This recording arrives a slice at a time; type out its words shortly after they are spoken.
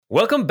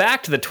Welcome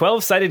back to the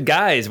 12-Sided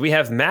Guys. We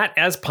have Matt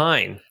as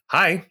Pine.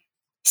 Hi.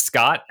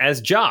 Scott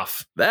as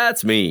Joff.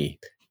 That's me.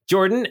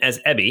 Jordan as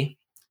Ebby.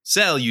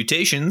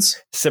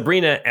 Salutations.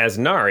 Sabrina as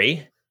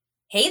Nari.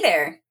 Hey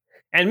there.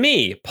 And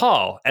me,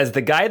 Paul, as the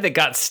guy that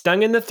got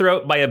stung in the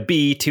throat by a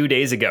bee 2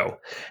 days ago.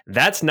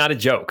 That's not a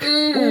joke.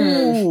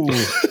 Ooh,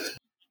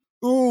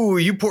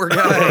 you poor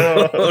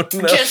guy. Oh,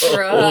 no. Just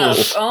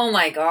rough. Oh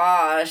my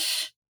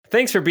gosh.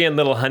 Thanks for being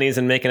little honeys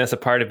and making us a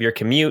part of your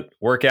commute,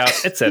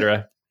 workout,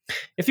 etc.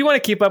 If you want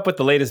to keep up with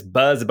the latest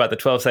buzz about the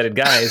 12-Sided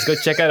Guys, go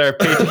check out our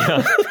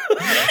Patreon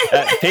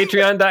at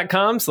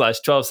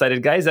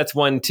patreon.com/12sided guys. That's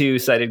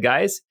 12sided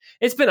guys.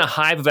 It's been a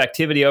hive of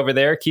activity over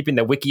there, keeping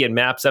the wiki and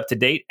maps up to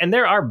date, and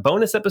there are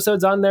bonus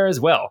episodes on there as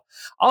well.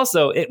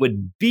 Also, it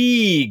would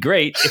be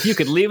great if you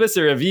could leave us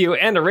a review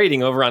and a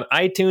rating over on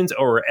iTunes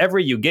or wherever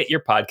you get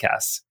your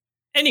podcasts.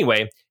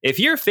 Anyway, if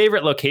your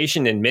favorite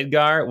location in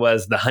Midgar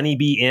was the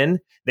Honeybee Inn,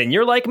 then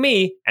you're like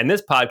me, and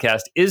this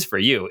podcast is for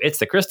you. It's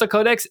the Crystal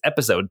Codex,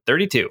 episode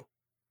 32.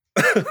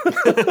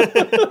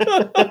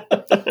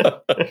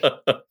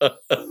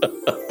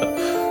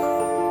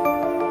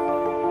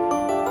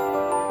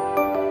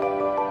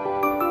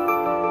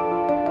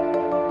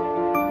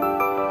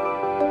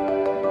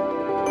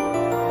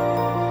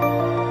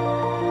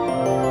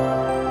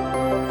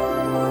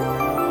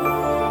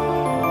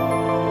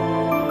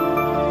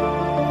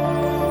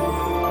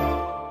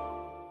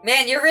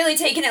 Man, you're really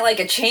taking it like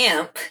a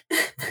champ.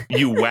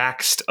 You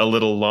waxed a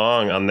little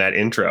long on that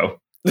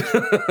intro.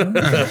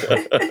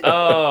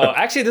 Oh,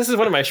 actually, this is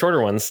one of my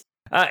shorter ones.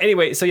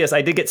 Anyway, so yes,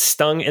 I did get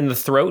stung in the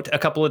throat a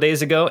couple of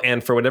days ago,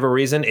 and for whatever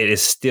reason, it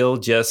is still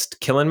just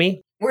killing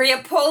me. Were you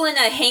pulling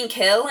a Hank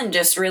Hill and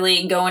just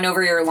really going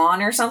over your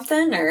lawn or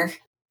something? Or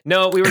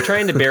No, we were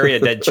trying to bury a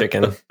dead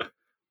chicken.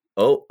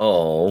 One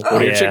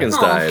of your chickens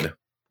died.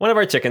 One of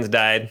our chickens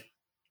died.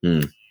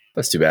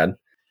 That's too bad.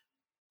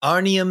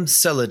 Arnium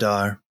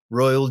Celadar,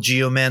 Royal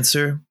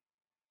Geomancer.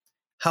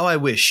 How I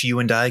wish you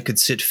and I could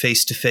sit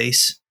face to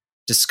face,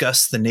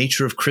 discuss the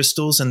nature of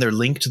crystals and their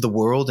link to the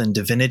world and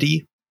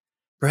divinity.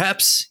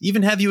 Perhaps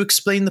even have you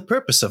explain the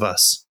purpose of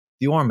us,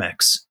 the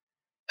Ormex,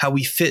 how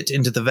we fit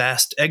into the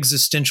vast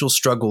existential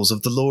struggles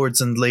of the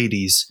lords and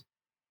ladies.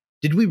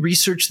 Did we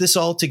research this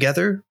all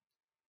together?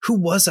 Who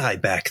was I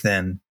back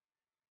then?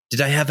 Did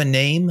I have a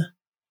name?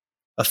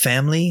 A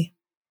family?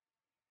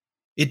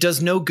 It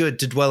does no good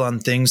to dwell on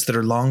things that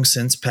are long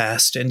since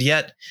past, and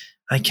yet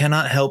I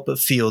cannot help but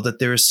feel that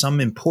there is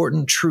some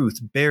important truth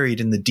buried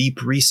in the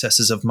deep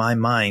recesses of my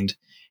mind,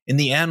 in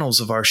the annals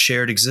of our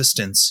shared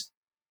existence.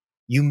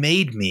 You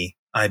made me,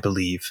 I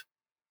believe.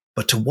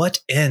 But to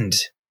what end,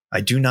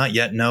 I do not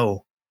yet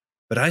know.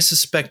 But I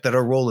suspect that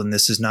our role in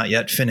this is not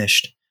yet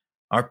finished.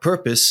 Our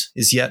purpose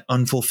is yet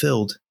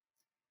unfulfilled.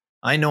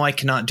 I know I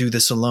cannot do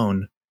this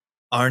alone.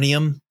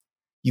 Arnium,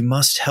 you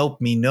must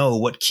help me know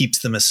what keeps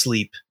them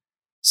asleep.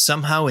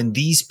 Somehow in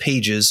these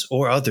pages,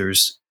 or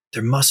others,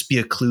 there must be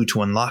a clue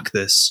to unlock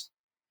this.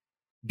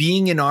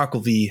 Being in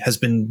Arkelvy has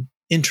been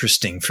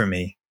interesting for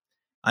me.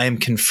 I am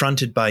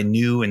confronted by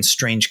new and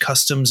strange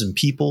customs and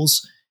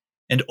peoples,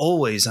 and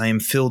always I am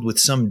filled with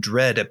some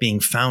dread at being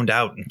found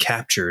out and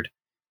captured.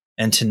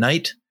 And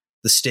tonight,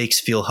 the stakes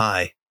feel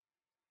high.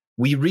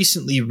 We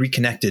recently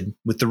reconnected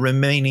with the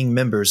remaining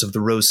members of the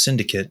Rose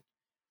Syndicate.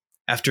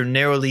 After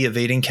narrowly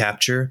evading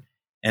capture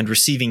and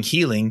receiving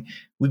healing,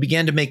 we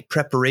began to make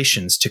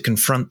preparations to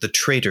confront the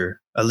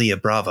traitor, Alia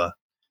Brava.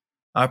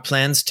 Our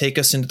plans take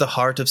us into the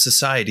heart of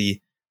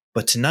society,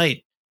 but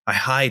tonight I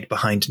hide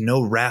behind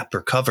no wrap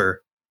or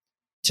cover.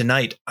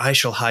 Tonight I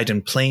shall hide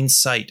in plain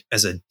sight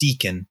as a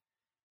deacon,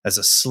 as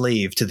a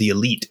slave to the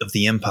elite of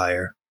the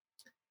Empire.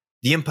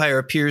 The Empire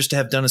appears to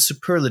have done a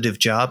superlative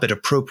job at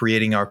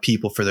appropriating our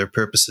people for their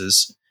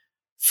purposes.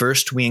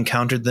 First, we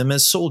encountered them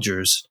as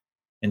soldiers,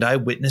 and I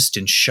witnessed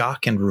in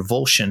shock and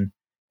revulsion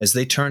as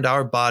they turned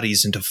our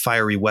bodies into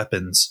fiery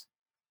weapons.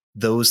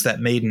 Those that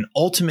made an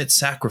ultimate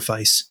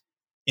sacrifice,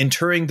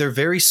 interring their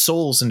very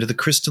souls into the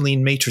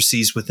crystalline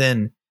matrices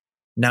within,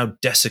 now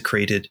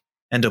desecrated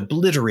and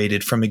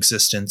obliterated from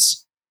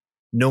existence,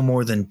 no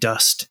more than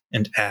dust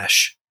and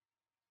ash.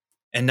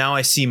 And now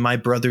I see my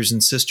brothers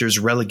and sisters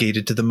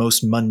relegated to the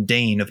most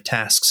mundane of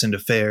tasks and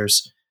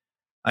affairs.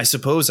 I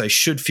suppose I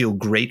should feel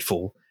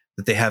grateful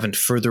that they haven't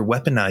further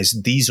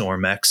weaponized these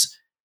Ormex,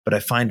 but I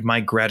find my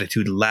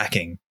gratitude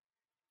lacking.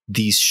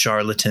 These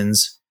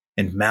charlatans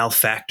and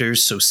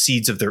malefactors sow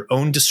seeds of their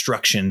own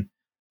destruction,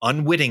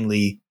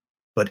 unwittingly,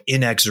 but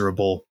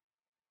inexorable.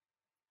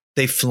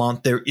 They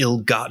flaunt their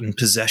ill-gotten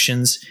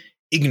possessions,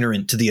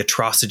 ignorant to the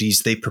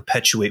atrocities they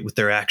perpetuate with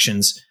their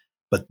actions,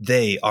 but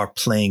they are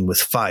playing with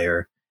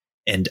fire,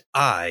 and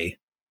I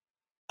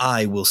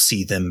will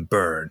see them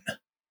burn.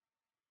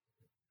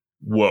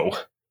 Whoa.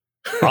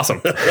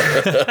 Awesome.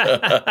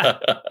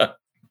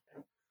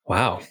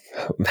 Wow.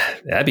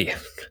 Abby.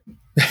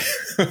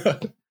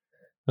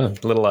 A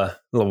little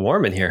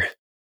warm in here.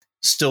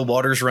 Still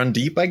waters run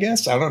deep, I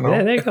guess? I don't know.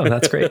 Yeah, there you go.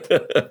 That's great.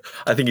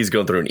 I think he's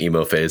going through an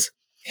emo phase.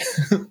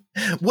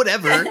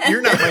 Whatever.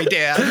 You're not my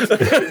dad.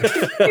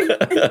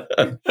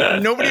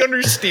 Nobody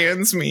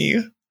understands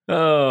me.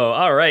 Oh,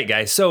 all right,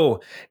 guys.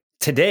 So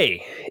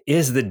today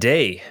is the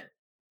day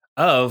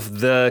of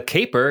the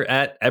caper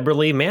at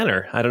Eberly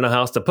Manor. I don't know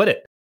how else to put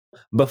it.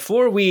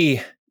 Before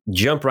we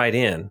jump right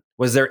in,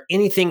 was there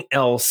anything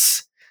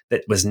else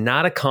that was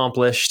not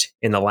accomplished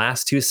in the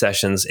last 2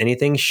 sessions?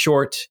 Anything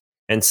short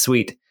and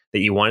sweet that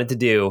you wanted to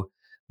do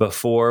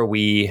before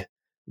we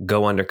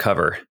go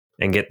undercover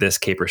and get this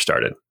caper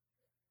started?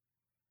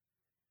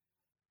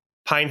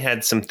 Pine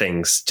had some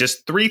things,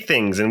 just 3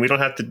 things, and we don't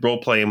have to role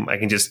play them. I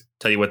can just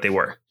tell you what they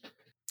were.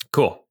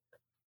 Cool.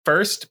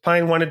 First,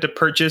 Pine wanted to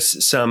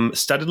purchase some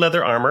studded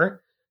leather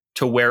armor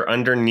to wear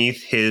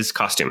underneath his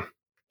costume,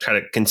 try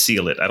to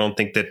conceal it. I don't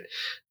think that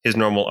his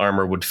normal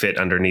armor would fit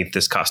underneath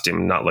this costume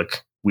and not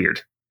look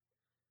weird.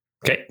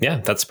 Okay.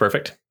 Yeah, that's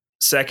perfect.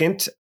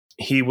 Second,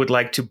 he would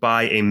like to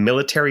buy a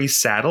military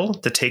saddle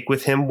to take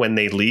with him when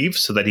they leave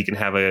so that he can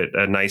have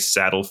a nice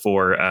saddle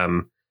for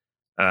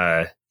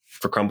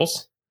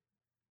Crumbles.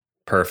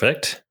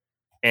 Perfect.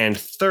 And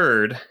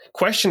third,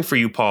 question for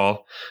you,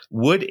 Paul.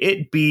 Would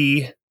it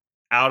be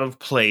out of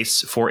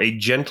place for a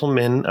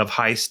gentleman of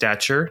high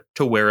stature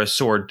to wear a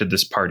sword to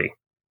this party?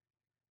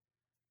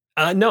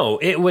 No,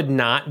 it would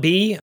not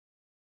be.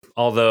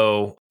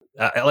 Although,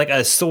 like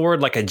a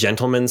sword, like a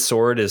gentleman's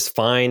sword is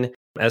fine.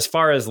 As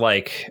far as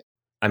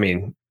I'm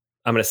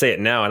going to say it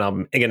now and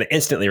I'm going to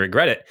instantly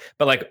regret it.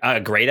 But like a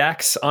great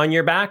axe on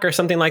your back or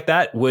something like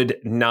that would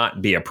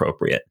not be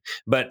appropriate.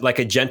 But like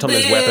a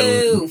gentleman's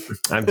weapon,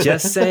 I'm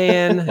just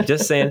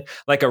saying,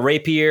 like a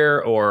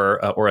rapier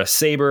or a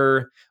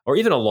saber or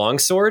even a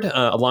longsword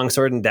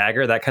and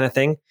dagger, that kind of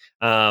thing.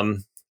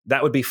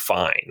 That would be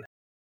fine.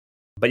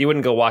 But you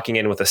wouldn't go walking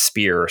in with a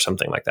spear or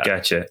something like that.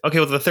 Gotcha. Okay,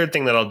 well, the third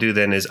thing that I'll do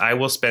then is I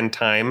will spend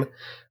time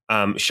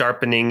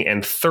sharpening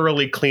and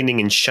thoroughly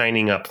cleaning and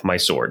shining up my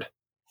sword.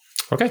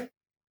 Okay.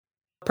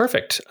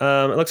 Perfect.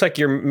 It looks like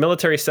your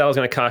military saddle is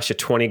going to cost you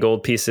 20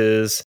 gold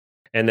pieces,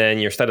 and then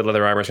your studded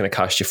leather armor is going to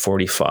cost you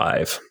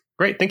 45.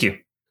 Great, thank you.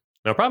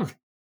 No problem.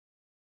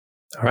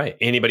 All right.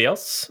 Anybody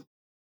else?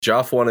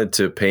 Joff wanted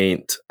to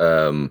paint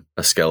a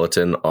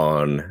skeleton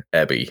on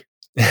Abby.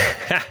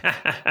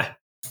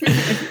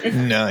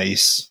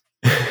 Nice.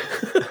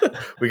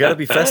 We got to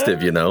be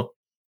festive, you know?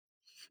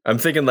 I'm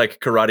thinking like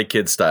Karate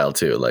Kid style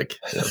too, like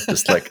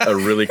just like a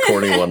really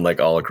corny one,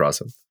 like all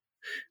across him.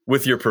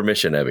 With your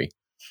permission, Abby.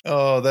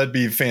 Oh, that'd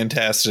be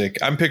fantastic.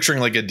 I'm picturing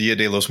like a Dia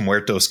de los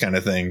Muertos kind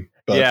of thing.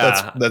 But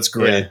Yeah. that's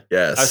great.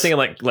 Yeah. Yes. I was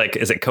thinking like,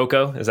 is it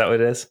Coco? Is that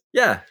what it is?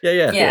 Yeah.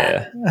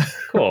 Yeah.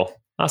 Cool.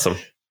 Awesome.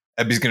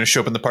 Abby's going to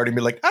show up in the party and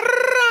be like,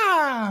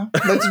 "Arrah!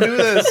 Let's do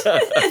this."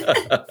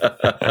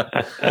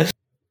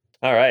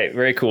 All right.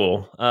 Very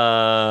cool.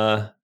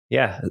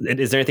 Yeah.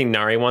 Is there anything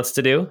Nari wants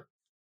to do?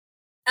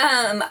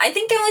 I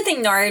think the only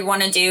thing Nari would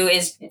want to do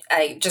is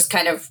just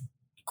kind of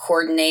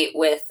coordinate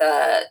with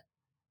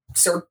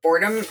Sir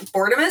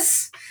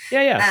Bortimus.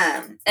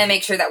 Yeah. And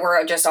make sure that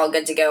we're just all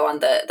good to go on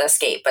the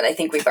escape. But I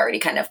think we've already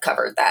kind of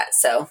covered that.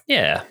 So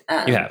Yeah.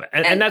 You have.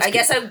 And that's I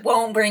guess I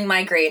won't bring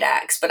my great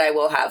axe, but I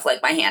will have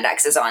like my hand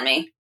axes on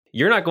me.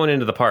 You're not going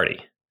into the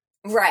party,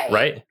 Right.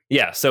 right?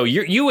 Yeah. So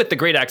you with the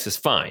great axe is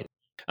fine.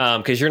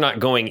 Because you're not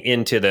going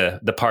into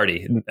the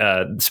party,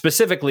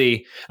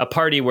 specifically a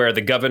party where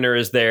the governor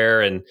is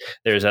there and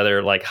there's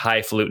other like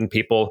highfalutin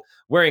people.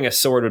 Wearing a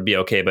sword would be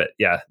okay, but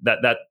yeah,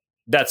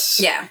 that's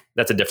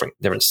a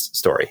different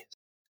story.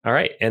 All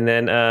right, and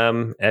then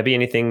Abby,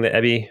 anything that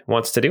Abby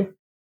wants to do?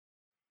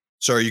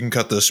 Sorry, you can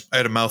cut this. I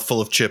had a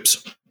mouthful of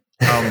chips.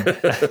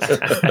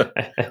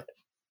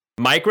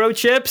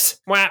 Microchips?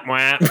 Wah,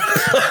 wah.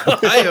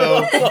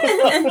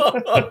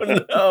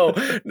 Oh, no.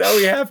 Now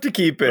we have to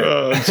keep it.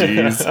 Oh,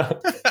 jeez.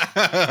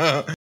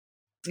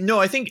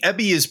 No, I think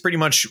Ebby is pretty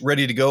much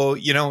ready to go.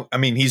 You know, I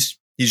mean, he's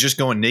just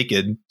going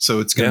naked, so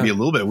it's going to be a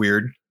little bit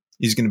weird.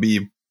 He's going to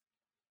be,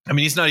 I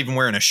mean, he's not even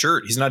wearing a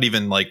shirt. He's not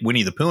even like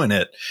Winnie the Pooh in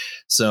it.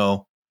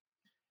 So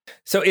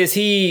is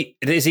he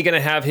going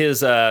to have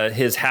his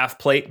half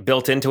plate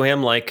built into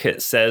him like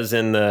it says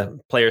in the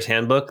player's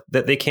handbook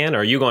that they can? Or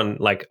are you going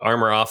like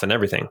armor off and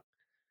everything?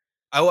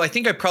 Oh, I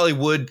think I probably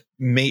would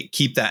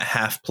keep that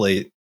half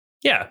plate.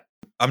 Yeah.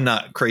 I'm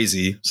not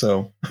crazy,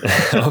 so.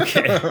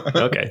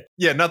 Okay.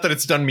 Yeah, not that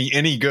it's done me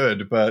any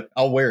good, but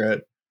I'll wear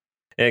it.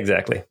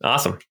 Exactly.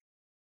 Awesome.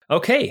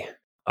 Okay.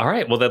 All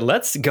right. Well, then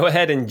let's go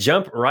ahead and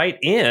jump right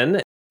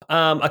in.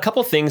 A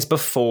couple things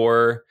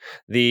before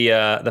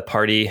the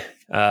party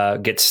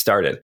gets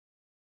started.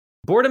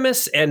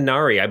 Bortimus and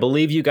Nari, I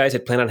believe you guys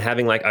had planned on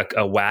having like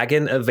a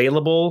wagon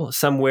available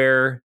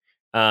somewhere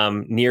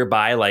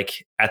nearby,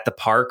 like at the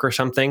park or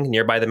something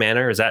nearby the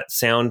manor. Does that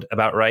sound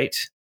about right?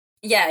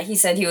 Yeah, he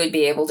said he would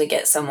be able to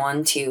get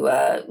someone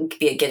to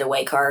be a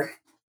getaway car.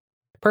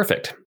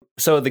 Perfect.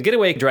 So the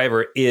getaway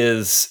driver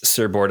is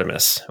Sir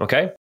Bortimus,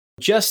 okay?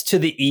 Just to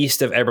the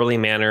east of Eberly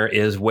Manor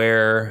is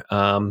where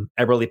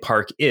Eberly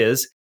Park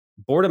is.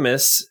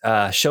 Bortimus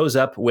shows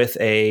up with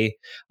a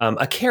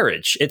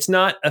carriage. It's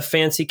not a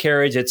fancy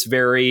carriage. It's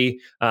very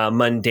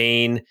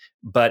mundane,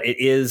 but it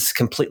is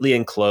completely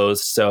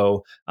enclosed.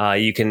 So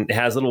it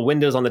has little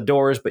windows on the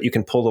doors, but you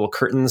can pull little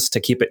curtains to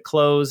keep it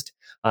closed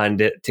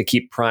and to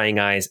keep prying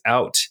eyes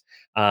out.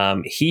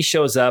 He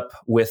shows up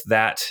with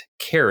that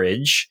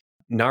carriage.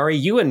 Nari,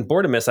 you and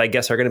Bortimus, I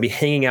guess, are going to be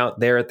hanging out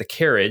there at the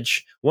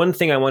carriage. One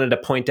thing I wanted to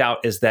point out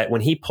is that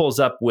when he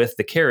pulls up with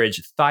the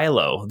carriage,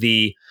 Thylo,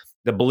 the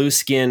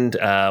blue-skinned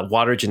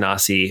water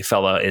genasi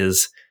fella,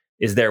 is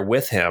there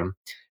with him.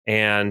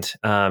 And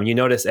you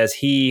notice as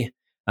he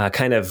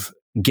kind of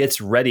gets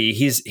ready,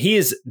 he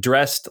is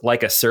dressed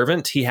like a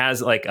servant. He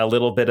has like a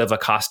little bit of a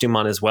costume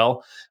on as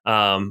well,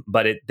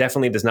 but it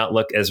definitely does not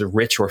look as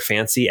rich or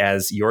fancy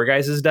as your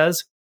guys's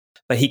does.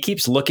 But he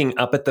keeps looking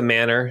up at the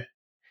manor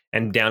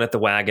and down at the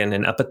wagon,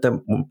 and up at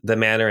the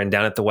manor and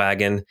down at the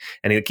wagon,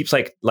 and he keeps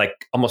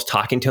like almost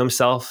talking to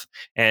himself.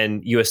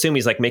 And you assume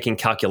he's like making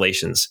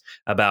calculations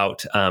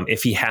about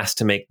if he has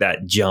to make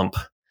that jump,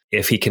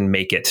 if he can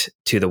make it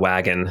to the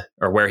wagon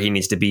or where he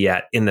needs to be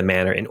at in the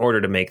manor in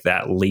order to make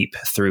that leap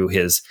through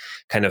his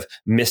kind of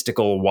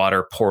mystical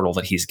water portal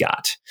that he's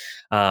got.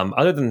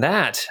 Other than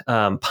that,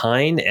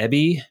 Pine,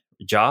 Ebby,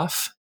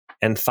 Joff,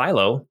 and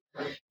Thylo,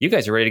 you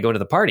guys are ready to go to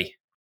the party.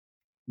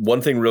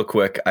 One thing real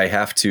quick, I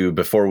have to,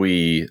 before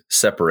we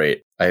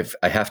separate, I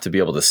have to be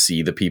able to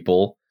see the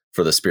people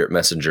for the spirit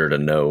messenger to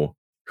know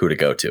who to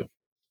go to.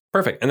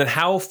 Perfect. And then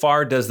how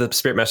far does the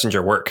spirit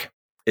messenger work?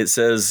 It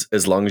says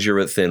as long as you're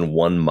within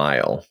 1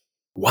 mile.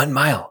 1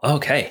 mile.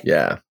 Okay.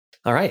 Yeah.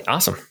 All right.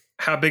 Awesome.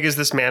 How big is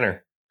this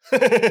manor?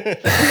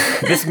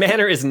 This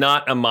manor is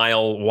not a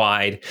mile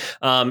wide.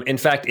 In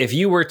fact, if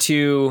you were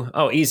to,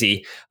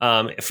 easy,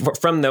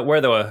 from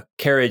where the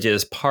carriage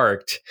is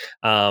parked,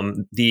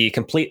 the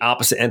complete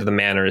opposite end of the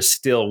manor is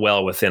still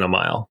well within a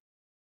mile.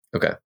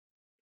 Okay.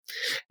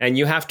 And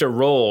you have to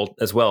roll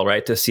as well,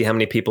 right, to see how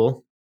many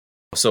people?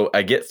 So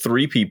I get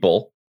 3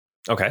 people.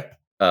 Okay.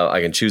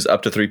 I can choose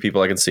up to 3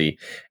 people I can see,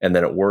 and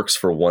then it works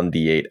for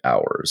 1d8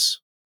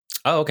 hours.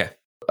 Oh, okay.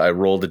 I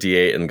rolled a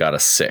d8 and got a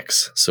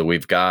 6. So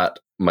we've got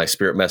my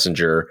spirit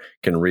messenger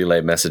can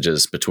relay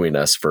messages between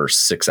us for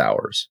 6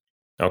 hours.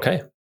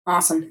 Okay.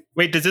 Awesome.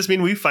 Wait, does this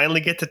mean we finally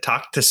get to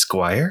talk to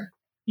Squire?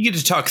 You get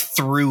to talk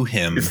through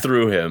him.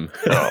 Through him.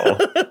 Oh.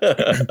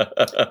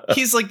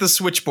 He's like the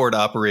switchboard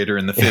operator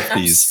in the I'm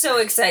 50s. so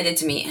excited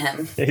to meet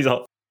him. He's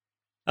all,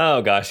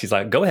 oh gosh. He's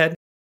like, go ahead.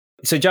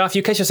 So Joff,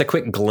 you catch just a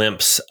quick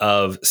glimpse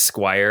of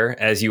Squire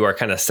as you are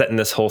kind of setting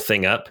this whole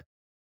thing up.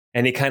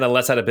 And he kind of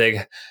lets out a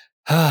big,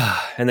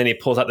 and then he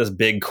pulls out this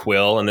big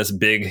quill and this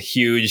big,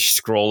 huge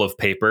scroll of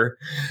paper.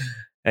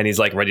 And he's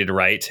like ready to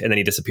write. And then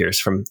he disappears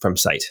from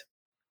sight.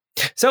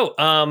 So,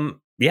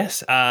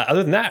 yes,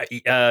 other than that,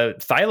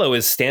 Thylo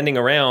is standing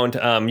around.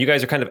 You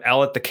guys are kind of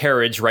out at the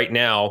carriage right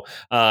now.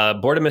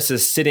 Bortimus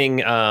is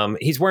sitting.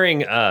 He's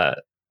wearing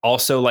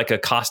also like a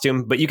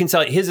costume, but you can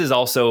tell his is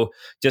also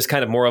just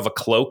kind of more of a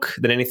cloak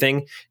than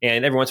anything.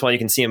 And every once in a while you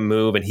can see him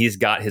move, and he's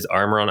got his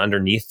armor on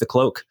underneath the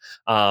cloak.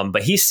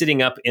 But he's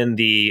sitting up in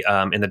the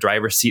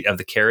driver's seat of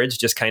the carriage,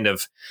 just kind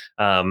of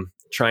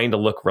trying to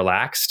look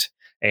relaxed.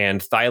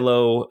 And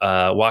Thylo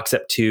walks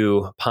up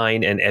to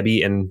Pine and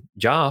Ebby and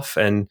Joff,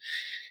 and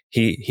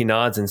he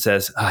nods and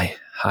says, I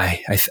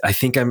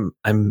think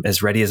I'm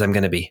as ready as I'm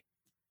going to be.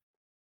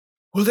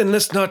 Well, then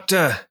let's not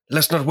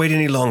wait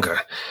any longer.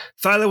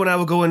 Thylo and I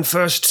will go in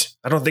first.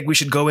 I don't think we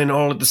should go in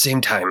all at the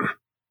same time.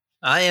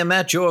 I am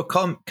at your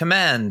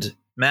command,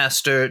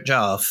 Master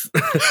Joff.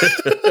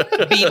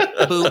 Beep,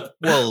 boop,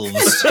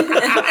 wolves.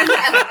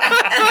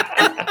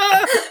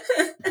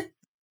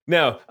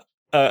 Now,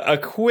 a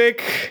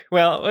quick,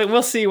 well,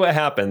 we'll see what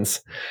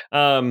happens.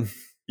 Yeah,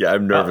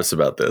 I'm nervous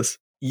about this.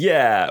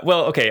 Yeah,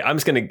 well, okay, I'm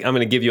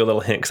gonna give you a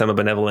little hint because I'm a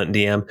benevolent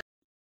DM.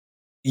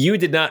 You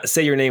did not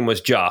say your name was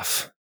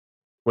Joff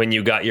when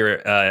you got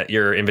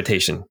your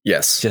invitation.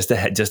 Yes. Just a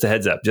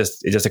heads up.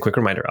 Just a quick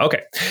reminder.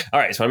 Okay. All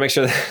right. So I want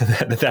to make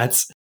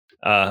sure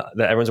that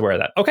everyone's aware of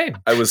that. Okay.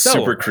 I was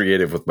super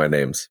creative with my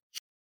names.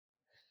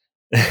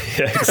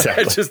 Yeah,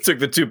 exactly. I just took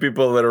the 2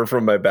 people that are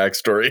from my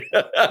backstory.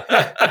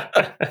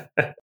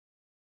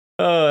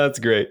 Oh, that's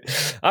great.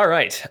 All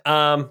right.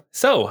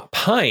 So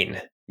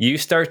Pine, you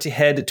start to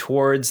head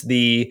towards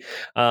the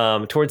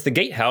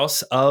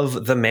gatehouse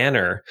of the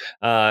manor.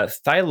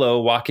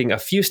 Thylo walking a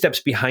few steps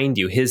behind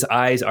you. His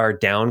eyes are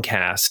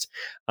downcast.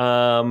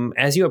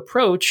 As you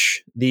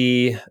approach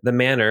the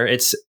manor,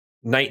 it's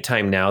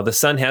nighttime now. The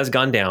sun has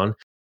gone down.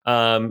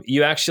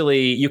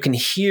 You can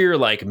hear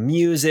like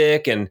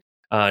music and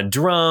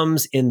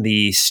drums in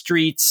the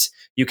streets.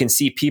 You can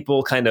see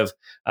people kind of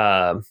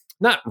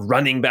not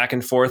running back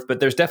and forth, but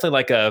there's definitely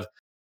like a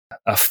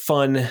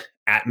fun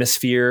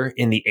atmosphere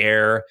in the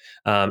air.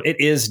 It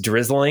is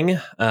drizzling,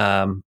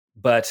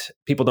 but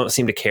people don't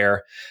seem to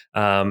care.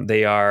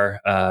 They are,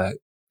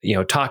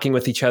 talking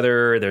with each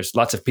other. There's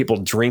lots of people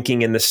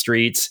drinking in the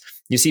streets.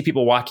 You see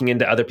people walking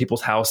into other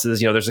people's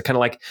houses. There's a kind of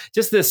like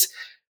just this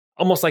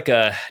almost like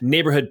a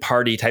neighborhood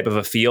party type of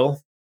a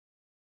feel.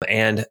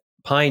 And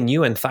Pine,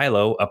 you and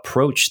Thilo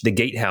approach the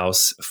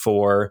gatehouse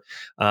for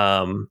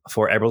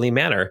Eberly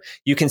Manor.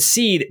 You can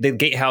see the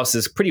gatehouse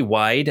is pretty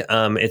wide.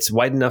 It's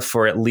wide enough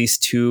for at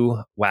least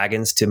 2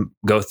 wagons to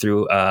go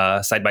through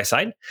side by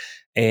side.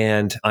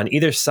 And on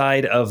either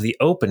side of the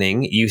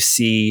opening, you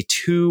see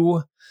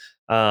 2.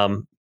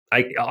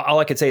 All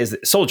I could say is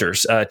that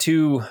soldiers,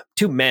 two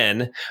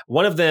men.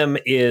 One of them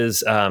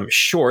is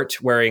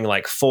short, wearing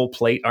like full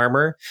plate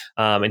armor,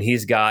 and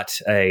he's got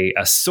a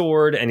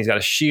sword and he's got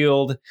a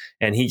shield,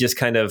 and he just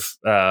kind of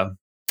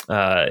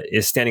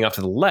is standing off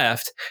to the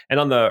left. And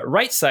on the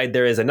right side,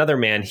 there is another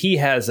man. He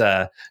has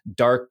a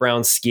dark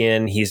brown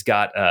skin. He's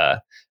got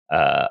a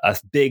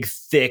big,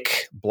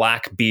 thick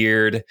black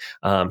beard.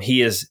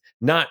 He is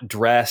not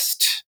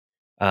dressed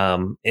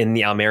in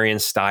the Almerian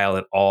style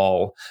at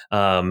all.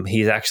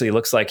 He actually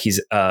looks like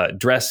he's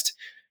dressed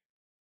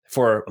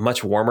for a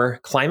much warmer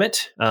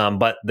climate,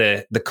 but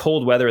the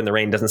cold weather and the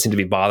rain doesn't seem to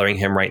be bothering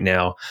him right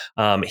now.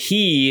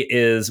 He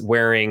is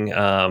wearing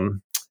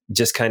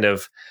just kind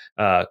of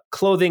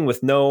clothing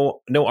with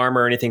no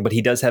armor or anything, but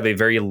he does have a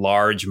very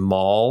large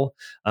maul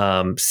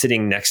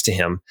sitting next to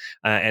him.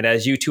 And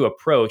as you two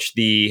approach,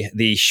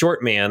 the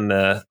short man,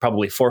 the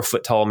probably 4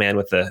 foot tall man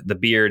with the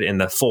beard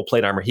and the full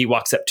plate armor, he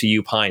walks up to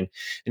you, Pine,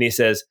 and he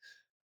says,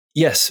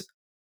 "Yes,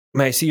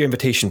 may I see your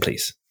invitation,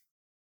 please?"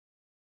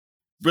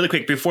 Really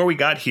quick, before we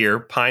got here,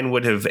 Pine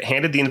would have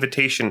handed the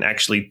invitation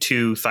actually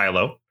to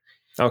Thilo.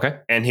 Okay.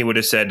 And he would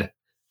have said,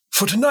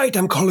 "For tonight,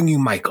 I'm calling you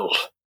Michael."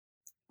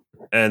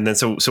 And then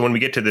so when we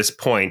get to this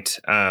point,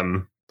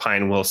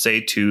 Pine will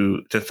say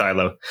to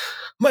Thilo,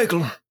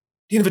 "Michael,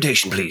 the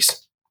invitation,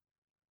 please."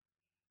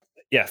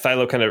 Yeah,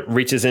 Thilo kind of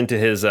reaches into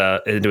his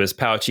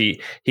pouch. He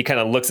kind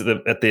of looks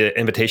at the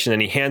invitation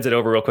and he hands it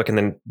over real quick, and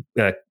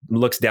then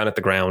looks down at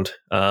the ground,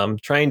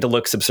 trying to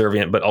look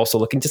subservient, but also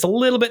looking just a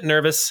little bit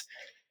nervous.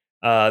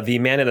 The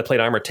man in the plate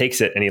armor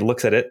takes it and he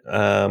looks at it,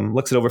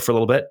 looks it over for a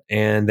little bit,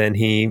 and then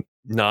he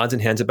nods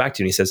and hands it back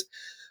to you. And he says,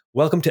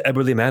 "Welcome to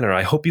Eberly Manor.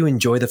 I hope you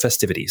enjoy the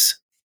festivities."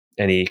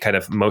 And he kind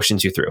of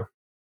motions you through.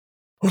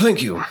 "Well,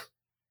 thank you.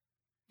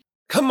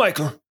 Come,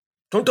 Michael.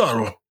 Don't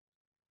dawdle."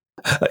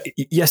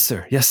 Yes,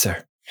 sir. Yes,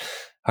 sir.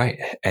 All right.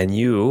 And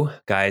you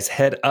guys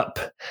head up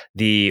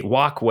the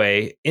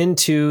walkway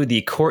into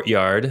the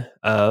courtyard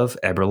of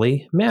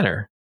Eberly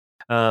Manor.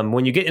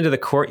 When you get into the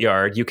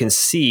courtyard, you can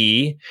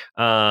see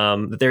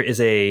that there is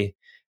there's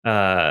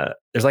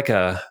like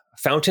a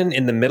fountain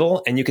in the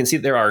middle, and you can see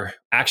that there are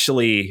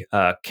actually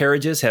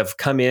carriages have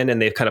come in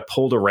and they've kind of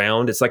pulled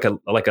around. It's like a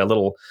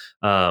little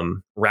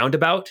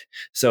roundabout.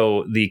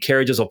 So the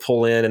carriages will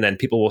pull in, and then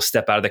people will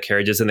step out of the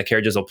carriages, and the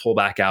carriages will pull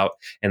back out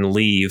and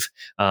leave.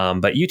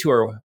 But you two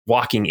are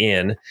walking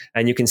in,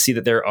 and you can see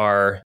that there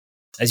are,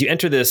 as you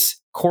enter this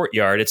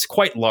courtyard, it's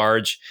quite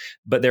large,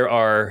 but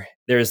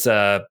there's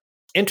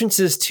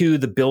entrances to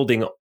the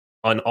building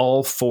on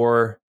all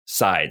 4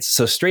 sides.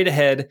 So straight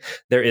ahead,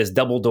 there is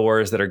double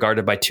doors that are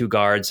guarded by 2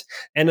 guards.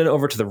 And then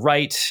over to the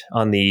right,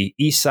 on the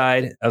east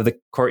side of the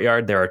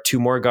courtyard, there are 2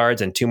 more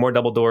guards and 2 more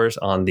double doors.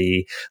 On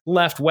the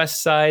left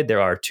west side,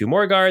 there are 2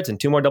 more guards and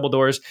 2 more double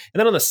doors. And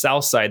then on the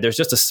south side, there's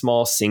just a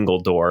small single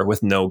door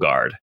with no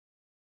guard.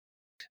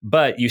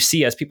 But you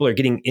see, as people are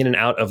getting in and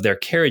out of their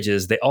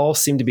carriages, they all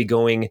seem to be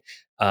going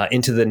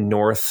into the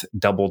north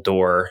double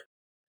door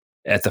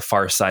at the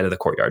far side of the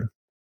courtyard.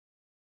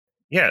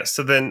 Yeah,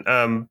 so then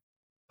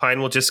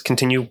Pine will just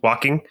continue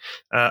walking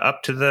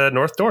up to the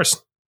north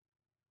doors.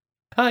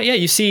 Yeah,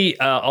 you see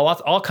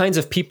all kinds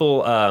of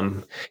people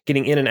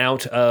getting in and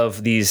out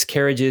of these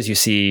carriages. You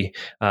see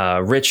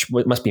rich,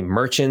 what must be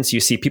merchants.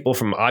 You see people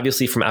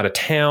obviously from out of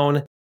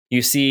town.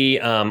 You see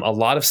a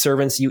lot of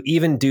servants. You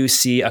even do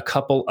see a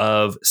couple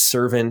of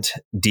servant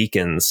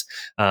deacons,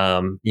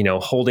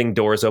 holding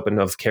doors open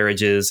of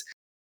carriages,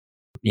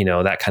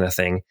 that kind of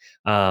thing.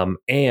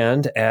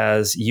 And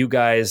as you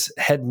guys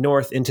head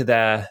north into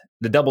the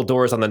double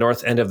doors on the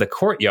north end of the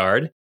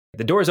courtyard,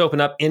 the doors open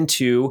up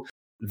into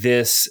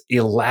this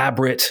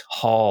elaborate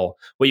hall.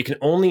 What you can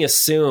only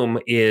assume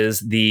is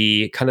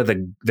the kind of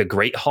the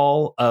Great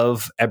Hall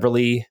of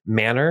Eberly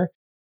Manor.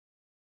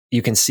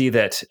 You can see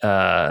that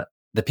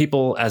the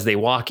people, as they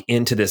walk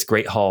into this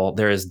Great Hall,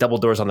 there is double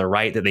doors on the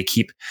right that they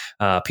keep.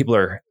 People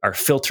are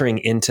filtering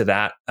into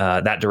that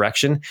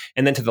direction,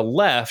 and then to the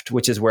left,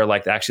 which is where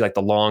actually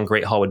the long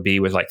Great Hall would be,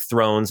 with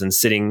thrones and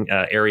sitting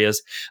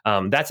areas.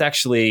 That's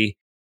actually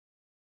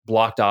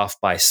blocked off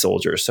by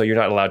soldiers, so you're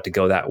not allowed to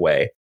go that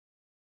way.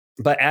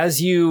 But as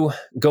you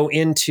go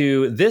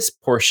into this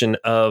portion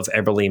of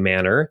Eberly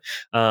Manor,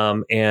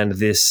 and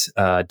this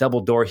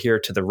double door here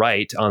to the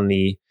right on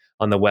the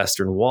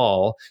western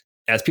wall,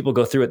 as people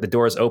go through it, the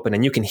doors open,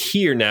 and you can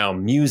hear now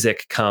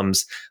music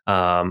comes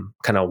kind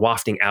of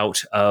wafting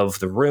out of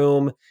the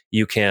room.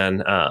 You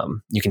can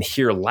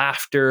hear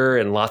laughter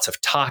and lots of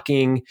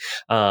talking,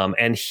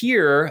 and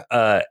here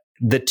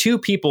the 2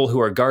 people who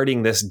are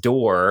guarding this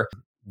door,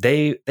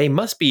 they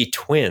must be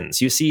twins.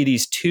 You see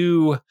these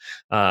 2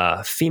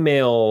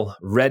 female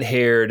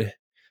red-haired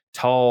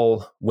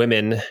tall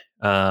women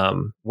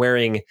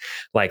wearing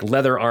like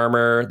leather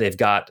armor. They've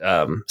got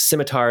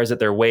scimitars at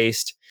their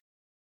waist.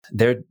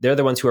 They're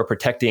the ones who are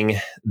protecting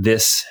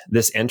this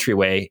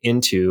entryway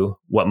into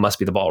what must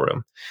be the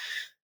ballroom.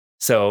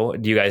 So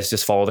do you guys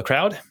just follow the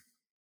crowd?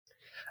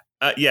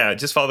 Yeah,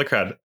 just follow the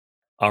crowd.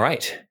 All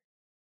right.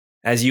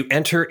 As you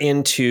enter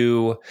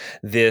into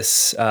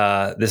these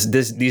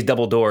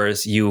double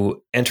doors,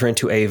 you enter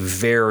into a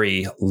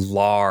very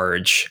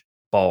large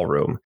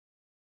ballroom.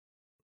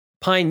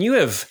 Pine, you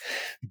have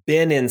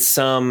been in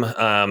some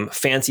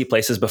fancy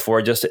places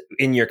before, just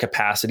in your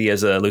capacity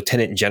as a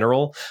lieutenant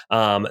general.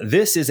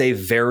 This is a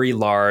very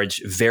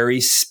large,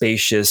 very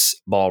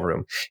spacious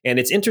ballroom. And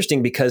it's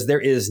interesting because there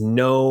is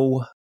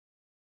no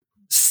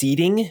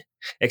seating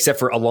except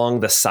for along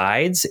the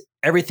sides.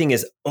 Everything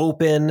is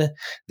open.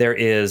 There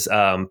is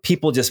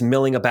people just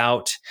milling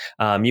about.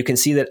 You can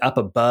see that up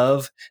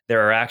above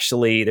there's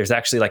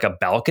actually like a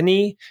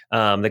balcony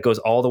that goes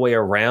all the way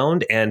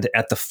around, and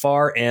at the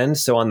far end,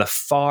 so on the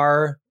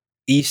far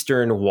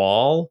eastern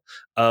wall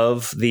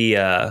of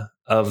the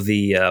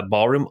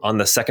ballroom on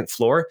the second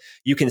floor,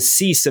 you can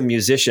see some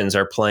musicians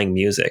are playing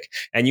music,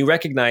 and you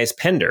recognize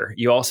Pender.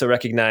 You also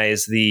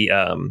recognize the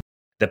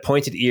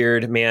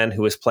pointed-eared man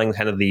who was playing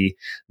kind of the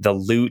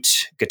lute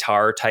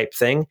guitar type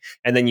thing.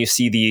 And then you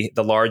see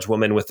the large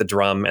woman with the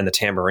drum and the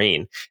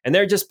tambourine. And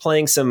they're just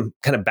playing some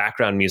kind of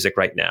background music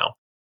right now.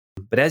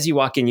 But as you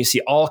walk in, you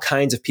see all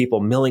kinds of people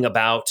milling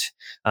about,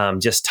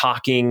 just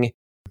talking.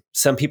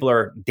 Some people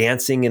are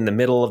dancing in the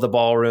middle of the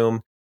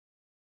ballroom.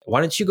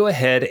 Why don't you go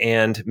ahead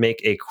and make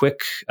a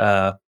quick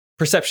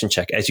perception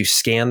check as you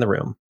scan the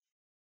room?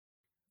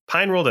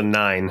 Pine rolled a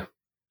 9.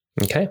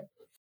 Okay.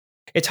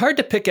 It's hard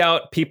to pick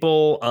out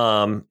people,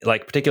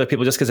 like particular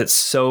people, just because it's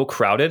so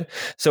crowded.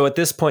 So at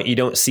this point, you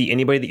don't see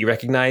anybody that you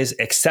recognize,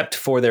 except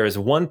for there is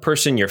one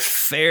person you're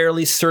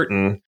fairly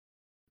certain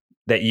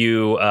that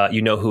you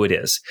know who it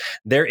is.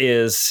 There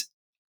is,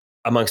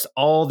 amongst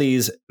all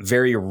these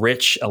very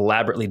rich,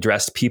 elaborately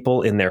dressed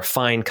people in their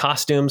fine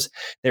costumes,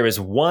 there is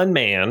one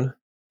man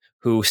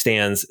who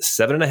stands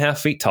 7.5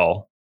 feet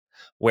tall,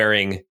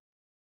 wearing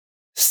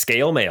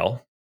scale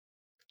mail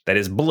that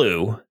is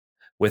blue,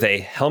 with a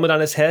helmet on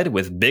his head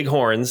with big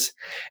horns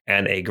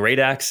and a great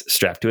axe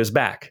strapped to his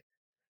back.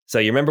 So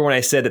you remember when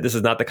I said that this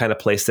is not the kind of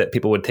place that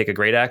people would take a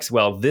great axe?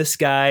 Well, this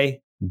guy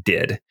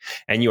did.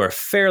 And you are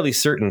fairly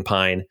certain,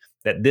 Pine,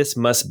 that this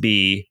must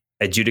be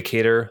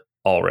Adjudicator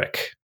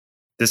Ulrich.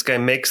 This guy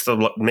makes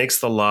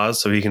the laws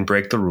so he can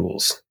break the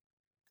rules.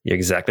 You're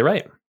exactly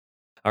right.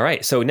 All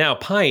right. So now,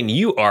 Pine,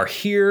 you are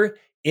here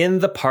in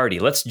the party.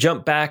 Let's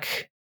jump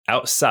back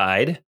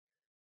outside.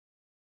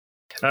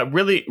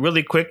 Really,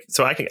 really quick.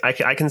 So I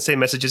can say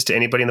messages to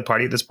anybody in the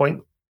party at this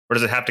point, or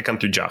does it have to come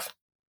through Joff?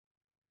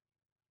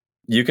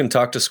 You can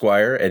talk to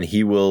Squire, and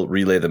he will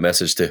relay the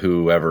message to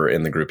whoever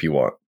in the group you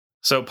want.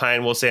 So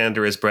Pine will say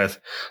under his breath,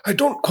 "I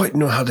don't quite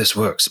know how this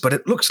works, but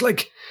it looks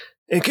like,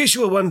 in case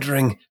you were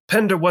wondering,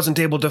 Pender wasn't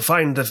able to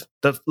find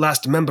the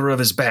last member of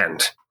his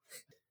band.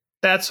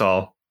 That's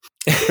all."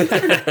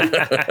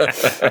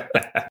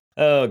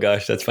 Oh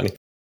gosh, that's funny.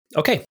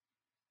 Okay,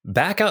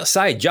 back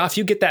outside, Joff.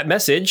 You get that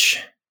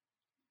message.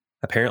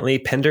 Apparently,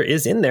 Pender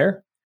is in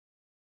there.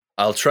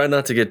 I'll try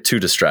not to get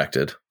too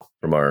distracted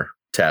from our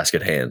task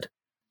at hand.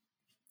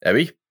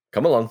 Abby,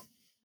 come along.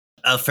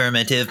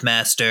 Affirmative,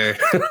 master.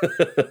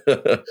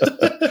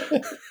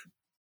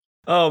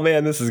 Oh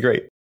man, this is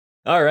great.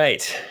 All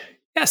right.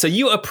 Yeah, so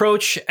you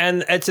approach,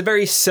 and it's a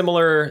very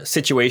similar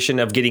situation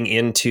of getting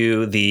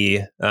into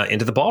the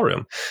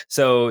ballroom.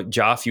 So,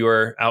 Joff, you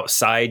are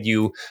outside.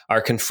 You are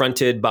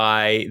confronted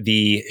by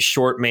the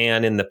short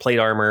man in the plate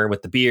armor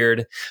with the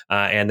beard,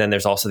 and then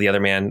there's also the other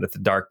man with the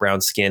dark brown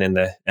skin and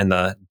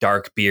the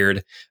dark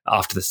beard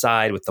off to the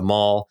side with the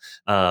maul.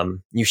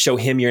 You show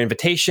him your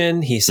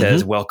invitation. He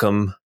says,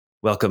 "Welcome,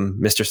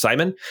 Mr.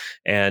 Simon,"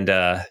 and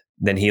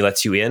then he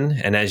lets you in.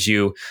 And as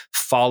you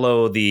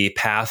follow the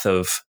path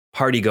of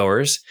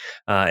partygoers,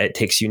 it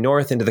takes you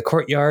north into the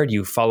courtyard.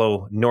 You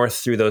follow north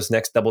through those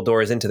next double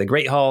doors into the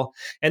Great Hall,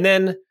 and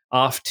then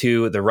off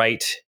to the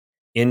right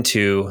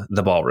into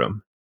the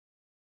ballroom.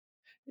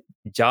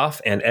 Joff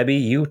and Ebby,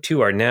 you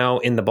two are now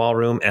in the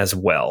ballroom as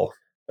well.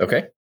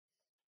 Okay.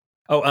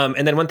 Oh,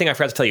 and then one thing I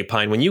forgot to tell you,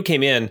 Pine, when you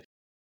came in,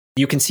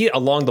 you can see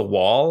along the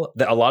wall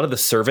that a lot of the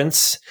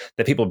servants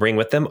that people bring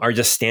with them are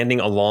just standing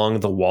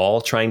along the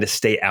wall, trying to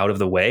stay out of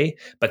the way,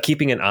 but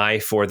keeping an eye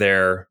for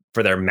their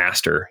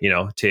master,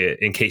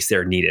 in case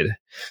they're needed.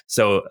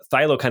 So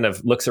Thylo kind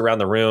of looks around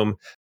the room.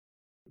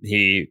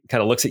 He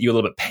kind of looks at you a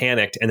little bit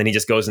panicked, and then he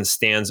just goes and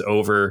stands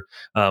over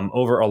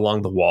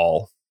along the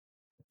wall,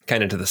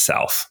 kind of to the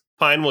south.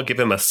 Pine will give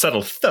him a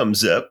subtle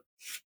thumbs up.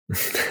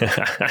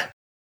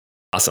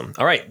 Awesome.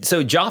 All right.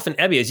 So Joff and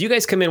Ebby, as you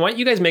guys come in, why don't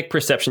you guys make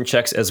perception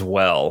checks as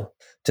well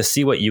to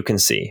see what you can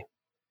see?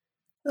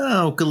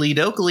 Oh, okey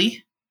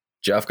dokey.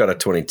 Joff got a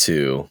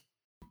 22.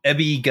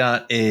 Ebby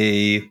got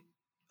a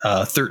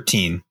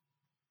 13.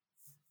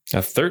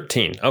 A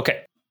 13.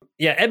 Okay.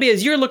 Yeah, Ebby,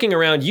 as you're looking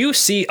around, you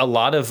see a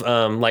lot of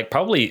like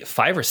probably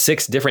 5 or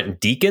 6 different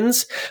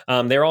deacons.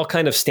 They're all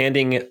kind of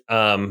standing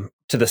to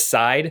the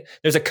side.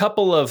 There's a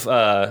couple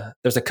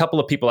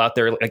of people out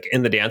there like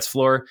in the dance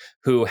floor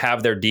who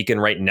have their deacon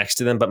right next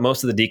to them, but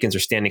most of the deacons are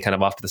standing kind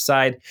of off to the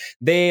side.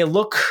 They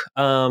look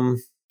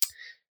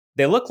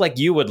like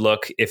you would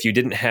look if you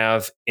didn't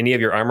have any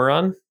of your armor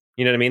on.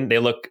 You know what I mean? They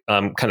look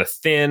kind of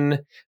thin,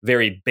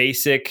 very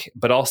basic,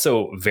 but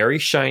also very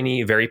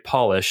shiny, very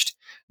polished,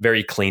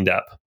 very cleaned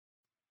up.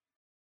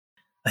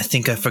 I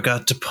think I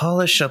forgot to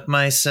polish up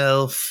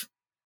myself.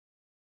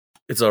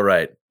 It's all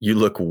right. You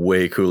look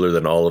way cooler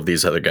than all of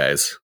these other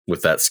guys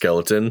with that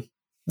skeleton.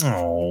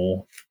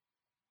 Oh.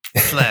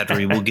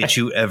 Flattery will get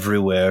you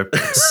everywhere,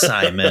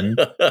 Simon.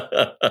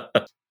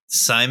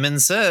 Simon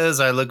says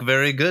I look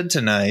very good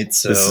tonight.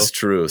 So This is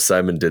true.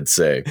 Simon did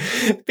say.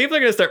 People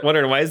are going to start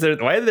wondering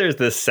why there's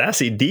this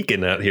sassy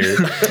deacon out here.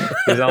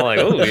 He's all like,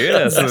 oh,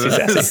 yeah,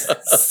 sassy.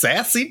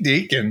 Sassy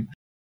deacon.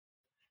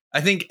 I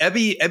think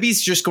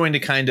Ebby's just going to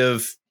kind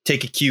of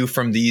take a cue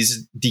from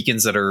these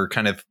deacons that are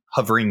kind of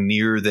hovering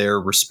near their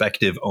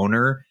respective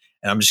owner,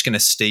 and I'm just going to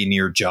stay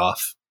near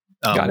Joff,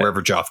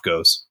 wherever Joff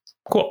goes.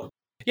 Cool.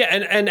 Yeah,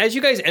 and as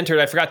you guys entered,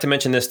 I forgot to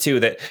mention this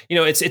too, that, you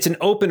know, it's an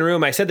open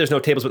room. I said there's no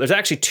tables, but there's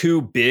actually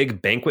 2 big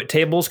banquet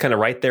tables kind of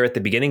right there at the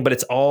beginning, but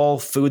it's all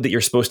food that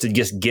you're supposed to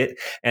just get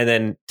and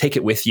then take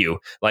it with you,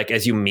 like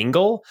as you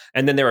mingle.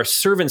 And then there are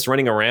servants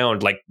running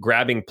around, like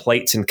grabbing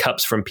plates and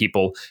cups from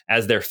people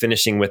as they're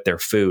finishing with their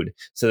food,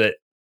 so that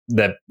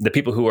the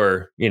people who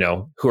are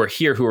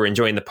here, who are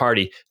enjoying the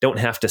party, don't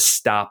have to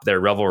stop their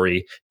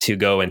revelry to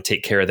go and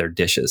take care of their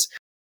dishes.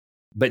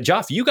 But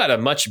Joff, you got a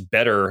much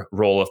better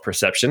roll of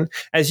perception.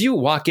 As you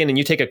walk in and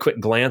you take a quick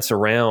glance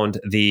around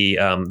the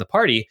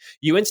party,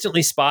 you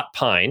instantly spot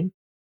Pine,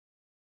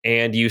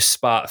 and you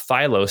spot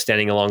Philo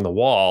standing along the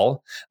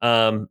wall.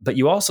 But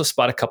you also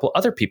spot a couple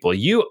other people.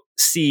 You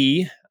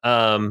see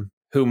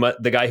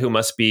the guy who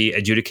must be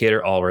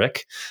Adjudicator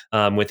Ulrich,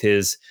 with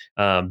his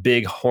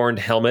big horned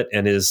helmet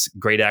and his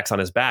great axe on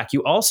his back.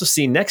 You also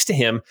see next to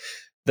him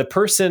the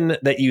person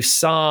that you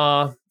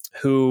saw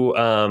who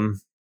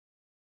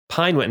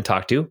Pine went and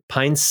talked to,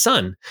 Pine's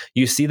son.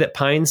 You see that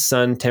Pine's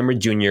son, Temrid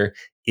Jr.,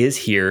 is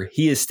here.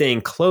 He is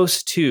staying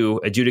close to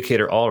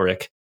Adjudicator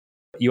Ulrich.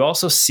 You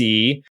also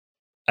see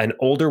an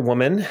older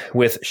woman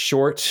with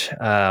short,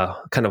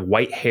 kind of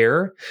white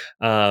hair.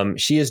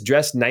 She is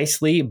dressed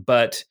nicely,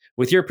 but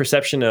with your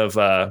perception of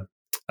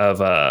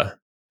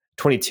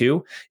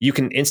 22, you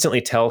can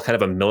instantly tell kind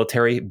of a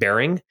military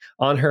bearing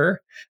on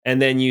her.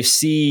 And then you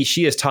see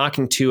she is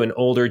talking to an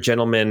older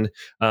gentleman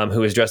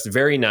who is dressed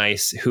very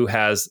nice, who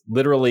has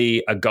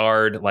literally a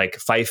guard like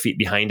 5 feet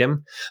behind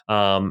him.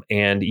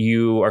 And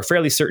you are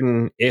fairly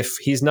certain if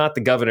he's not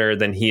the governor,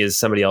 then he is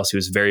somebody else who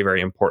is very,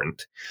 very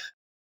important.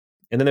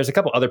 And then there's a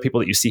couple other people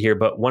that you see here,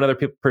 but one other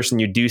person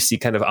you do see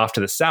kind of off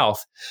to the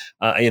south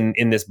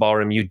in this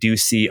ballroom, you do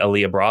see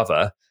Aaliyah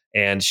Brava.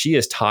 And she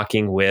is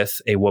talking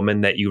with a woman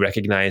that you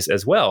recognize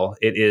as well.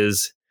 It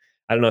is,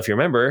 I don't know if you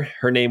remember,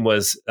 her name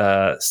was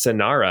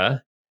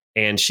Sonara,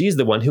 and she's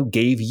the one who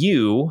gave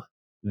you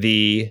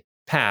the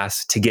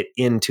pass to get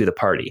into the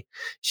party.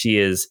 She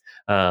is,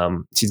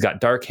 she's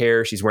got dark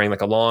hair. She's wearing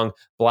like a long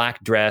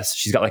black dress.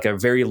 She's got like a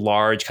very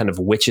large kind of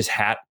witch's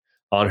hat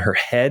on her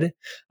head.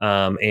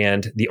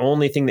 And the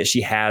only thing that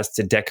she has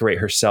to decorate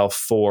herself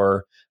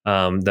for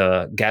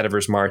the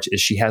Gadiver's March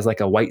is she has like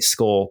a white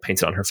skull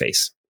painted on her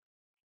face.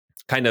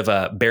 Kind of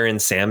a Baron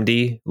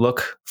Samedi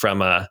look from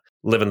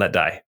Live and Let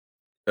Die.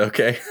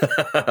 Okay.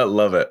 I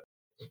love it.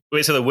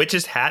 Wait, so the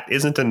witch's hat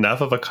isn't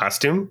enough of a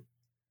costume?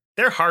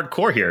 They're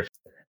hardcore here.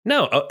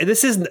 No,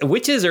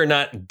 witches are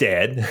not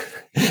dead.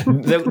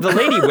 The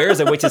lady wears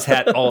a witch's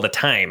hat all the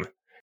time.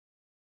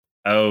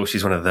 Oh,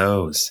 she's one of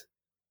those.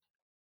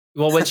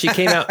 Well, when she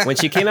came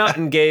out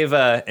and gave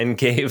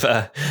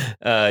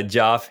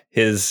Joff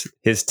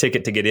his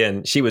ticket to get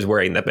in, she was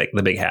wearing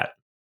the big hat.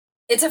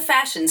 It's a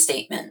fashion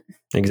statement.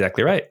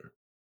 Exactly right.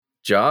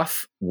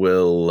 Joff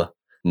will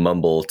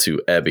mumble to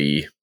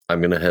Ebby, I'm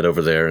going to head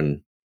over there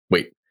and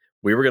wait.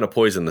 We were going to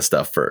poison the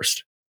stuff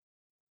first.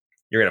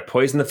 You're going to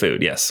poison the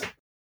food, yes.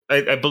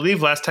 I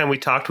believe last time we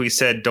talked, we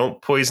said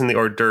don't poison the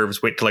hors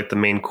d'oeuvres. Wait till like the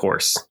main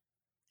course.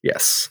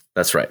 Yes,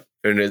 that's right.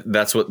 And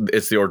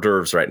it's the hors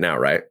d'oeuvres right now,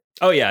 right?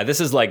 Oh, yeah.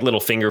 This is like little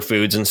finger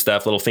foods and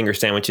stuff, little finger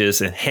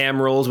sandwiches and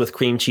ham rolls with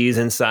cream cheese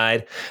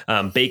inside,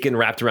 bacon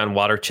wrapped around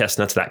water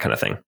chestnuts, that kind of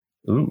thing.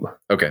 Ooh,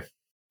 okay.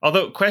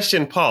 Although,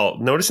 question, Paul,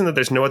 noticing that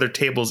there's no other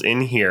tables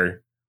in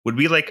here, would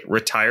we like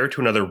retire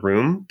to another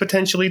room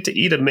potentially to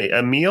eat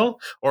a meal?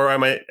 Or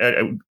am I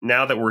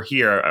now that we're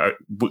here,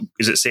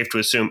 is it safe to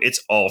assume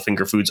it's all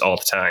finger foods all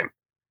the time?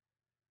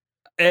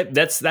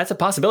 That's a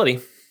possibility.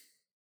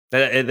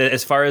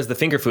 As far as the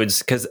finger foods,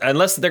 because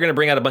unless they're going to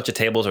bring out a bunch of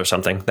tables or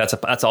something,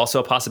 that's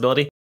also a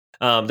possibility.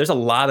 There's a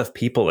lot of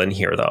people in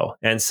here though,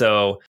 and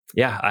so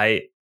yeah,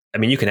 I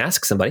mean, you can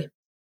ask somebody.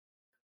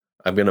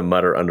 I'm going to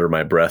mutter under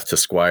my breath to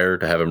Squire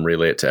to have him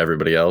relay it to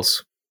everybody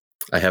else.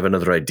 I have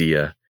another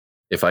idea.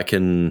 If I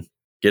can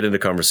get into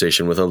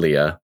conversation with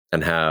Aaliyah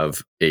and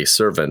have a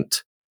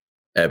servant,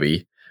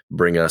 Ebby,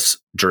 bring us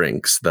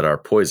drinks that are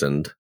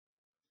poisoned,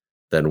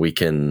 then we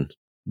can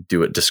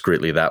do it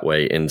discreetly that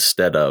way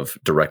instead of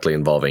directly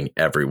involving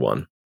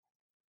everyone.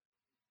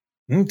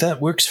 That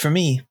works for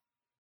me.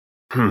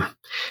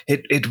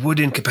 It would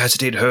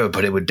incapacitate her,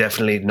 but it would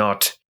definitely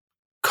not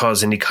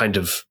cause any kind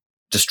of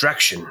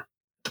distraction at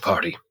the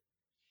party.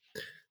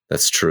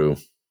 That's true.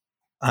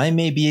 I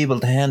may be able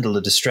to handle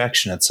a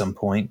distraction at some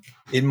point.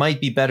 It might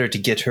be better to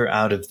get her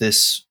out of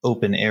this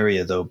open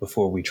area, though,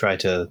 before we try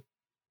to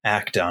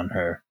act on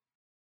her.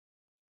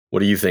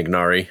 What do you think,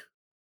 Nari?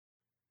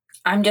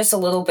 I'm just a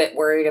little bit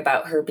worried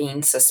about her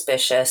being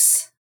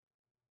suspicious.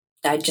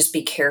 I'd just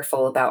be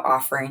careful about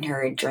offering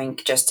her a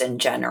drink just in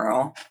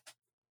general.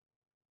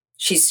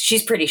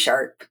 She's pretty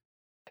sharp.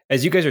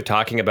 As you guys are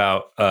talking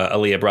about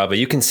Aaliyah Bravo,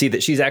 you can see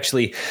that she's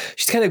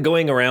kind of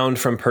going around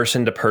from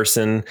person to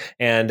person,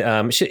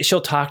 and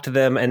she'll talk to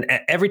them. And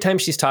every time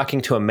she's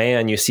talking to a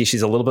man, you see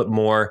she's a little bit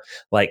more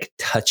like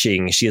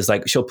touching.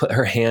 She'll put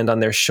her hand on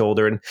their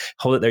shoulder and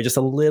hold it there just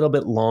a little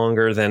bit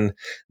longer than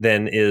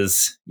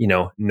is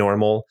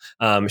normal.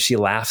 She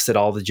laughs at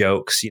all the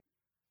jokes.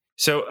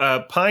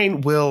 So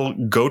Pine will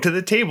go to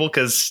the table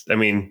because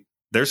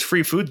there's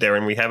free food there,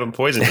 and we haven't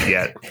poisoned it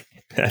yet.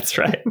 That's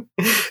right.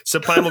 So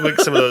Pine will make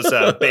some of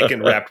those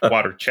bacon-wrapped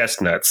water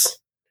chestnuts.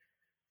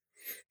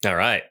 All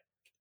right.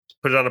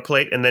 Put it on a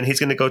plate, and then he's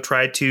going to go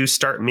try to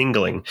start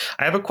mingling.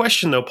 I have a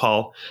question, though,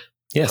 Paul.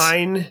 Yes.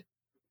 Pine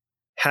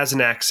has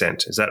an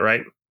accent. Is that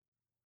right?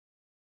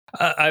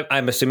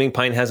 I'm assuming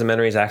Pine has a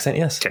Menorese accent,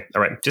 yes. Okay,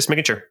 all right. Just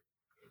making sure.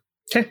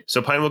 Okay,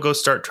 so Pine will go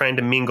start trying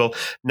to mingle,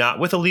 not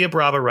with Aaliyah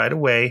Bravo right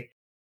away.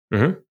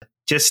 Mm-hmm.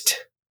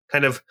 Just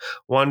kind of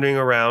wandering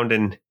around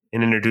and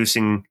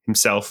introducing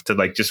himself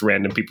to just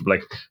random people,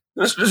 like,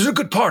 this is a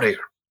good party.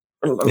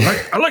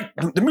 I like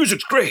the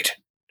music's great.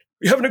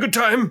 You having a good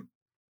time?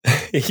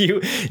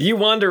 You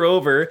wander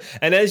over,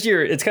 and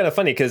it's kind of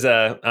funny because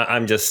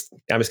I'm just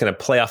going to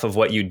play off of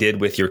what you did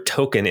with your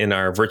token in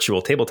our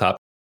virtual tabletop.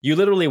 You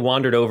literally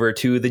wandered over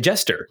to the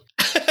jester.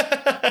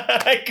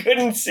 I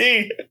couldn't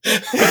see.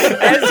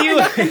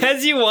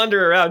 As you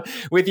wander around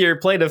with your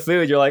plate of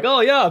food, you're like,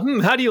 oh yeah,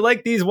 how do you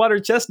like these water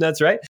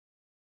chestnuts, right?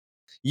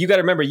 You got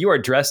to remember, you are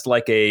dressed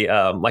like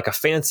a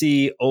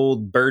fancy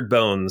old Bird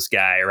Bones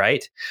guy,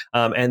 right?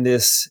 And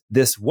this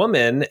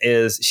woman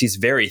she's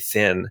very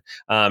thin.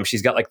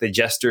 She's got like the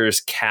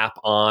jester's cap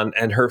on,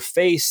 and her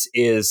face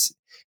is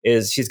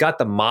she's got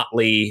the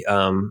motley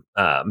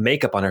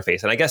makeup on her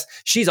face, and I guess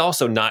she's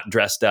also not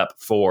dressed up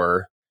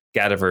for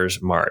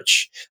Gadiver's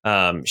March.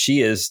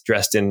 She is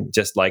dressed in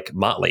just like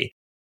motley.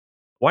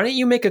 Why don't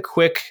you make a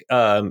quick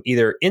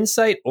either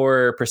insight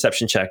or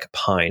perception check,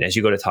 Pine, as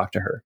you go to talk to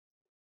her?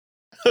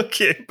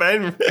 Okay,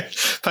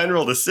 Pine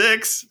rolled a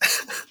 6.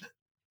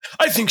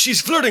 I think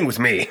she's flirting with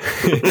me.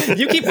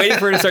 You keep waiting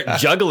for her to start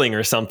juggling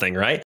or something,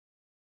 right?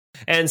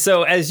 And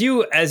so as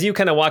you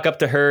kind of walk up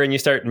to her and you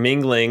start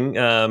mingling,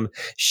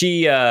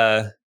 she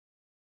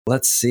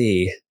let's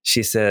see.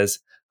 She says,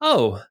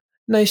 "Oh,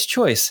 nice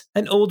choice.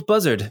 An old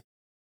buzzard."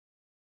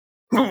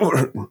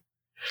 How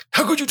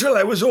could you tell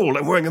I was old?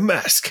 I'm wearing a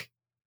mask.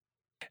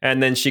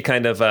 And then she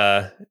kind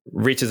of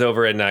reaches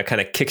over and kind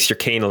of kicks your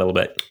cane a little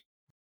bit.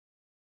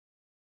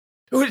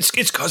 Oh,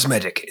 it's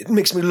cosmetic. It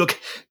makes me look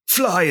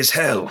fly as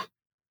hell.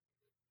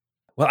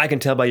 Well, I can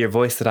tell by your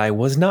voice that I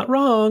was not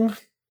wrong.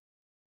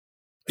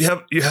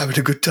 You having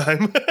a good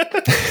time?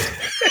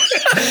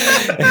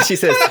 And she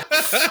says,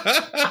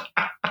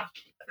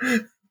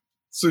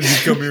 So you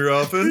come here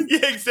often?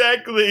 Yeah,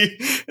 exactly.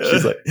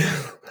 She's like,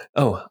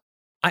 oh,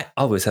 I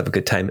always have a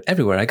good time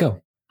everywhere I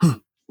go.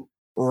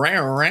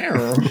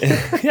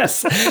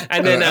 Yes.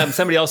 And then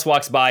somebody else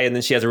walks by, and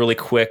then she has a really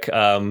quick,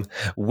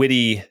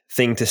 witty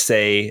thing to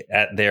say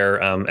at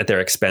their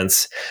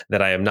expense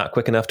that I am not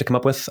quick enough to come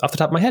up with off the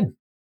top of my head.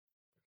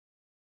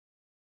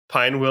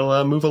 Pine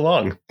will move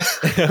along.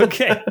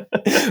 Okay.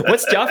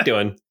 What's Joff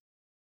doing?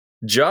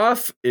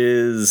 Joff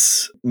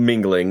is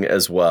mingling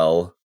as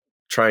well,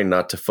 trying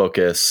not to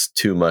focus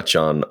too much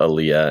on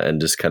Aaliyah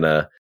and just kind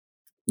of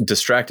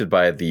distracted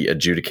by the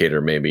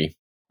adjudicator, maybe.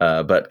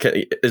 But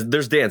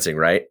there's dancing,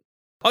 right?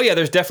 Oh yeah,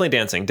 there's definitely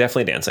dancing.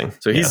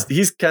 So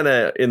he's kind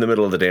of in the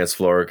middle of the dance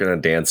floor, kind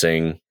of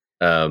dancing,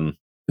 and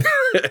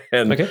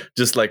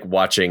just like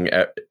watching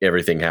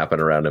everything happen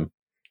around him.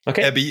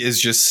 Okay. Ebby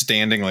is just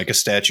standing like a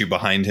statue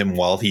behind him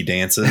while he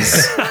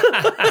dances.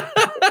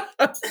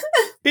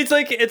 It's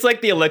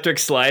like the electric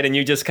slide, and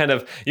you just kind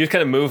of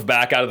move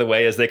back out of the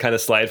way as they kind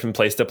of slide from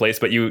place to place,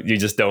 but you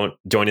just don't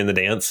join in the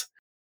dance.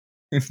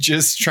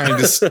 Just trying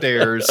to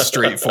stare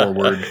straight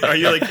forward. Are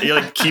you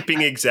like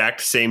keeping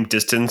exact same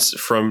distance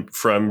from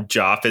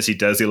Joff as he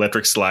does the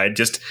electric slide,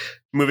 just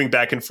moving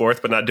back and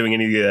forth, but not doing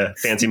any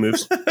fancy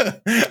moves?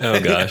 Oh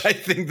gosh, I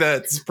think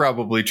that's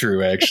probably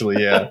true.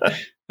 Actually, yeah.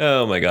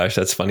 Oh my gosh,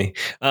 that's funny.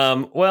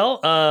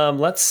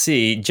 Let's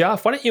see,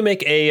 Joff. Why don't you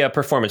make a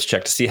performance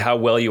check to see how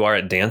well you are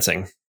at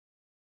dancing?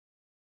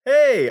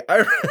 Hey,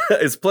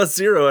 it's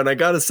 +0, and I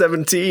got a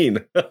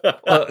 17.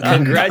 Well,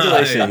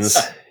 congratulations.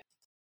 Nice.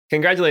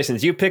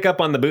 Congratulations. You pick up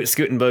on the boot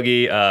scoot and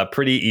boogie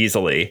pretty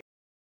easily.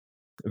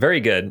 Very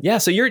good. Yeah,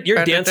 so you're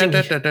dancing.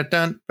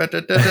 I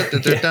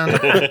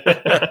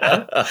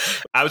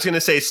was going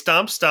to say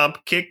stomp,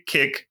 stomp, kick,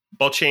 kick,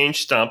 ball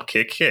change, stomp,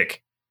 kick,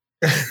 kick.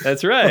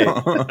 That's right.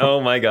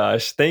 Oh my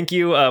gosh. Thank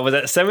you. Was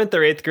that 7th or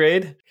 8th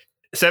grade?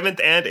 7th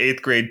and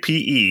 8th grade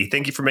PE.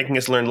 Thank you for making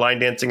us learn line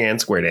dancing and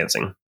square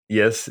dancing.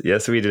 Yes,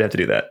 we did have to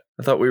do that.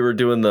 I thought we were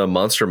doing the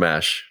Monster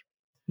Mash.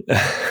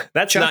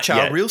 That's Cha not cha,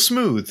 yet. real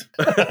smooth.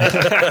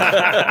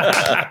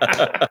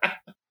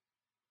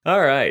 All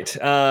right.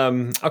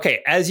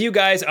 Okay. As you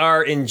guys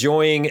are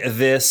enjoying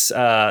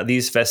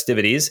these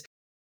festivities,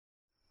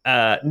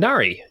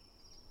 Nari,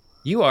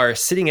 you are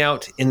sitting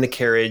out in the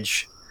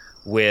carriage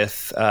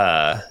with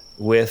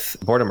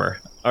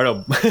Mortimer. Oh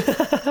no,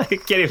 I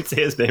can't even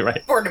say his name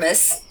right.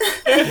 Bortimus.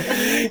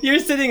 You're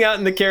sitting out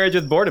in the carriage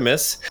with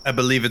Bortimus. I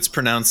believe it's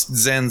pronounced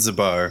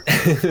Zanzibar.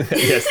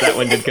 Yes, that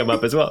one did come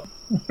up as well.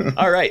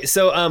 All right.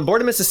 So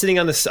Bortimus is sitting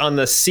on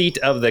the seat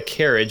of the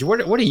carriage.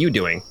 What are you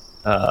doing,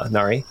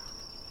 Nari?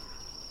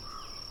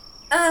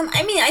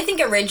 I mean, I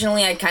think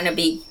originally I'd kind of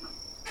be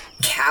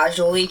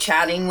casually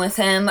chatting with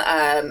him,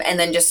 and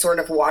then just sort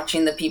of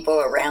watching the people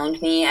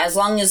around me. As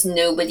long as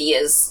nobody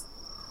is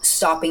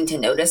stopping to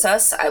notice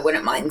us, I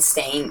wouldn't mind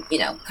staying,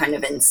 kind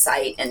of in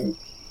sight and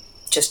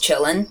just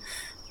chilling.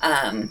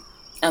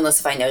 Unless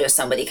if I notice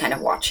somebody kind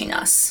of watching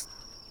us.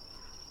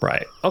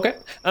 Right. Okay.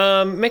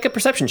 Make a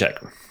perception check.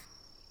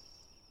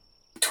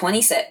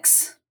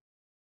 26.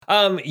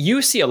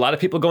 You see a lot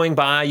of people going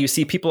by. You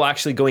see people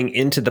actually going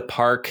into the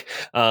park,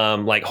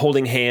 like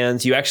holding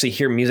hands. You actually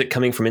hear music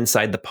coming from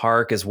inside the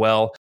park as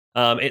well.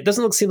 It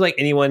doesn't seem like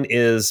anyone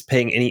is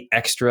paying any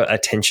extra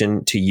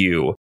attention to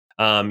you.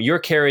 Your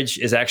carriage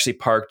is actually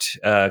parked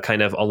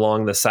kind of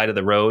along the side of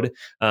the road,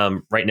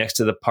 right next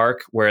to the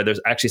park, where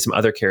there's actually some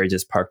other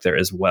carriages parked there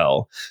as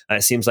well.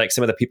 It seems like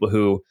some of the people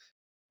who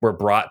were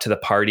brought to the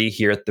party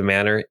here at the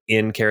manor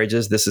in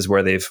carriages, this is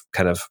where they've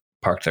kind of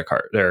parked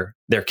their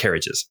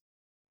carriages.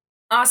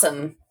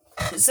 Awesome.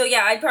 So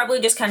yeah, I'd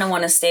probably just kind of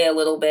want to stay a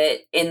little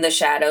bit in the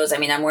shadows. I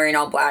mean, I'm wearing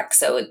all black,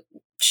 so it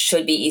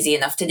should be easy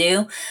enough to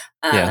do.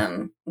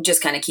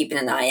 Just kind of keeping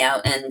an eye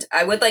out. And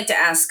I would like to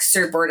ask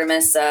Sir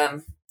Bortimus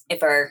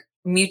if our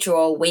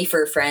mutual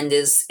wafer friend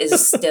is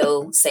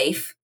still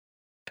safe.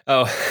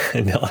 Oh,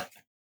 no.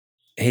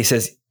 He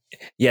says,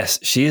 yes,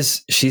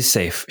 she's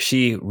safe.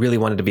 She really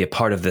wanted to be a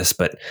part of this,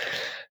 but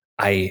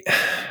I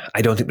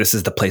don't think this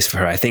is the place for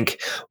her. I think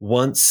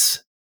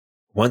once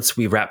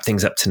we wrap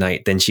things up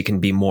tonight, then she can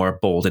be more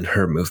bold in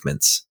her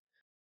movements.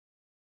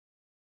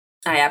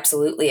 I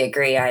absolutely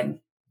agree. I'm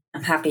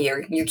happy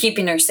you're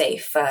keeping her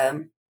safe.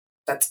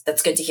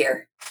 That's good to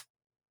hear.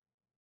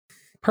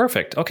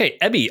 Perfect. Okay,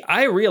 Ebby,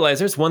 I realize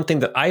there's one thing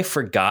that I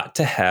forgot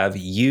to have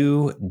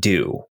you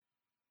do.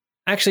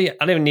 Actually,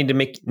 I don't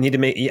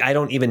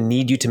even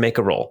need you to make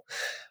a roll.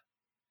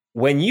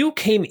 When you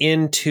came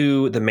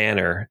into the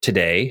manor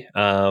today,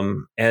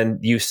 and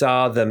you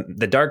saw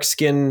the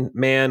dark-skinned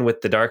man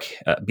with the dark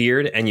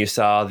beard, and you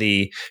saw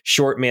the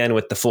short man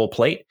with the full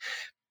plate,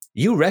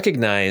 you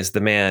recognized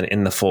the man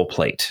in the full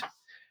plate.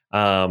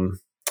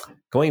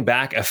 Going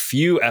back a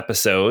few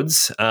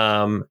episodes,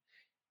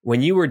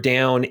 when you were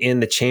down in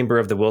the Chamber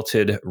of the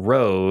Wilted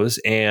Rose,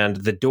 and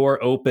the door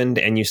opened,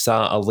 and you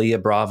saw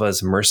Aaliyah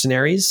Brava's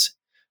mercenaries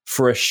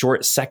for a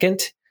short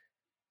second,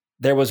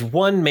 there was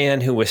one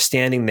man who was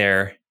standing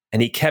there,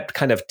 and he kept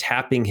kind of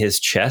tapping his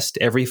chest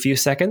every few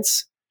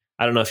seconds.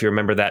 I don't know if you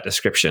remember that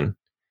description,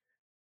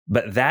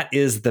 but that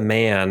is the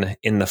man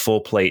in the full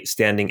plate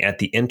standing at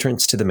the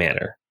entrance to the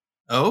manor.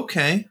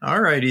 Okay.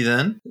 Alrighty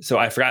then. So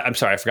I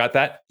forgot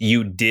that.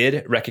 You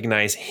did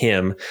recognize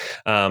him,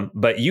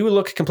 but you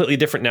look completely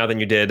different now than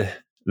you did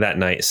that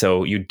night.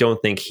 So you don't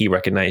think he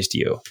recognized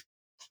you.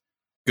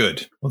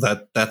 Good.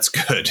 Well, that's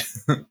good.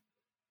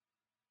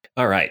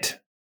 All right.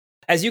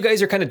 As you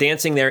guys are kind of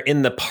dancing there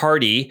in the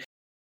party,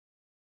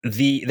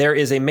 there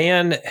is a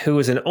man who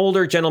is an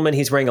older gentleman.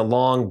 He's wearing a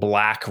long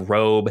black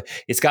robe.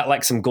 It's got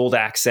like some gold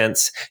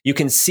accents. You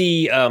can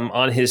see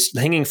on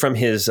hanging from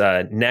his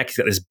neck, he's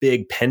got this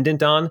big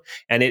pendant on,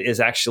 and it is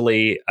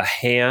actually a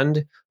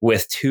hand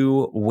with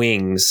two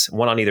wings,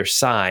 one on either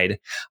side.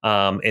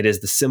 It is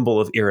the symbol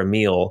of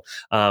Iramil.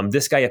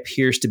 This guy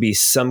appears to be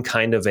some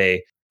kind of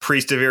a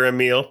priest of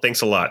Iramil.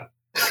 Thanks a lot.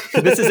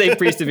 This is a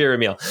priest of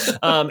Iramil.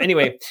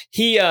 Anyway,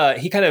 he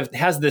kind of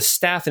has this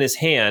staff in his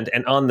hand,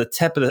 and on the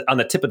tip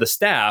of the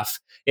staff,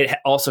 it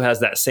also has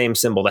that same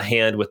symbol, the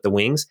hand with the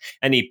wings.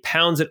 And he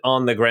pounds it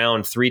on the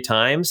ground 3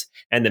 times,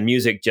 and the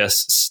music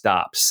just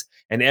stops,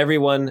 and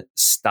everyone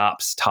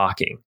stops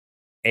talking.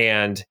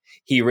 And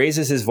he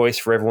raises his voice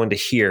for everyone to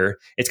hear.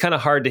 It's kind of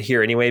hard to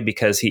hear anyway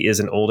because he is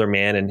an older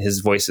man and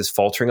his voice is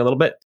faltering a little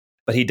bit.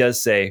 But he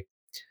does say,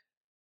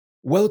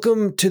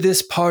 "Welcome to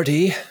this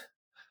party.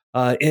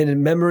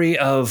 In memory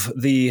of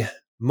the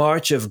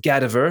March of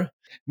Gadiver,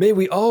 may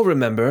we all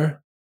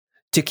remember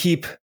to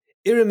keep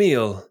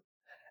Iramil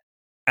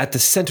at the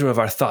center of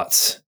our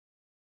thoughts.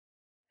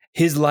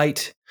 His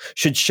light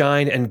should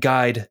shine and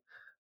guide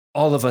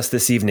all of us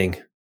this evening."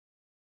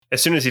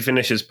 As soon as he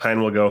finishes,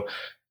 Pine will go,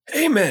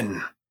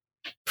 Amen.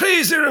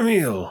 Praise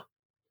Aramil.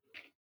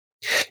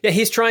 Yeah,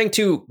 he's trying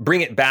to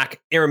bring it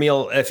back.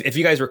 Aramil, if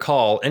you guys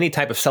recall, any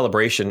type of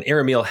celebration,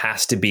 Aramil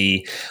has to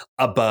be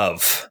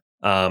above.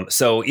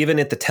 So even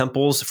at the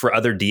temples for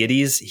other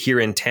deities here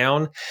in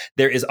town,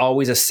 there is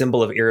always a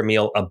symbol of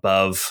Aramil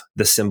above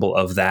the symbol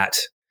of that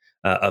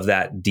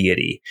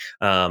deity.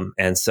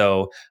 And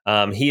so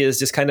he is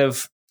just kind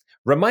of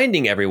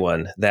reminding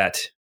everyone that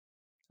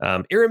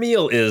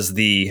Aramil is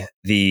the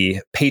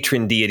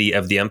patron deity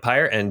of the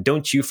empire, and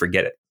don't you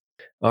forget it.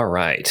 All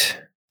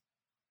right.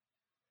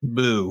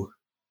 Boo.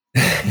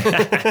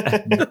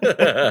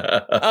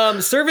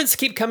 Servants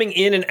keep coming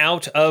in and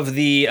out of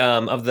the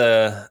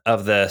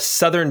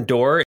southern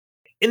door.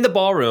 In the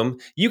ballroom,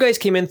 you guys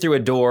came in through a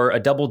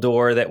double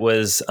door that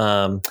was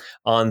on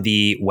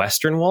the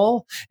western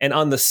wall, and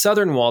on the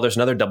southern wall, there's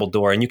another double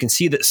door, and you can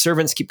see that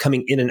servants keep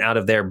coming in and out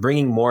of there,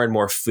 bringing more and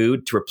more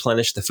food to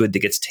replenish the food that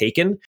gets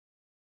taken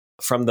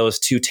from those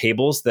two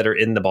tables that are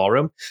in the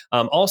ballroom.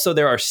 Also,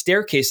 there are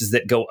staircases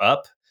that go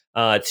up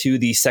to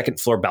the second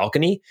floor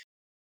balcony.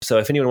 So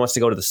if anyone wants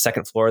to go to the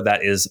second floor,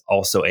 that is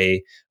also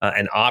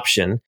an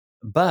option.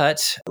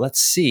 But let's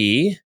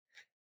see.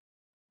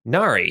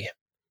 Nari,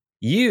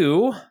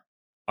 you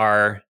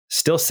are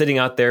still sitting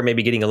out there,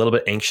 maybe getting a little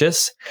bit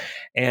anxious.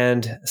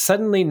 And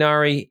suddenly,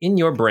 Nari, in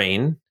your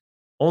brain,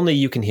 only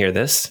you can hear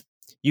this.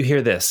 You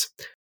hear this.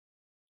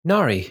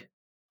 Nari,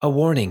 a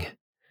warning.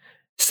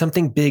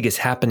 Something big is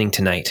happening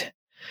tonight.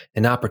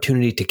 An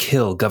opportunity to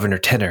kill Governor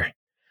Tenor.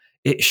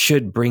 It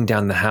should bring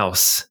down the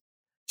house.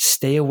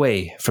 Stay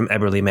away from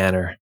Eberly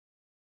Manor.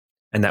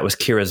 And that was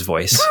Kira's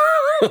voice.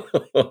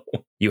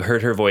 You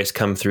heard her voice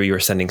come through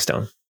your sending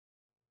stone.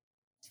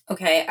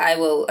 Okay, I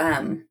will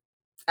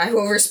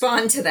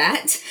respond to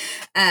that.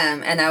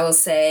 And I will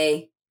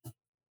say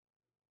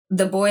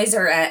the boys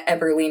are at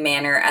Eberly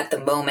Manor at the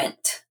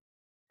moment.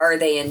 Are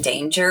they in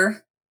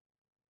danger?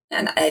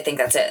 And I think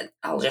that's it.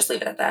 I'll just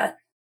leave it at that.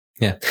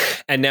 Yeah.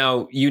 And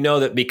now you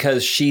know that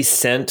because she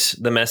sent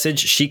the message,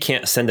 she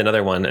can't send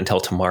another one until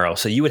tomorrow.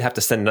 So you would have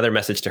to send another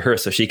message to her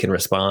so she can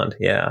respond.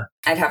 Yeah.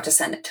 I'd have to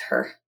send it to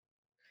her.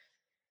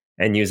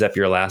 And use up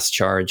your last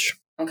charge.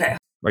 Okay.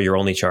 Or your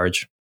only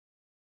charge.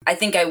 I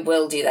think I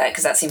will do that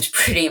because that seems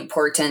pretty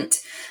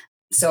important.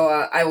 So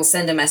I will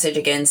send a message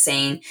again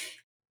saying,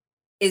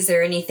 is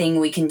there anything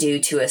we can do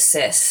to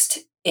assist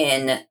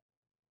in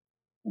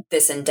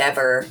this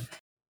endeavor?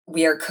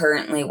 We are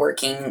currently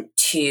working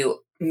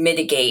to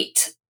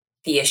mitigate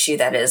the issue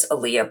that is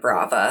Alia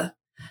Brava,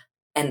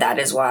 and that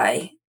is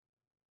why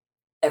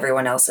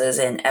everyone else is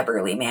in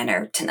Eberly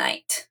Manor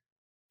tonight.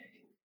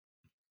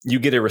 You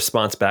get a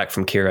response back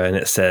from Kira, and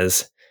it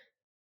says,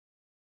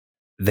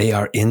 they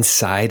are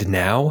inside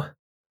now?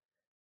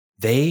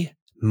 They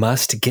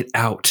must get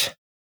out.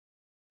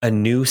 A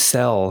new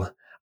cell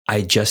I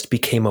just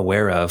became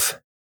aware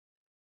of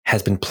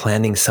has been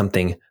planning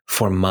something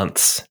for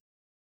months.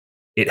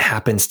 It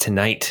happens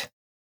tonight.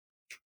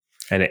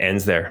 And it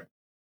ends there.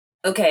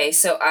 Okay,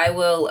 so I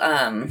will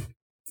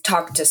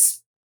talk to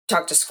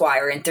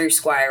Squire, and through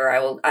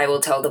Squire, I will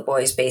tell the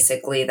boys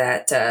basically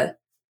that that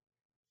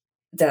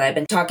I've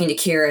been talking to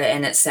Kira,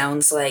 and it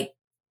sounds like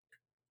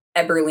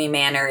Eberly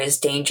Manor is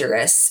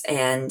dangerous,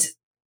 and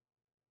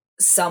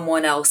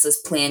someone else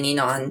is planning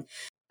on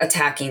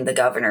attacking the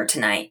governor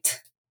tonight.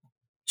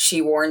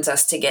 She warns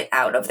us to get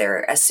out of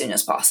there as soon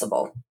as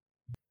possible.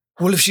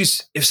 Well,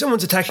 if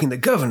someone's attacking the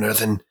governor,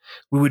 then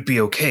we would be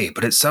okay,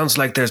 but it sounds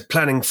like there's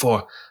planning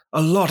for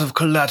a lot of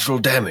collateral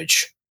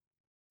damage.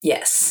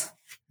 Yes.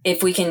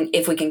 If we can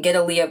get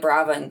Alia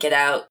Brava and get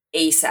out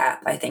ASAP,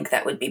 I think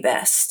that would be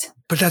best.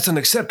 But that's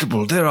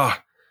unacceptable. There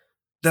are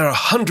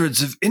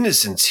hundreds of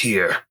innocents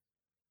here.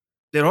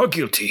 They're all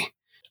guilty.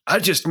 I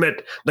just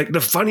met like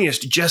the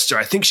funniest jester.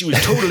 I think she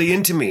was totally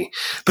into me.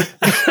 But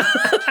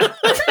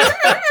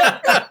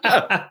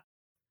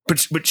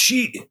but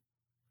she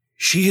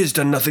has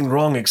done nothing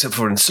wrong except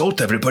for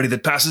insult everybody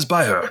that passes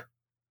by her.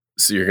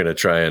 So you're going to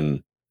try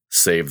and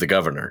save the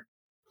governor?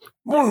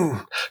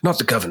 Well, not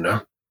the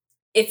governor.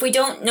 If we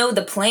don't know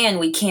the plan,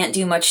 we can't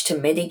do much to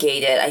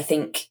mitigate it. I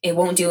think it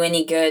won't do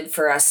any good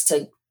for us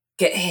to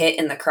get hit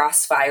in the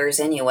crossfires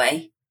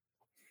anyway.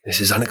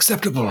 This is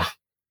unacceptable.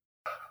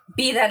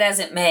 Be that as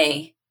it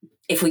may,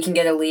 if we can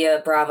get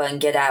Alia Brava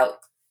and get out,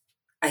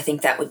 I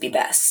think that would be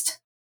best.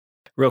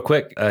 Real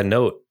quick,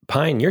 note,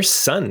 Pine, your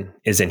son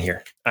is in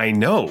here. I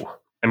know.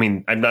 I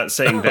mean, I'm not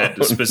saying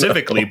that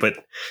specifically,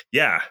 but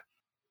yeah.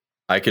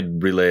 I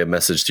could relay a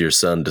message to your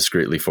son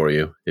discreetly for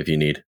you if you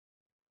need.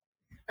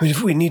 I mean,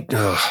 if we need...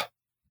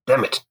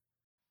 damn it.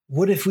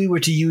 What if we were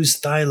to use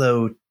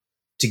Thylo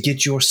to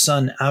get your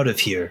son out of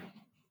here,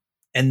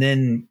 and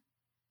then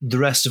the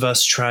rest of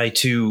us try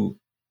to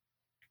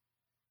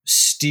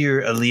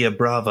steer Alia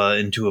Brava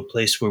into a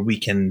place where we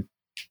can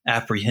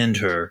apprehend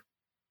her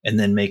and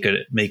then make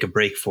a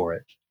break for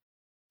it?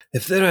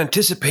 If they're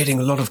anticipating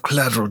a lot of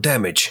collateral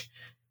damage,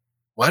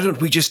 why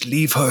don't we just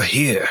leave her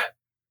here?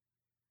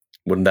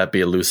 Wouldn't that be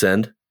a loose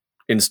end?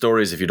 In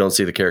stories, if you don't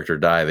see the character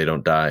die, they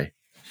don't die.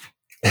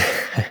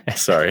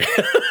 Sorry.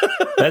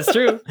 That's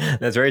true.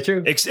 That's very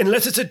true.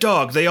 Unless it's a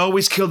dog, they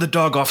always kill the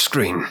dog off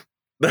screen.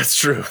 That's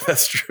true.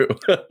 That's true.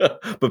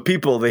 But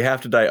people, they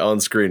have to die on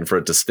screen for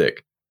it to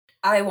stick.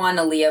 I want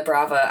Aaliyah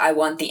Brava. I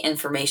want the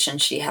information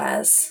she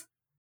has.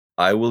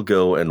 I will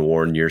go and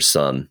warn your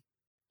son.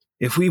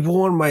 If we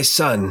warn my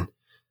son,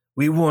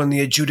 we warn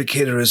the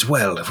adjudicator as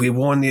well. If we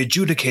warn the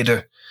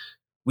adjudicator,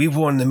 we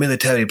warn the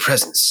military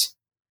presence.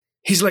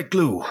 He's like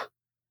glue.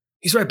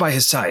 He's right by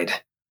his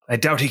side. I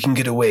doubt he can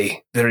get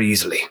away very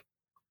easily,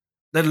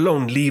 let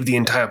alone leave the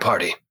entire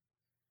party.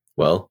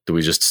 Well, do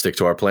we just stick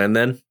to our plan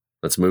then?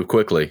 Let's move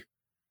quickly.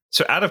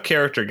 So out of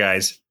character,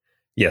 guys,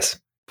 Yes.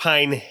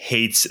 Pine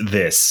hates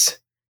this.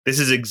 This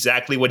is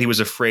exactly what he was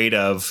afraid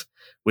of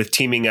with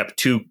teaming up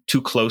too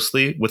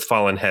closely with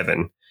Fallen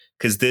Heaven.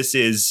 Because this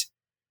is,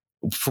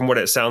 from what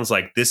it sounds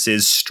like, this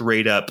is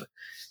straight up,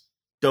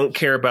 don't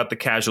care about the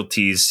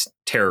casualties,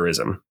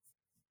 terrorism.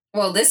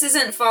 Well, this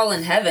isn't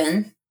Fallen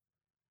Heaven.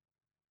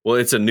 Well,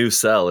 it's a new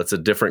cell. It's a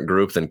different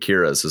group than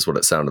Kira's, is what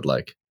it sounded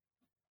like.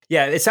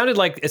 Yeah, it sounded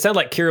like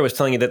Kira was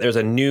telling you that there's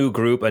a new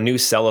group, a new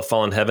cell of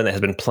Fallen Heaven that has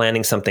been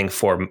planning something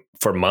for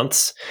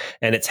months,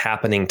 and it's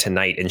happening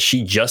tonight. And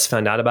she just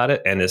found out about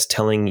it and is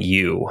telling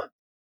you.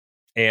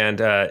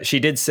 And she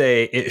did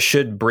say it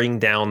should bring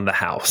down the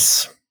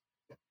house.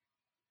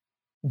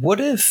 What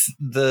if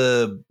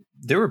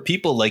there were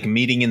people like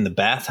meeting in the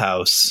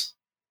bathhouse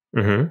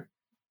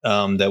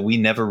that we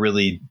never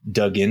really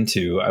dug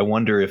into? I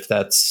wonder if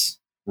that's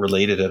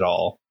related at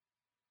all.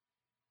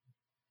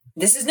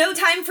 This is no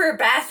time for a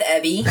bath,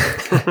 Ebby.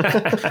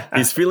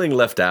 He's feeling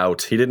left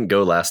out. He didn't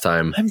go last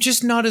time. I'm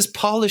just not as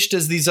polished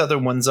as these other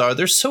ones are.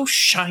 They're so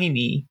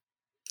shiny.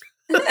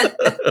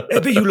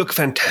 Ebby, you look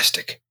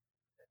fantastic.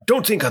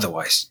 Don't think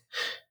otherwise.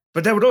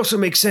 But that would also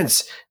make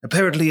sense.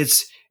 Apparently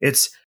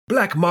it's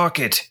black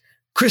market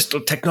crystal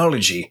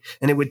technology,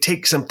 and it would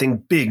take something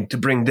big to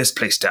bring this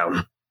place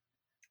down.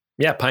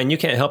 Yeah, Pine, you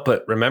can't help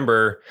but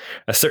remember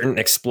a certain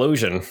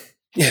explosion.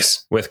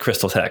 Yes. With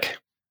crystal tech.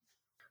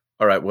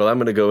 All right, well, I'm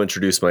going to go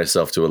introduce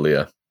myself to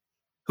Aaliyah.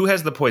 Who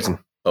has the poison?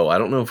 Oh, I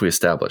don't know if we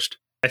established.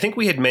 I think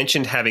we had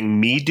mentioned having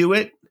me do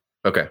it,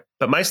 Okay,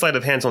 but my sleight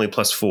of hand's only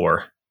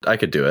 +4. I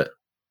could do it.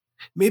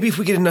 Maybe if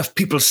we get enough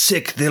people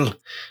sick, they'll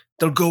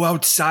go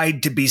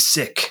outside to be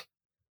sick.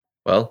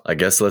 Well, I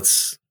guess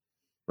let's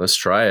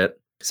try it.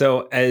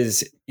 So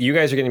as you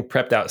guys are getting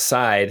prepped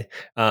outside,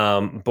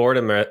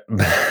 Bortimer,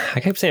 I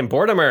kept saying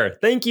Bortimer.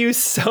 Thank you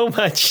so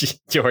much,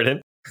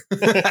 Jordan.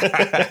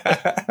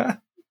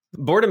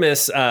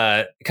 Bortimus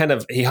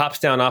he hops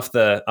down off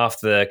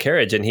the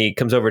carriage and he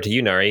comes over to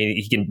you, Nari.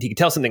 He can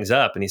tell something's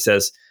up, and he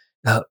says,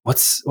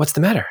 "What's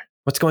the matter?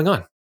 What's going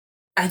on?"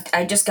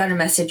 I just got a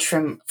message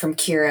from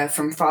Kira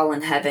from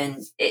Fallen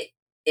Heaven.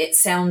 It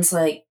sounds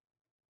like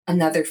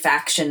another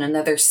faction,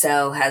 another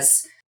cell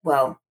has,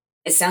 well,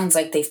 it sounds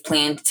like they've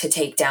planned to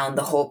take down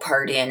the whole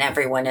party and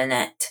everyone in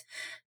it.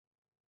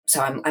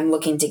 So I'm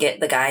looking to get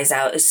the guys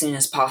out as soon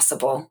as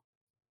possible.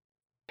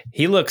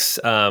 He looks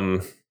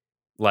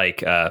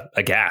like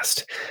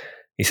aghast.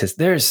 He says,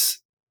 "There's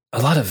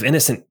a lot of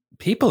innocent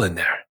people in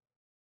there."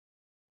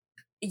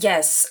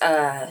 Yes,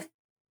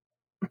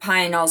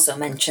 Pine also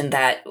mentioned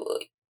that.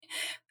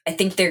 I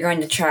think they're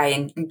going to try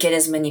and get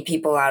as many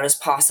people out as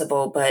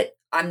possible, but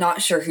I'm not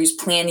sure who's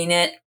planning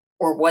it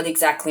or what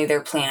exactly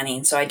they're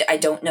planning. So I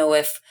don't know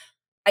if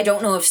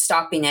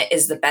stopping it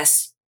is the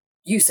best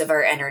use of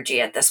our energy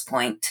at this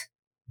point.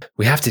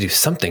 We have to do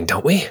something,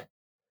 don't we?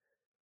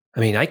 I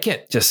mean, I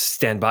can't just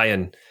stand by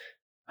and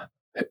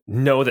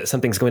know that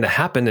something's going to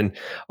happen and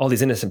all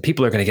these innocent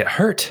people are going to get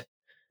hurt,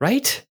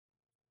 right?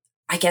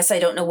 I guess I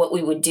don't know what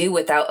we would do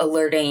without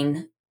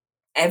alerting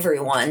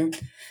everyone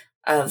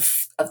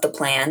of the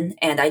plan,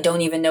 and I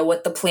don't even know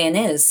what the plan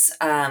is.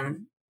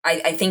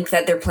 I think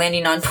that they're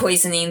planning on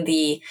poisoning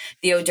the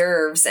hors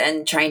d'oeuvres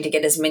and trying to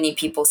get as many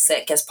people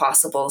sick as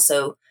possible,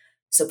 so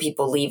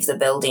people leave the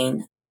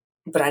building.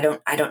 But I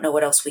don't know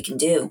what else we can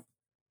do.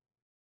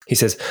 He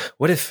says,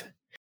 "What if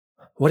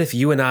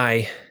you and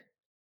I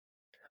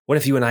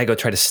go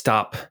try to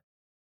stop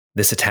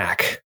this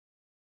attack?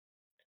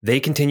 They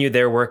continue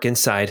their work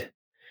inside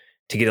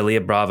to get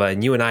Aaliyah Brava,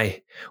 and you and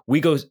I, we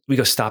go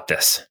stop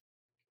this."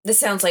 This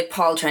sounds like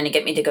Paul trying to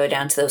get me to go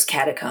down to those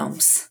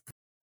catacombs.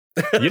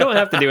 You don't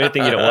have to do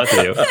anything you don't want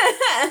to do.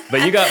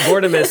 But you got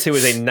Bortimus, who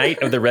is a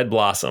Knight of the Red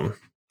Blossom,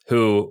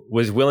 who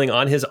was willing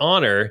on his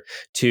honor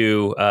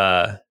to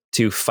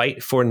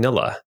fight for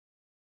Nilla.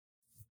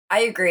 I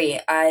agree.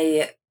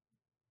 I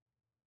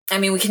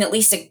mean, we can at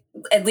least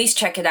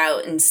check it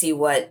out and see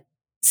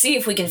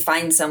if we can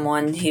find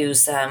someone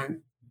who's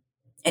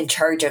in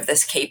charge of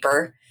this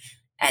caper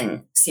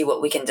and see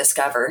what we can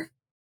discover.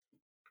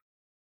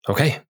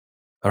 Okay.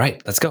 All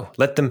right, let's go.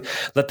 Let them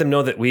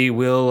know that we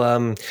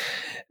will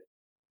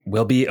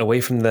we'll be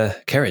away from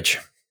the carriage.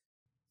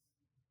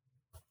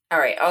 All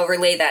right, I'll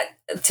relay that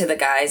to the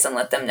guys and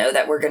let them know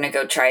that we're going to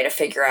go try to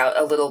figure out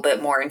a little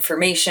bit more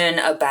information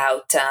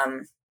about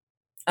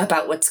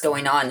what's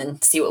going on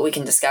and see what we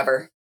can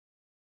discover.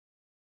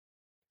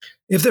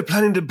 If they're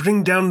planning to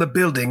bring down the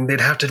building,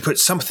 they'd have to put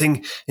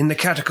something in the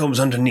catacombs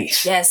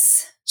underneath.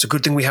 Yes. It's a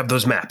good thing we have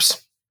those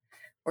maps.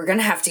 We're going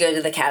to have to go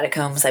to the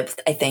catacombs, I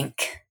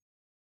think.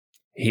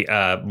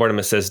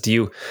 Mortimer says,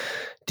 do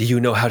you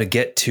know how to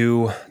get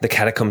to the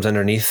catacombs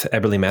underneath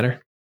Eberly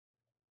Manor?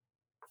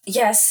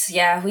 Yes,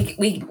 yeah,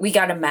 we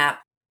got a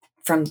map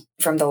from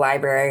the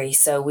library,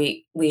 so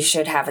we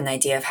should have an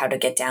idea of how to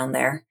get down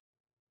there.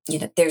 You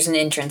know, there's an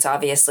entrance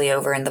obviously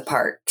over in the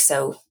park,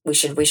 so we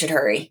should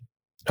hurry.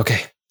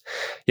 Okay.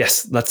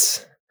 Yes,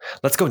 let's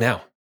go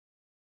now.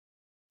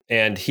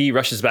 And he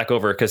rushes back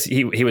over because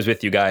he was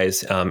with you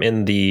guys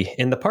in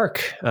the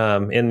park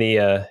in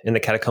the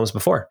catacombs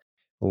before.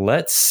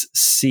 Let's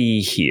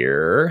see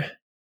here.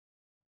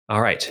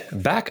 All right,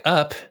 back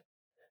up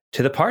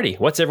to the party.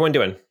 What's everyone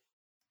doing?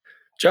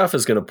 Joff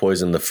is going to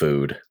poison the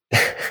food.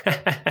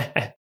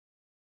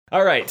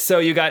 All right, so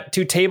you got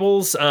 2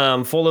 tables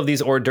full of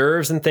these hors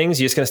d'oeuvres and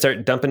things. You're just going to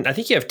start dumping. I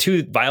think you have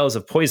 2 vials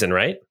of poison,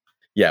 right?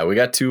 Yeah, we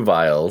got 2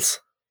 vials.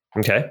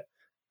 Okay.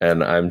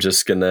 And I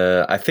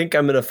think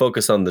I'm going to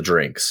focus on the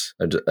drinks.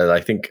 I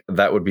think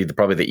that would be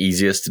probably the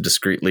easiest to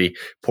discreetly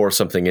pour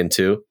something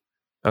into.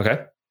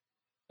 Okay.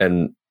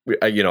 And,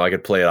 I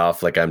could play it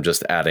off like I'm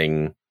just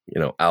adding,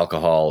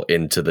 alcohol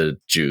into the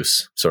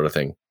juice sort of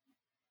thing.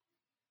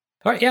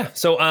 All right, yeah.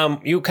 So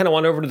you kind of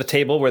wander over to the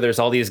table where there's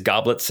all these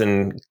goblets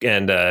and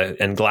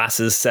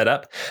glasses set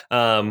up,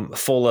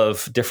 full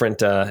of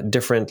different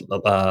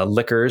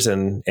liquors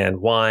and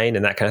wine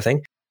and that kind of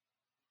thing.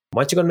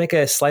 Why don't you go and make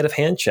a sleight of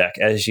hand check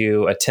as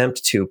you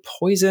attempt to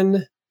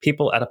poison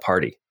people at a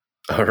party?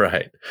 All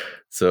right.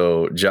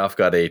 So Joff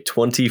got a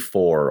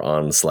 24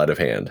 on sleight of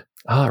hand.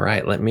 All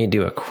right. Let me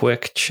do a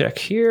quick check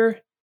here.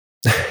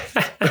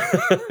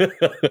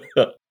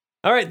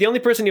 All right. The only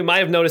person you might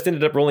have noticed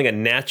ended up rolling a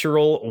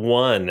natural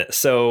 1.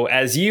 So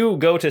as you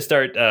go to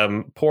start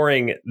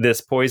pouring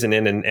this poison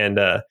in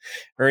and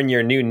earn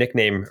your new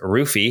nickname,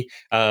 Roofy.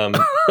 Oh,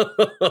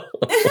 no.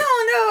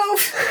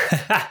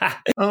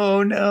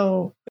 Oh,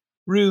 no.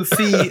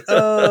 Roofy.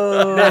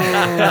 Oh.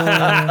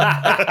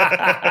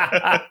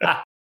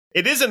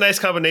 It is a nice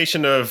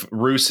combination of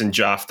Roos and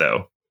Joff,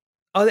 though.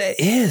 Oh, it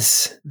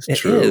is. It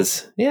true.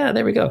 is. Yeah,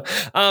 there we go.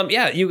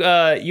 Yeah,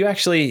 you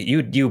actually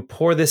you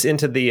pour this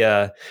into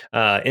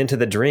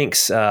the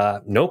drinks,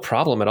 no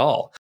problem at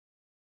all.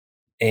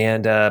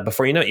 And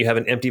before you know it, you have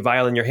an empty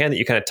vial in your hand that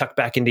you kind of tuck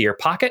back into your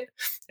pocket,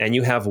 and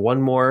you have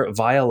 1 more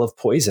vial of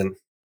poison.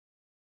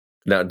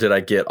 Now, did I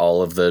get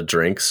all of the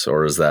drinks,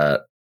 or is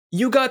that?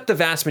 You got the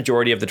vast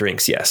majority of the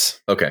drinks, yes.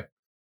 Okay.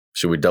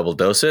 Should we double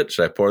dose it?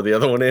 Should I pour the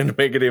other one in to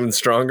make it even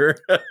stronger?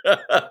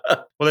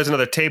 Well, there's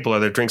another table. Are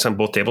there drinks on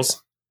both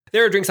tables?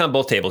 There are drinks on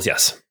both tables,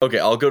 yes. Okay,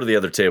 I'll go to the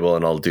other table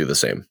and I'll do the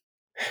same.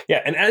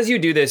 Yeah, and as you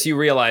do this, you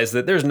realize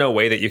that there's no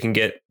way that you can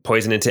get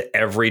poison into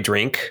every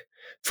drink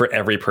for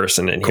every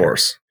person in here. Of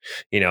course.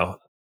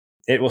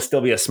 It will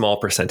still be a small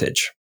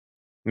percentage.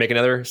 Make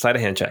another sleight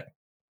of hand check.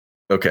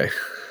 Okay.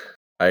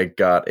 I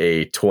got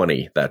a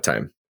 20 that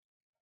time.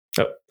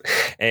 Oh.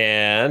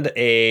 And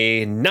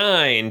a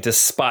 9 to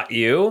spot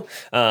you,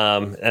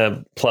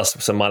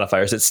 plus some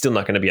modifiers. It's still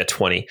not going to be a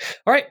 20.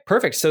 All right,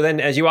 perfect. So then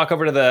as you walk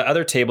over to the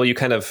other table, you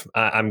kind of,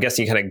 I'm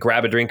guessing you kind of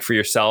grab a drink for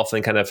yourself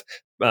and kind of,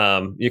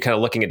 you're kind of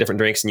looking at different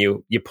drinks and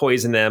you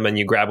poison them and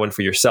you grab one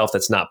for yourself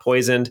that's not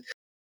poisoned.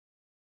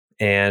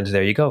 And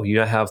there you go. You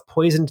now have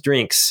poisoned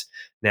drinks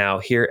now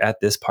here at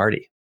this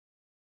party.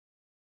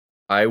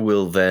 I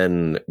will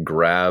then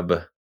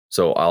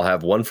so I'll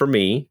have 1 for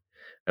me.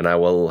 And I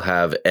will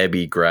have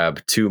Ebby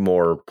grab 2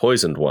 more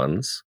poisoned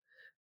ones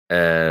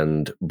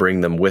and bring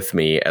them with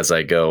me as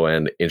I go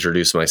and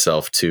introduce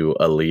myself to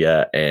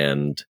Aaliyah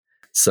and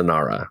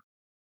Sonara.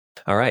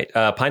 All right.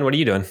 Pine, what are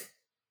you doing?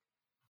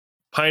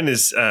 Pine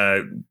is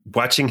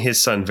watching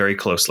his son very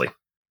closely.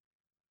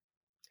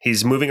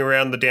 He's moving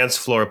around the dance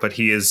floor, but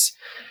he's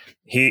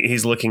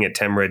looking at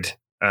Temrid,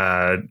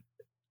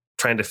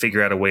 trying to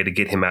figure out a way to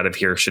get him out of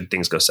here should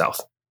things go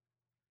south.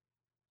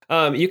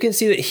 You can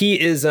see that he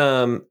is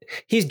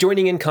he's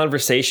joining in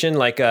conversation.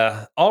 Like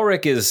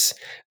Ulrich is,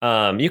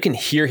 you can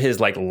hear his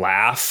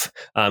laugh.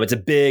 It's a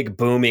big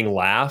booming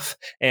laugh,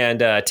 and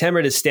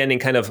Temrid is standing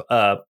kind of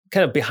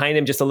behind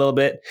him just a little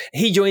bit.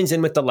 He joins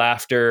in with the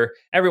laughter.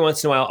 Every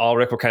once in a while,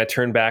 Ulrich will kind of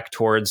turn back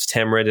towards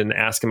Temrid and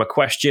ask him a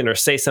question or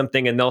say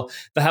something, and they'll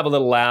have a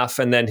little laugh,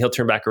 and then he'll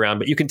turn back around.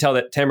 But you can tell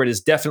that Temrid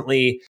is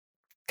definitely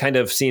kind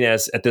of seen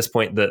as at this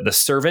point the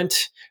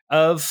servant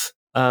of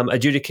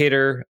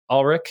Adjudicator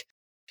Ulrich.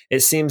 It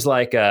seems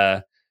like,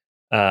 as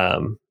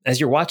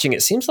you're watching,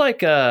 it seems like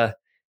Temrid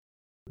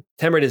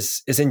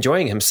is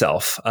enjoying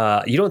himself.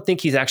 You don't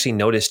think he's actually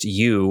noticed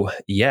you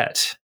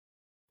yet.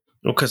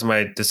 Well, because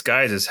my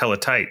disguise is hella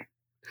tight.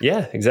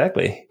 Yeah,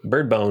 exactly.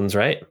 Bird bones,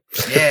 right?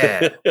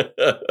 Yeah.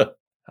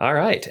 All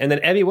right. And then,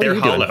 Ebby, what are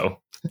you doing? They're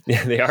hollow.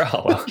 Yeah, they are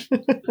hollow.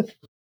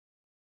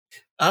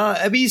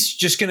 Ebby's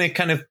just going to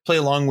kind of play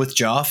along with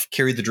Joff,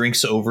 carry the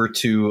drinks over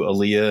to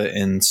Aaliyah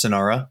and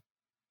Sonara.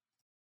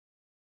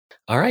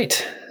 All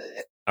right.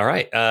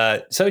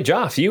 So,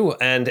 Joff, you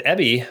and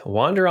Ebby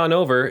wander on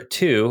over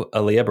to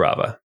Aaliyah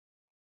Brava.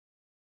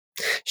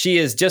 She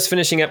is just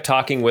finishing up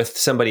talking with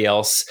somebody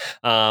else,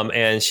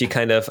 and she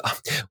kind of,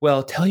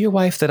 well, tell your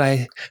wife that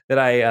I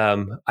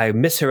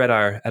miss her at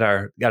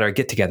our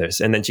get-togethers.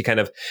 And then she kind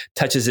of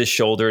touches his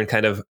shoulder and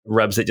kind of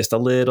rubs it just a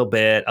little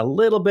bit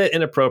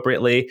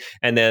inappropriately.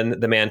 And then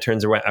the man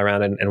turns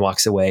around and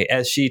walks away.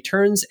 As she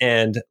turns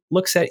and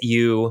looks at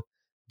you,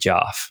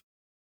 Joff,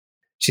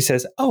 she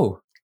says,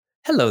 "Oh,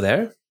 hello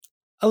there,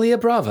 Aaliyah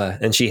Brava,"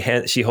 and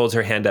she holds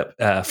her hand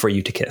up for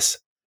you to kiss.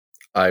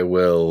 I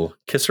will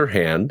kiss her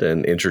hand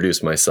and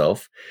introduce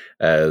myself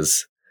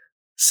as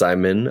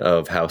Simon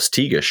of House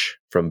Teagish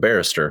from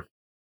Barrister.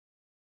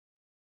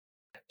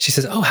 She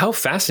says, "Oh, how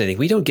fascinating.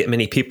 We don't get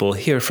many people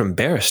here from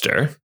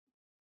Barrister."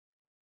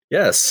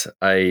 Yes,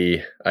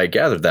 I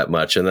gathered that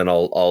much, and then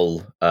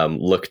I'll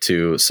look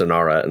to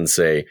Sonara and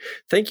say,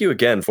 "Thank you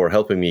again for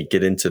helping me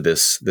get into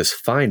this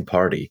fine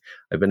party.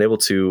 I've been able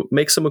to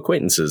make some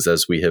acquaintances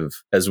as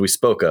we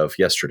spoke of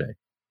yesterday."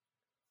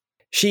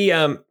 She,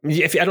 I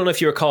don't know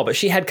if you recall, but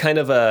she had kind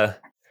of a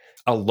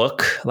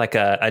look, like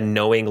a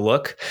knowing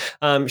look.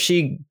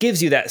 She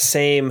gives you that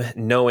same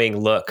knowing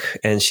look,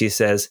 and she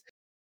says,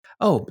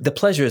 "Oh, the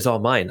pleasure is all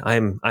mine.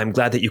 I'm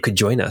glad that you could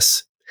join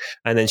us."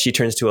 And then she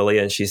turns to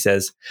Aaliyah and she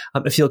says,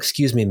 "If you'll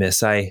excuse me,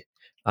 miss, I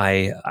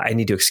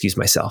need to excuse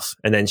myself."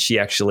 And then she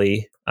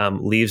actually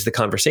leaves the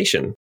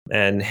conversation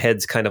and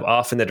heads kind of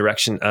off in the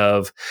direction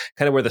of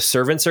kind of where the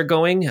servants are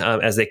going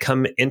as they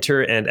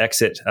enter and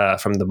exit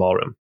from the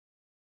ballroom.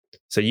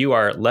 So you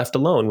are left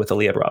alone with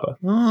Aaliyah Brava.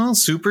 Oh,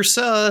 super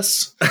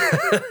sus.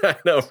 I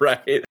know,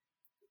 right?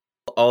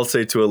 I'll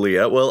say to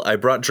Aaliyah, "Well, I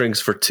brought drinks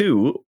for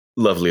two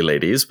lovely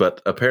ladies,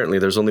 but apparently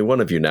there's only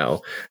one of you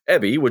now.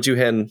 Ebby, would you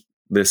hand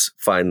this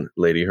fine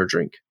lady her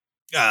drink?"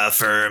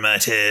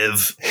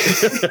 Affirmative.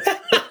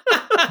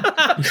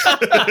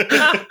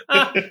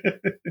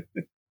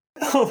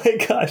 Oh my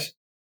gosh.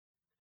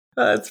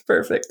 That's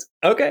perfect.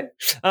 Okay.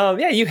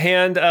 You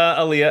hand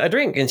Aaliyah a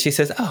drink and she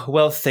says, "Oh,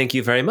 well, thank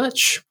you very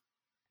much."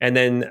 And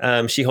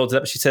then she holds it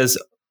up. She says,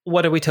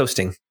 "What are we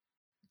toasting?"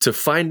 "To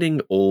finding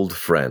old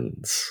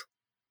friends."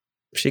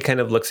 She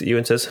kind of looks at you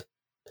and says,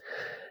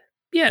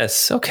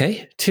 "Yes,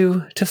 okay,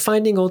 to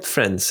finding old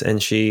friends."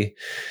 And she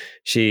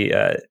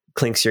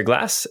clinks your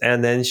glass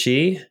and then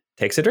she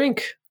takes a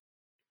drink.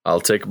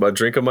 I'll take a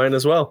drink of mine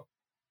as well.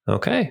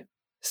 Okay.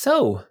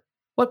 So,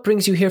 what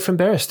brings you here from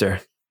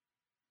Barrister?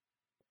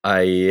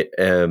 I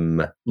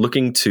am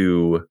looking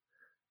to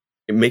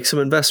make some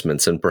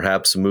investments and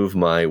perhaps move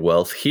my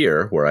wealth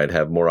here where I'd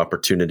have more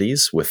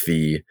opportunities with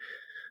the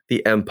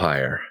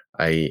Empire.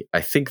 I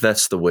think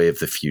that's the way of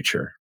the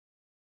future.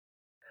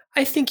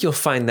 I think you'll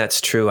find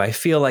that's true. I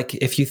feel like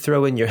if you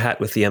throw in your hat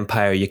with the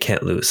Empire, you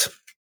can't lose.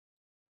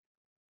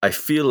 I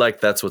feel like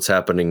that's what's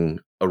happening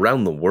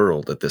around the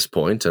world at this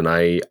point, and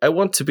I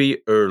want to be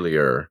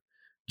earlier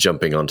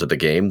jumping onto the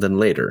game than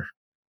later.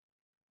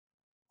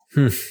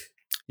 Do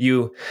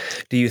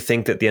you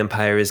think that the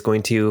Empire is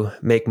going to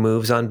make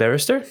moves on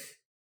Barrister?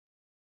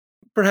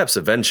 Perhaps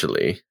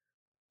eventually,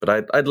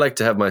 but I'd like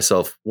to have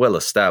myself well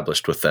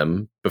established with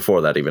them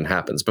before that even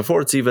happens,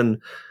 before it's even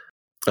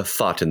a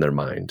thought in their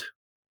mind.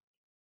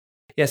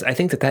 Yes, I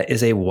think that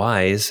is a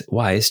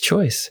wise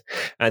choice.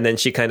 And then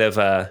she kind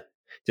of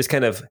just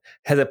kind of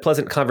has a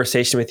pleasant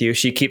conversation with you.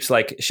 She keeps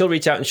she'll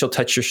reach out and she'll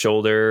touch your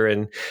shoulder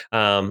and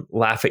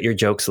laugh at your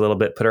jokes a little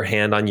bit, put her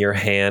hand on your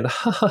hand,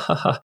 ha ha ha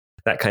ha,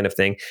 that kind of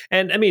thing.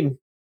 And I mean,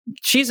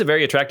 she's a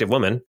very attractive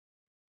woman.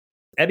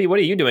 Ebby, what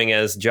are you doing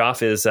as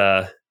Joff is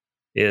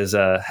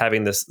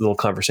having this little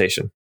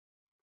conversation?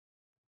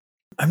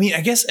 I mean,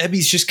 I guess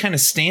Ebby's just kind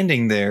of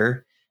standing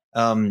there.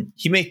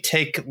 He may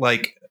take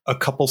a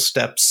couple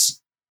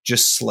steps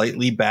just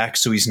slightly back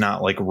so he's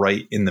not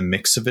right in the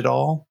mix of it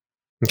all.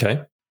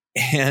 Okay.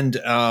 And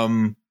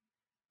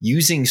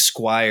using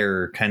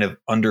Squire kind of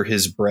under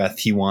his breath,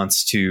 he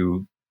wants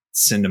to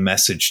send a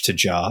message to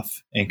Joff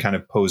and kind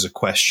of pose a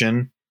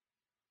question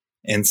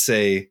and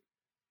say,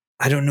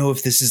 "I don't know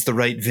if this is the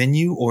right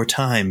venue or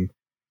time,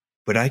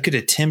 but I could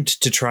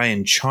attempt to try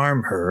and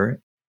charm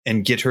her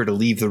and get her to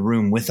leave the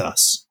room with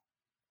us."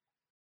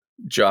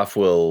 Joff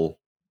will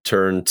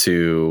turn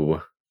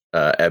to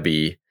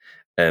Ebby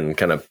and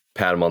kind of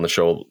pat him on the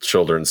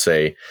shoulder and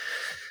say,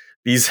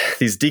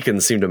 These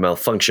deacons seem to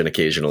malfunction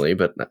occasionally,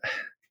 but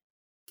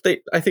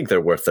I think they're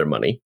worth their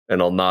money."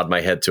 And I'll nod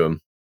my head to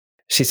him.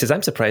 She says,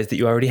 "I'm surprised that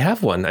you already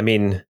have one. I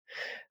mean,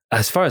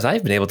 as far as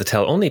I've been able to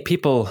tell, only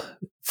people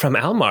from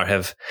Almar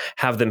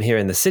have them here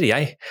in the city.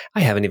 I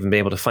haven't even been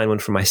able to find one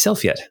for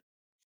myself yet."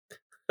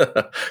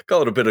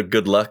 Call it a bit of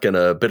good luck and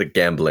a bit of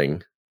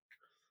gambling.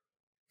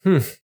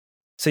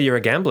 So you're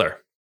a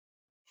gambler?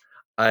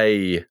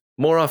 I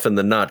more often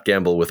than not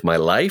gamble with my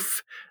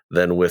life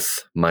than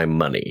with my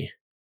money,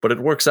 but it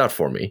works out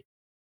for me.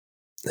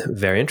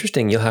 Very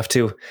interesting. You'll have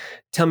to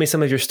tell me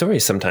some of your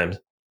stories sometime.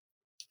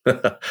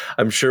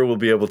 I'm sure we'll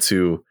be able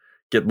to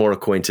get more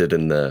acquainted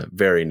in the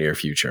very near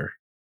future.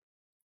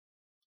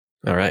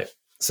 All right.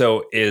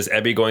 So is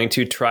Ebby going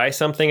to try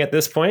something at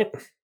this point?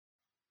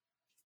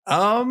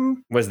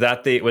 Was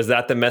that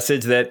the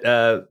message that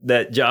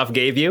Joff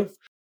gave you?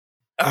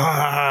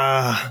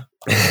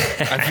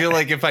 I feel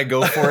like if I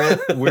go for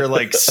it, we're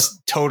like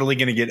totally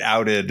going to get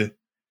outed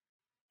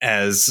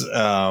as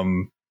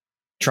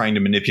trying to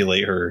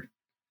manipulate her.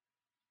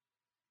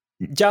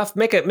 Joff,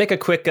 make a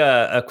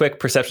quick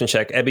perception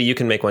check. Ebby, you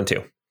can make one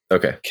too.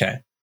 Okay. Okay.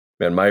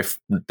 Man, my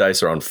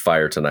dice are on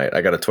fire tonight.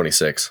 I got a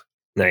 26.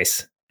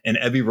 Nice. And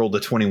Ebby rolled a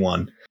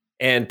 21.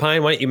 And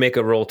Pine, why don't you make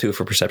a roll too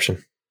for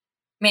perception?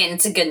 Man,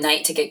 it's a good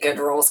night to get good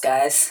rolls,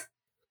 guys.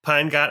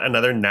 Pine got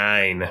another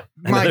 9. My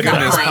Another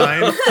goodness,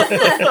 Pine.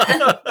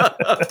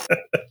 Pine.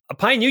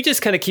 Pine, you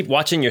just kind of keep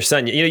watching your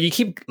son. You know, you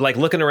keep like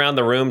looking around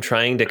the room,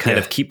 trying to kind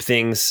of keep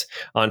things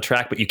on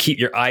track, but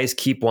your eyes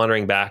keep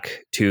wandering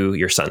back to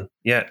your son.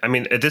 Yeah, I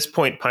mean, at this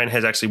point, Pine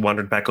has actually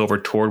wandered back over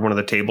toward one of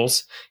the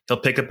tables. He'll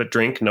pick up a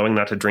drink, knowing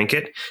not to drink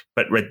it,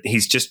 but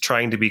he's just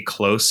trying to be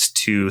close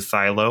to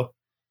Thylo.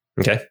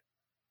 Okay.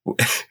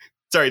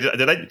 Sorry,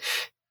 did I?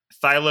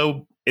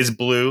 Thylo is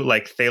blue,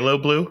 like Phthalo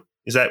blue.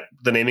 Is that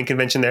the naming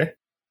convention there?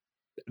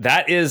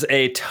 That is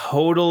a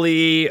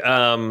totally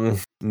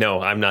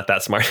no, I'm not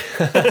that smart.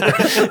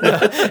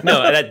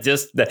 no,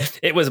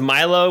 it was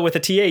Milo with a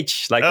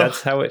TH. Like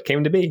that's how it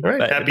came to be. All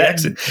right, happy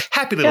accident.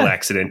 Happy little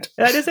accident.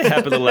 That is a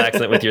happy little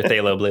accident with your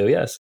Phthalo blue,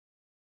 yes.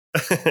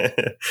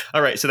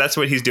 All right, so that's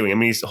what he's doing. I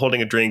mean, he's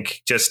holding a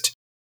drink,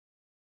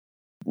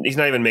 he's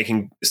not even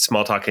making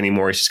small talk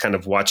anymore. He's just kind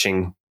of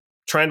watching,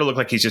 trying to look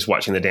like he's just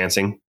watching the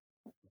dancing,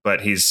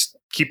 but he's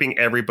keeping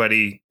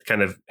everybody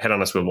kind of head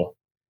on a swivel.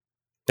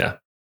 Yeah.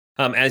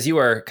 As you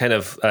are kind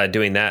of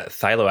doing that,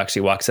 Thylo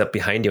actually walks up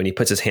behind you and he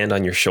puts his hand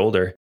on your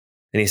shoulder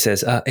and he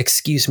says,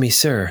 excuse me,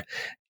 sir,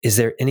 is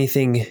there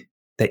anything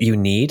that you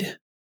need?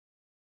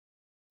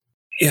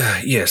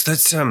 Yeah, yes,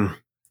 that's,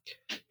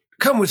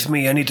 come with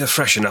me. I need to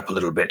freshen up a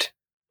little bit.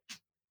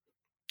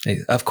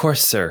 Of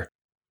course, sir.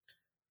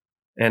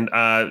 And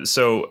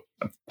so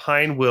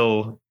Pine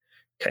will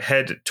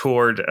head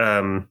toward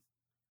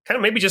kind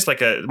of maybe just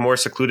like a more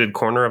secluded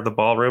corner of the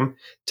ballroom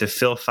to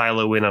fill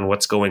Thylo in on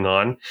what's going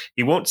on.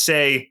 He won't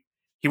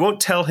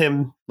tell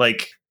him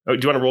like, oh,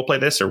 do you want to role play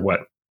this or what?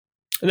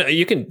 No,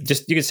 you can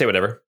say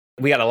whatever.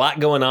 We got a lot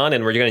going on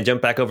and we're going to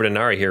jump back over to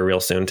Nari here real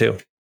soon too.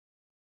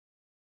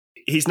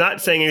 He's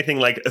not saying anything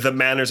like the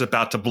manor's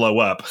about to blow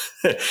up,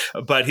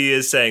 but he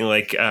is saying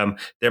like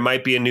there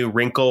might be a new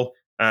wrinkle.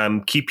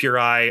 Keep your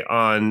eye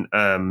on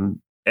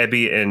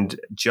Ebby and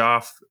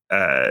Joff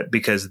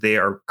because they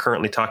are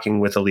currently talking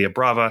with Aaliyah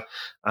Brava,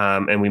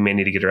 and we may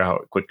need to get her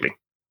out quickly.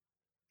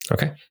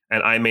 Okay.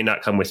 And I may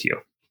not come with you.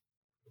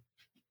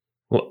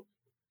 Well,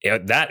 yeah,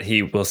 that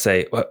he will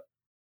say, well,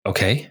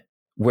 okay,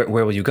 where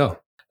will you go?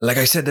 Like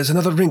I said, there's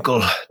another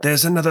wrinkle.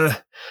 There's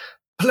another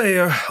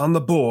player on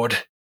the board.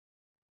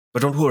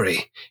 But don't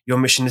worry, your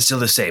mission is still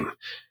the same.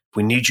 If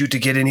we need you to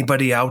get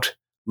anybody out,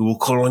 we will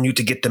call on you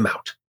to get them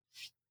out.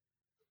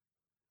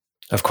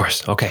 Of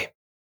course. Okay.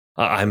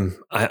 I'm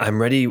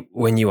ready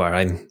when you are.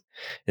 And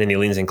then he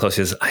leans in close.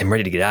 He says, I'm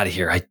ready to get out of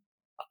here.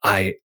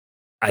 I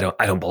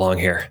don't belong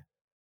here.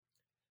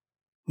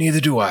 Neither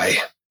do I.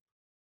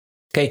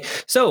 Okay.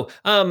 So,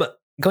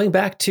 going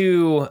back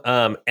to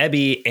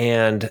Ebby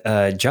and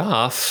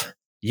Joff,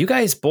 you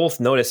guys both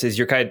notice as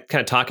you're kind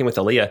of talking with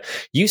Aaliyah,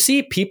 you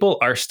see people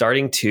are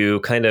starting to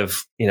kind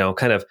of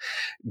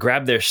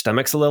grab their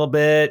stomachs a little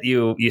bit.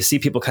 You see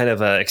people kind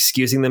of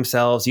excusing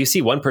themselves. You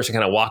see one person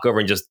kind of walk over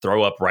and just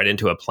throw up right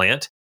into a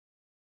plant.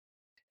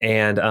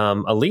 And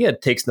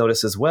Aaliyah takes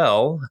notice as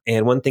well.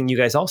 And one thing you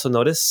guys also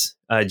notice,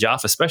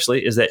 Joff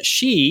especially, is that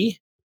she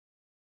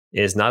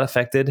is not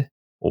affected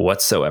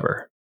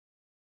whatsoever.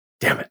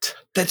 Damn it.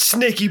 That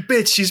snaky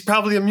bitch, she's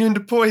probably immune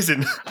to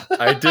poison.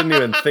 I didn't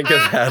even think of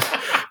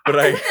that.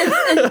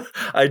 But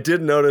I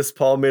did notice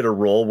Paul made a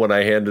roll when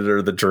I handed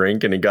her the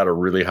drink and he got a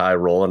really high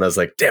roll. And I was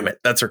like, damn it,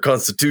 that's her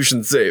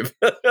Constitution save.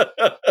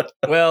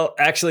 Well,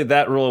 actually,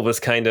 that roll was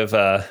kind of...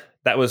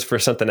 that was for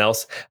something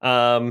else.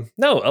 No,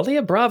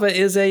 Aaliyah Brava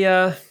is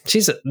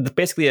she's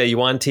basically a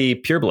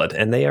Yuan-Ti pureblood,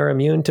 and they are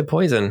immune to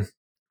poison.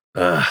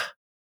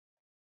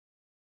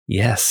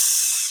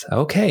 Yes.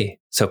 Okay.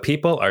 So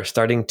people are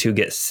starting to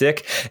get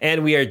sick,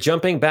 and we are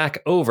jumping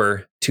back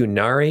over to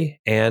Nari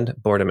and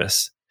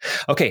Bortimus.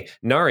 Okay,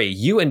 Nari,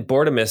 you and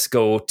Bortimus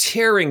go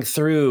tearing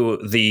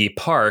through the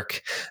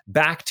park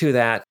back to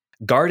that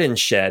garden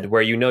shed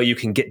where you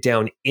can get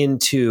down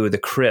into the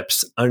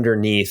crypts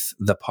underneath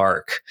the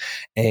park.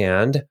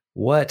 And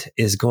what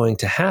is going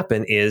to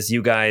happen is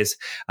you guys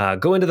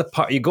go into the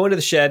park, you go into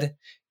the shed,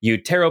 you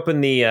tear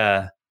open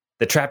the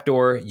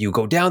trapdoor, you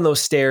go down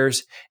those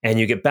stairs, and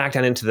you get back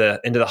down into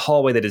the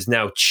hallway that is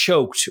now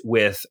choked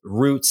with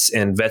roots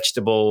and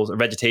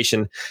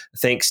vegetation,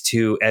 thanks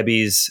to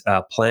Ebby's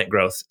plant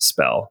growth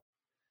spell.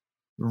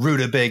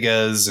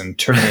 Rutabagas and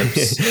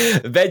turnips.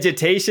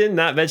 Vegetation,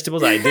 not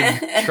vegetables. I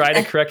did try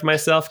to catch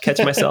myself.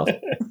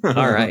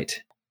 All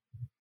right.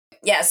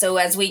 Yeah, so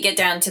as we get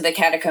down to the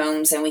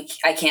catacombs and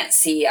I can't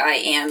see, I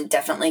am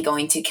definitely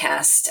going to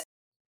cast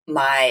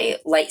my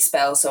light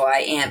spell so I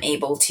am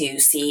able to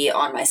see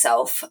on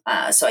myself,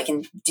 so I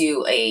can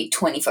do a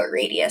 20-foot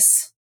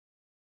radius.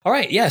 All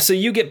right, yeah. So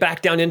you get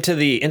back down into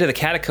the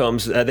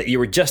catacombs that you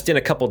were just in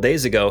a couple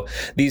days ago.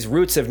 These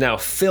roots have now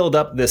filled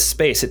up this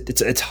space.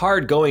 It's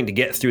hard going to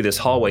get through this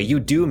hallway. You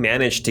do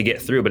manage to get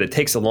through, but it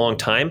takes a long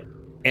time.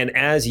 And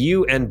as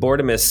you and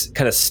Bortimus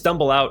kind of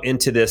stumble out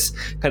into this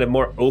kind of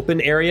more open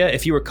area,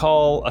 if you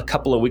recall a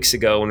couple of weeks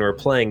ago when we were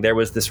playing, there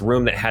was this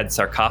room that had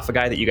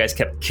sarcophagi that you guys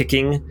kept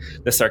kicking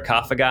the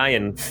sarcophagi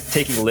and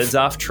taking lids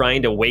off,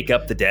 trying to wake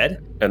up the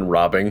dead. And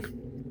robbing.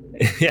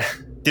 Yeah.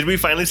 Did we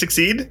finally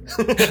succeed?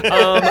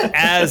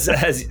 As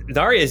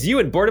Nari, as you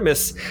and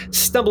Bortimus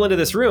stumble into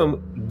this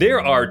room,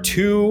 there are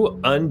 2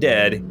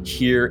 undead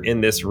here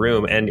in this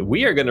room, and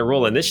we are going to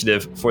roll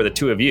initiative for the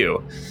 2 of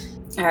you.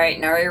 All right,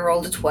 Nari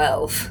rolled a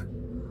 12.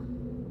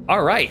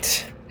 All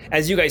right.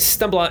 As you guys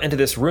stumble out into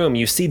this room,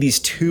 you see these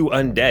 2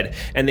 undead,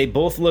 and they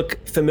both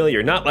look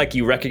familiar. Not like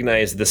you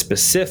recognize the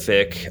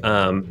specific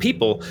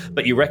people,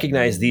 but you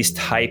recognize these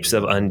types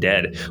of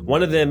undead.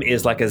 One of them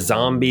is like a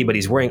zombie, but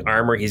he's wearing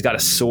armor. He's got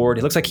a sword.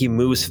 It looks like he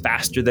moves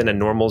faster than a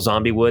normal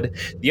zombie would.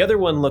 The other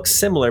one looks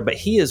similar, but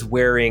he is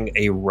wearing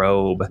a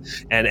robe.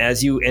 And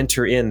as you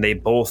enter in, they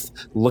both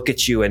look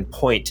at you and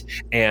point.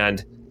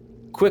 And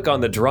quick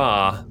on the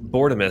draw,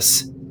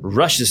 Bortimus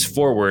rushes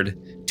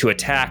forward to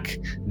attack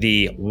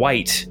the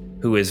wight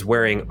who is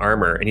wearing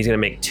armor, and he's going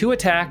to make 2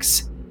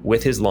 attacks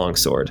with his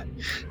longsword,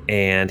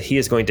 and he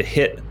is going to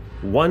hit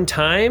 1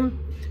 time,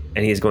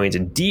 and he is going to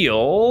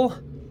deal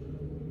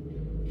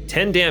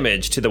 10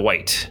 damage to the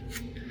wight.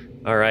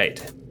 All right,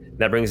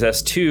 that brings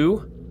us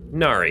to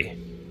Nari.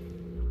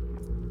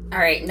 All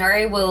right,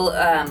 Nari will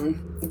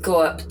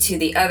go up to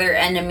the other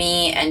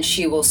enemy, and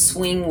she will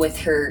swing with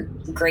her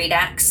great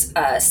axe,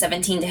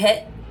 17 to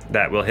hit.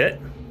 That will hit.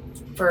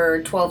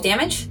 For 12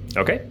 damage.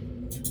 Okay.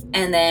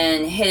 And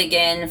then hit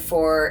again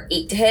for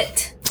 8 to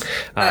hit.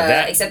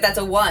 Except that's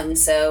a 1,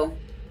 so...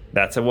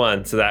 That's a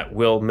 1, so that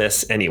will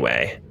miss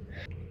anyway.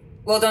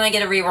 Well, don't I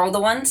get to reroll the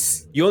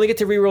ones? You only get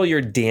to reroll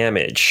your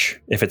damage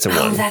if it's a 1.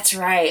 Oh, that's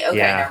right. Okay,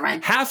 never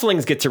mind.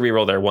 Halflings get to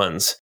reroll their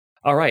 1s.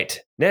 All right.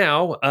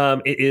 Now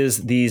it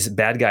is these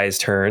bad guys'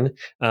 turn.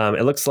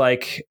 It looks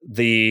like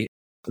the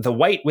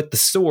wight with the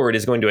sword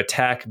is going to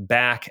attack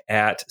back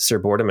at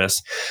Sir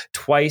Bortimus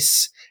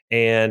twice.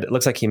 And it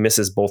looks like he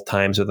misses both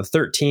times with a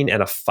 13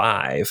 and a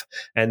 5.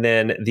 And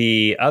then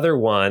the other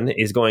one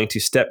is going to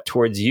step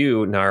towards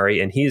you, Nari,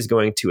 and he's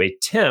going to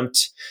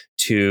attempt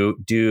to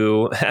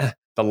do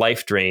the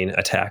life drain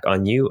attack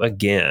on you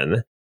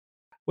again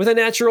with a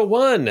natural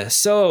 1.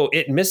 So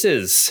it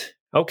misses.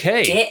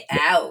 Okay. Get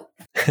out.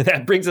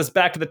 That brings us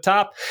back to the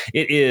top.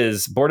 It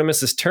is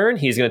Bortimus's turn.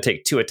 He's going to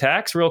take 2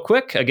 attacks real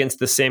quick against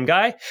the same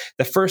guy.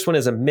 The first one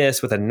is a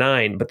miss with a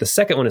 9, but the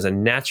second one is a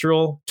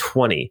natural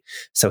 20.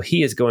 So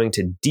he is going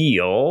to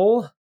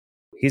deal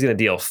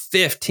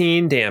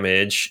 15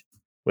 damage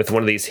with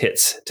one of these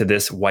hits to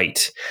this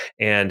wight.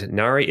 And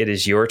Nari, it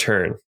is your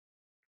turn.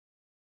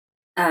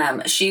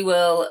 She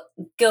will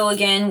go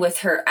again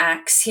with her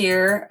axe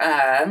here.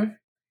 A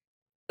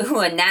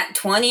nat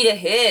 20 to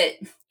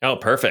hit. Oh,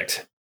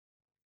 perfect.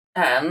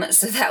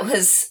 So that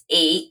was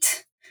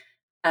 8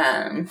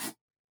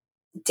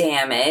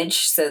 damage.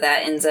 So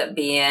that ends up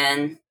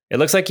being... It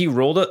looks like you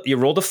rolled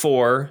a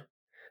 4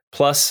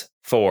 plus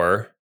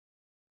 4.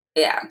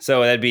 Yeah. So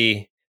that'd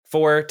be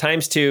 4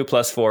 times 2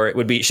 plus 4.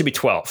 It should be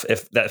 12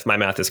 if my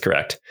math is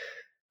correct.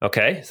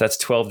 Okay, so that's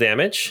 12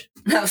 damage.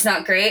 That was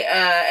not great.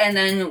 And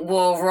then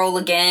we'll roll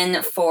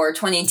again for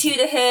 22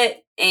 to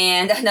hit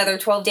and another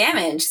 12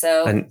 damage.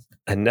 So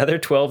another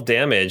 12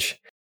 damage.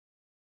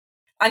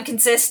 I'm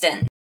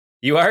consistent.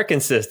 You are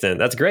consistent.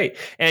 That's great.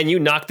 And you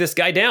knock this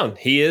guy down.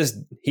 He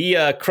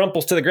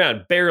crumples to the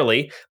ground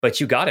barely, but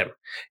you got him.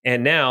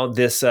 And now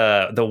this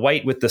the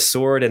wight with the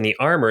sword and the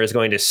armor is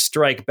going to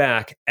strike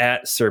back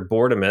at Sir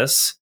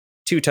Bortimus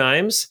 2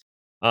 times.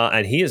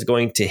 And he is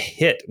going to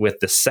hit with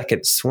the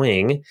second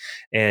swing,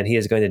 and he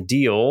is going to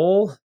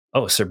deal...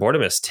 Oh, Sir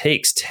Bortimus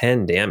takes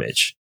 10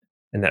 damage.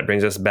 And that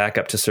brings us back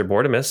up to Sir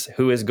Bortimus,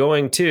 who is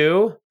going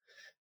to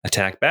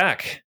attack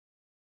back.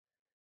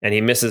 And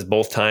he misses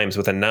both times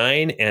with a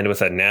 9 and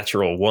with a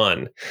natural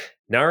 1.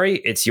 Nari,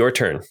 it's your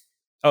turn.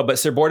 Oh, but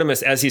Sir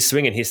Bortimus, as he's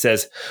swinging, he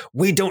says,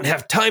 "We don't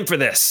have time for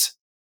this."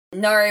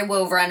 Nari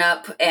will run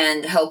up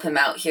and help him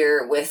out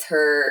here with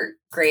her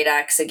great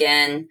axe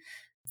again.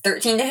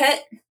 13 to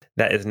hit.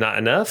 That is not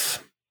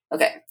enough.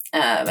 Okay.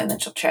 And then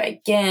she'll try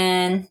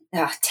again.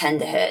 10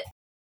 to hit.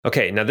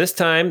 Okay, now this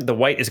time the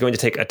wight is going to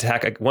take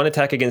one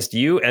attack against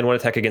you and one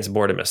attack against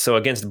Bortimus. So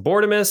against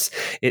Bortimus,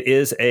 it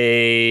is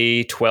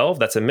a 12.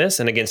 That's a miss.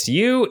 And against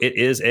you, it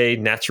is a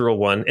natural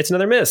 1. It's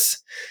another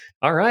miss.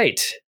 All right.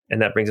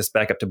 And that brings us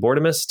back up to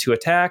Bortimus. 2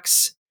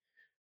 attacks.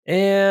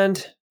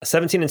 And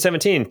 17 and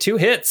 17. 2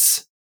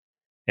 hits.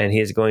 And he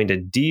is going to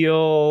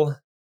deal...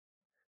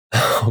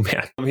 Oh,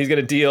 man. He's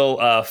going to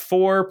deal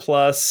 4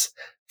 plus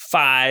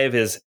 5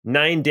 is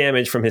 9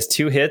 damage from his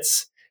 2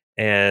 hits.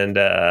 And...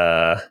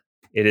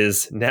 it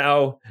is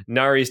now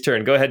Nari's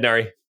turn. Go ahead,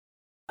 Nari.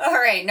 All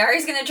right.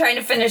 Nari's going to try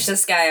to finish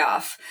this guy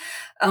off.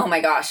 Oh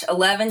my gosh.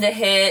 11 to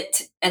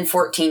hit and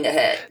 14 to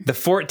hit. The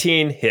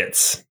 14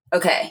 hits.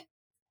 Okay.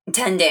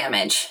 10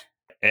 damage.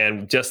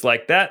 And just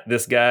like that,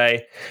 this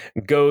guy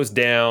goes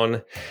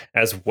down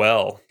as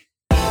well.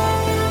 I'm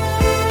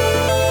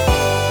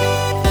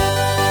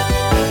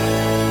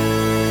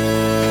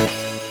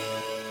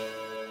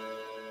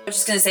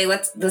just gonna say,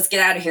 let's get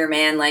out of here,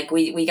 man. Like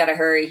we gotta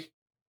hurry.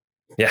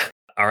 Yeah.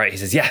 All right. He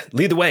says, yeah,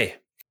 lead the way.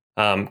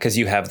 Because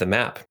you have the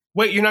map.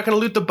 Wait, you're not going to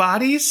loot the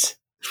bodies?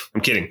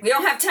 I'm kidding. We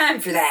don't have time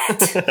for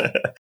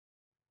that.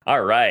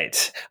 All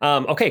right.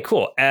 Okay,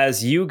 cool.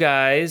 As you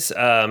guys,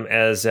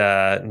 as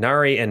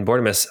Nari and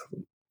Bortimus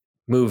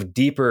move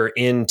deeper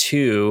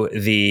into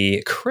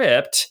the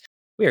crypt,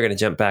 we are going to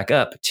jump back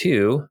up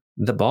to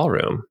the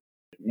ballroom.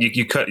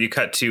 You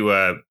cut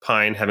to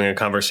Pine having a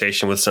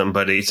conversation with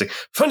somebody. It's like,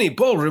 funny,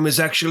 ballroom is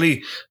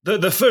actually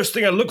the first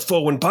thing I look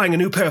for when buying a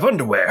new pair of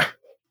underwear.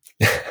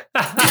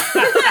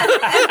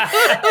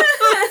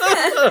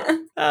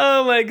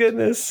 Oh my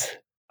goodness.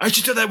 I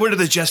should tell that word to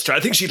the jester. I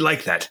think she'd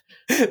like that.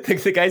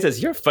 The guy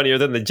says, you're funnier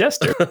than the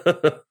jester.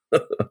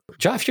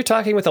 Joff, you're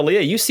talking with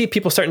Aaliyah. You see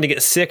people starting to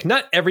get sick.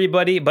 Not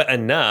everybody, but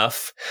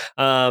enough.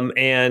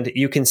 And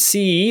you can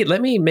see,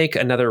 let me make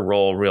another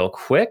roll real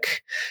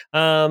quick.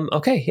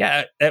 Okay,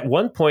 yeah. At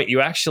one point,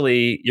 you're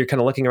kind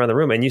of looking around the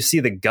room and you see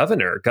the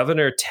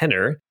Governor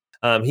Tenor.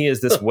 He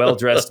is this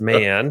well-dressed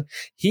man.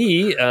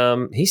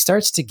 He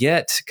starts to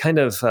get kind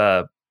of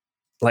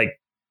like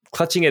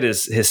clutching at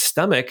his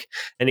stomach,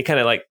 and he kind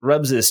of like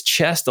rubs his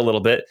chest a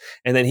little bit,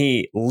 and then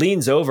he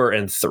leans over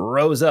and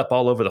throws up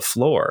all over the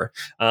floor.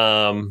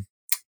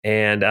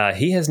 And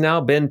he has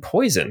now been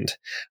poisoned.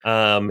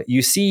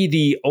 You see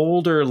the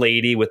older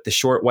lady with the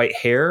short white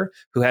hair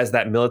who has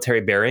that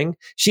military bearing.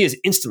 She is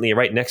instantly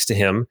right next to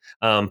him,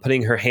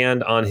 putting her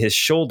hand on his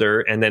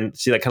shoulder, and then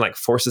she like kind of like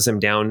forces him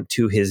down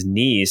to his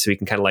knees so he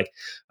can kind of like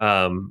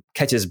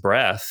catch his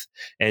breath.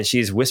 And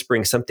she's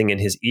whispering something in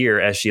his ear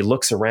as she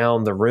looks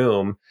around the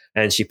room,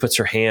 and she puts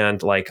her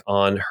hand like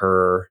on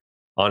her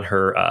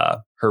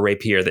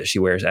rapier that she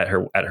wears at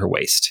her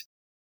waist.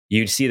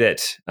 You'd see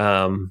that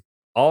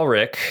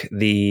Ulrich,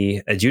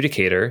 the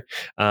adjudicator,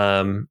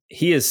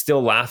 he is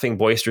still laughing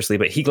boisterously,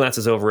 but he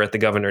glances over at the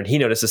governor and he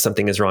notices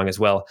something is wrong as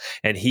well.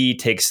 And he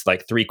takes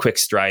like 3 quick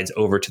strides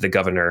over to the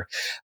governor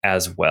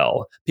as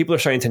well. People are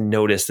starting to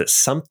notice that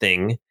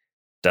something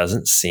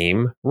doesn't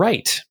seem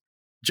right.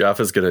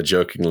 Joff is going to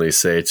jokingly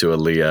say to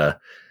Aaliyah,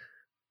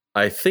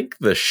 I think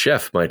the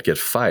chef might get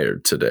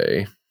fired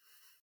today.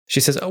 She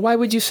says, oh, why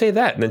would you say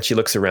that? And then she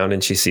looks around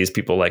and she sees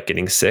people like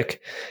getting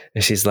sick.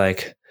 And she's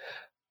like,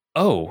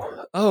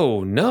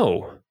 Oh,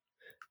 no.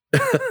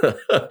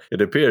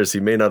 It appears he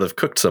may not have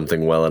cooked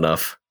something well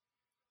enough.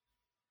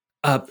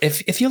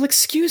 If you'll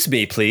excuse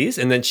me, please.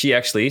 And then she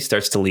actually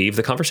starts to leave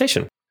the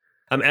conversation.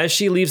 As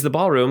she leaves the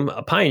ballroom,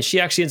 Pine, she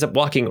actually ends up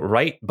walking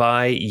right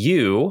by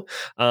you.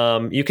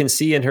 You can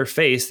see in her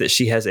face that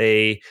she has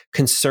a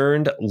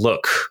concerned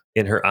look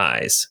in her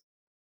eyes.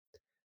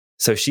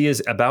 So she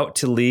is about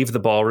to leave the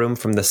ballroom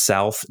from the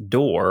south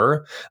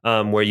door,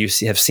 where you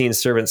have seen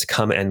servants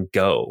come and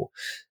go.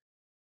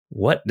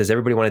 What does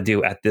everybody want to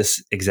do at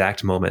this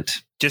exact moment?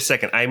 Just a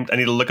second. I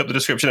need to look up the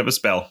description of a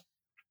spell.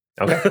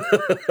 Okay.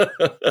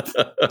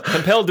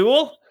 Compel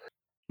duel?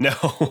 No.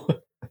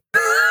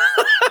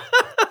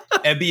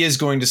 Ebby is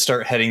going to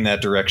start heading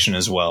that direction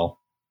as well.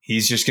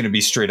 He's just going to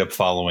be straight up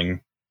following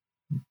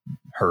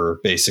her,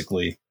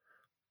 basically.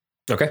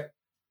 Okay.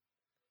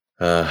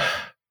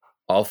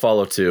 I'll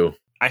follow too.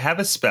 I have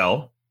a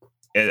spell.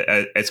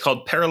 It's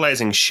called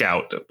Paralyzing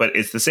Shout, but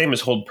it's the same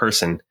as Hold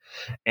Person.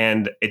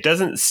 And it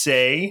doesn't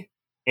say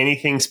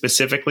anything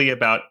specifically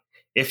about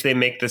if they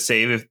make the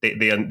save, if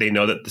they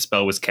know that the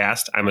spell was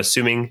cast. I'm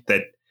assuming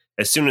that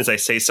as soon as I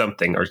say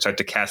something or start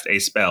to cast a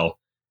spell,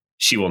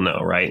 she will know,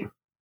 right?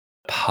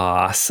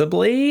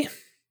 Possibly.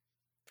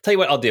 Tell you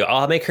what I'll do.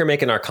 I'll make her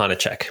make an Arcana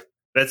check.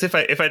 That's if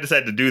I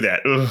decide to do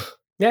that. Ugh,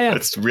 Yeah.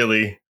 that's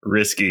really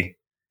risky.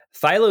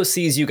 Philo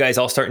sees you guys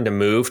all starting to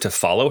move to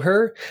follow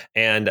her,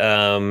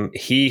 and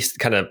he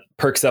kind of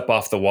perks up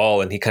off the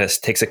wall, and he kind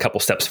of takes a couple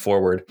steps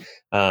forward,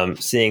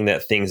 seeing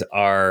that things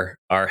are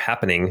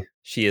happening.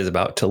 She is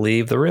about to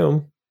leave the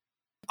room.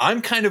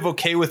 I'm kind of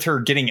okay with her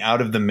getting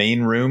out of the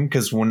main room,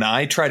 because when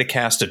I try to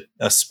cast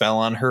a spell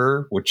on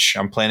her, which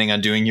I'm planning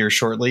on doing here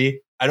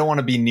shortly, I don't want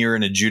to be near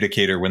an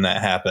adjudicator when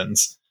that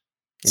happens.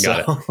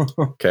 Got it.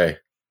 Okay.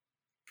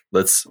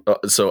 Let's.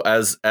 So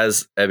as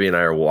Ebby and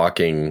I are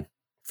walking,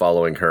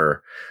 following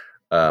her,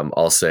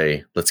 I'll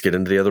say, let's get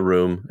into the other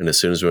room. And as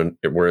soon as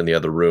we're in the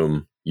other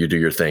room, you do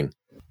your thing.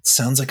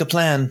 Sounds like a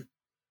plan.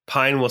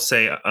 Pine will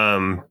say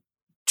to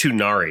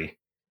Nari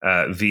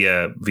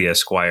via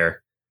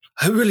Squire,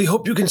 I really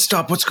hope you can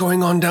stop what's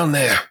going on down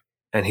there.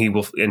 And he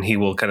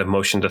will kind of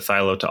motion to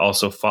Thilo to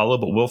also follow,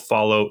 but we'll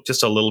follow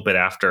just a little bit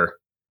after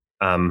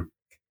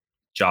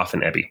Joff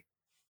and Ebby.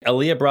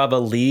 Aaliyah Brava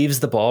leaves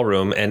the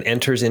ballroom and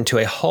enters into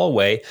a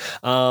hallway.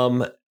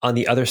 on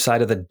the other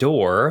side of the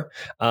door,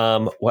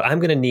 what I'm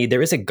going to need,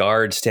 there is a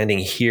guard standing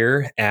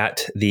here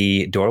at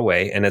the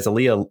doorway. And as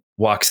Aaliyah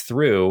walks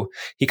through,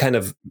 he kind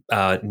of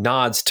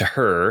nods to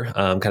her,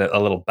 kind of a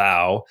little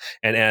bow.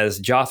 And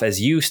as Joff,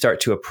 as you start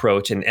to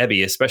approach, and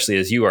Ebby, especially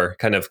as you are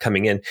kind of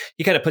coming in,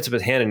 he kind of puts up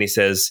his hand and he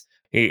says,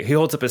 he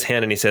holds up his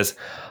hand and he says,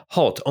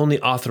 "Halt,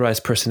 only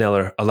authorized personnel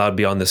are allowed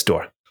beyond this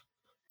door."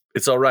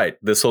 It's all right.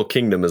 This whole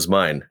kingdom is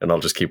mine, and I'll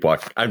just keep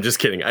walking. I'm just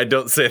kidding. I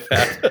don't say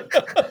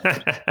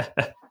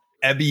that.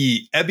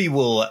 Ebby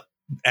will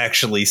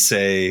actually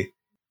say,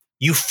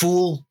 "You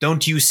fool,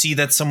 don't you see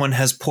that someone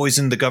has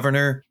poisoned the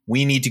governor?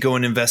 We need to go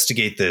and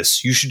investigate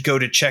this. You should go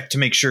to check to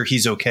make sure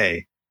he's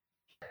okay."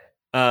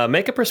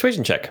 Make a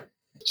persuasion check.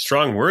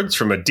 Strong words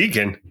from a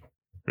deacon.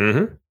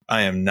 Mm-hmm.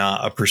 I am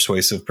not a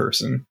persuasive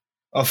person.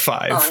 A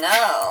 5. Oh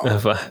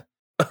no.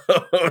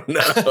 Oh, no.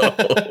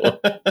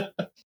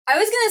 I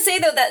was gonna say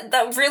though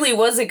that really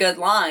was a good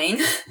line.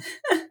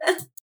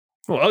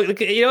 Well,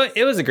 you know,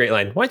 it was a great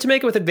line. Why don't you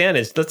make it with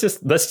advantage?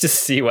 Let's just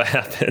see what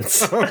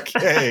happens.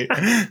 Okay.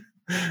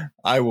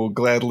 I will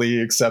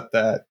gladly accept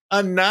that.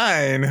 A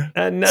 9.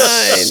 A 9.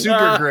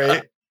 Super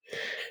great.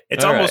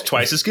 It's All almost right.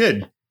 twice as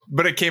good.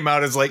 But it came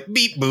out as like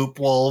beep boop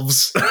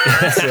wolves.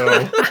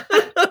 So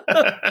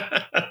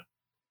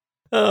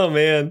Oh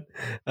man,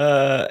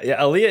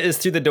 yeah. Aaliyah is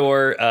through the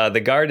door. The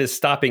guard is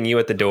stopping you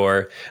at the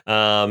door.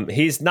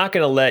 He's not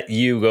going to let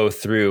you go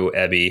through,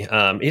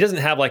 Ebby. He doesn't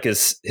have like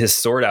his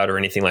sword out or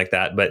anything like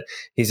that, but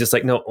he's just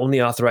like, no,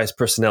 only authorized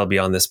personnel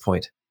beyond this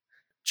point.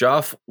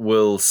 Joff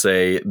will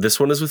say, "This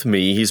one is with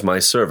me. He's my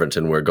servant,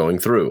 and we're going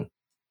through."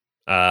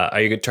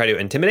 Are you going to try to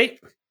intimidate?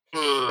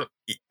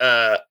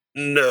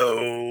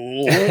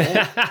 No.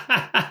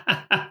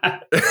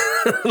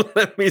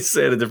 Let me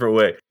say it a different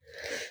way.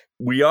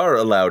 We are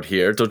allowed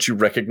here. Don't you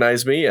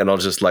recognize me? And I'll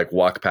just like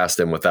walk past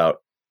him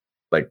without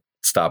like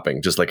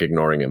stopping, just like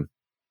ignoring him.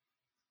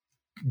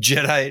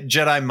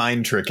 Jedi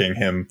mind tricking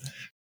him.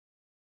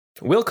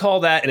 We'll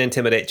call that an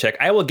intimidate check.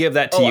 I will give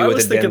that to you I with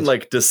was advantage. thinking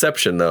like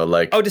deception though,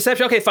 like Oh,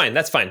 deception. Okay, fine.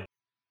 That's fine.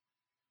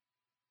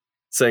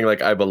 saying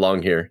like I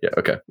belong here. Yeah,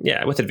 okay.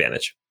 Yeah, with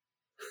advantage.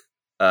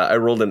 I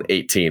rolled an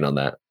 18 on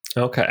that.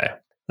 Okay.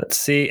 Let's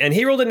see. And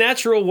he rolled a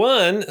natural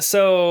 1,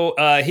 so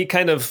he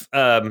kind of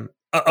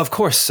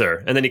course,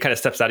 sir. And then he kind of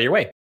steps out of your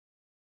way.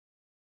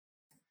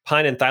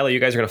 Pine and Thyla, you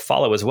guys are going to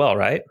follow as well,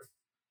 right?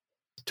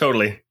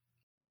 Totally.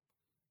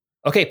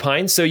 Okay,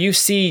 Pine. So you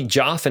see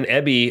Joff and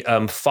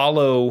Ebby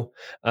follow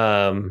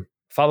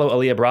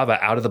Aaliyah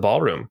Brava out of the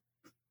ballroom.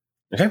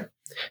 Okay.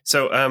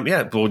 So,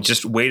 yeah, we'll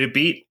just wait a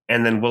beat,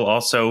 and then we'll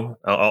also,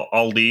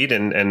 I'll lead,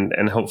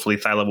 and hopefully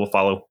Thyla will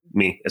follow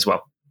me as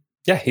well.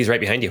 Yeah, he's right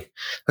behind you.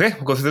 Okay,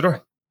 we'll go through the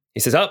door. He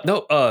says, "Oh,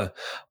 no,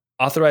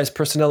 authorized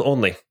personnel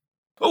only."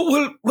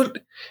 Oh, well,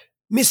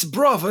 Miss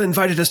Brava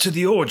invited us to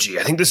the orgy.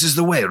 I think this is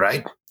the way,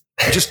 right?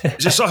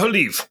 Just saw her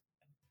leave.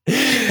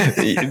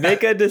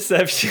 Make a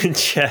deception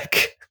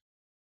check.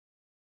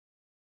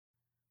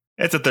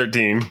 It's a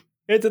 13.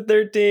 It's a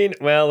 13.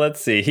 Well,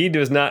 let's see. He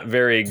was not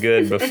very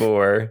good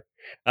before.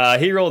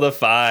 He rolled a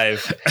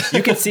 5.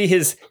 You can see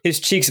his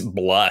cheeks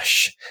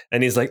blush,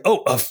 and he's like,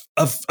 "Oh,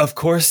 of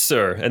course,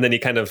 sir." And then he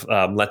kind of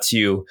lets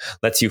you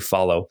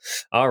follow.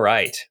 All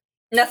right.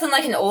 Nothing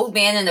like an old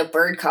man in a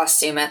bird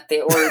costume at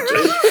the orgy.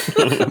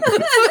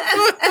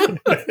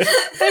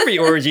 Every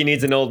orgy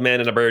needs an old man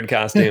in a bird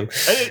costume.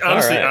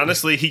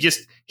 Honestly, he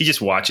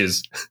just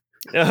watches.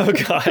 Oh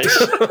gosh.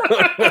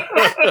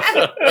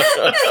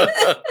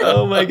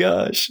 Oh my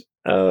gosh.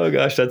 Oh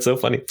gosh, that's so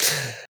funny.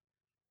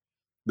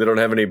 They don't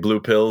have any blue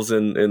pills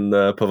in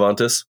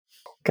Pavantis.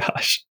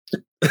 Gosh.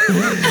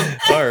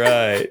 All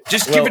right.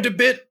 Just give it a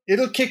bit.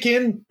 It'll kick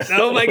in.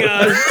 Oh my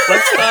gosh.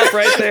 Let's stop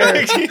right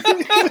there.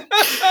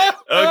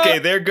 Okay,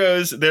 there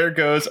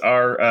goes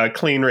our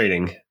clean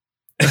rating.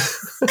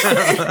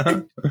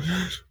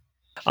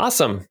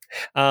 Awesome.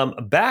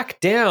 Back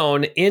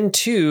down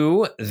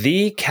into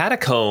the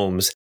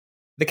catacombs.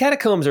 The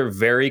catacombs are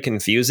very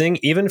confusing,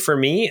 even for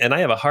me, and I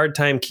have a hard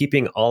time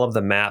keeping all of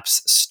the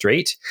maps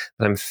straight.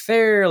 But I'm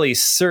fairly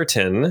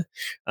certain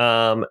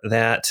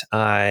that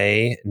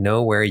I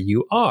know where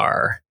you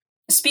are.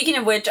 Speaking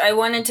of which, I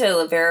wanted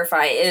to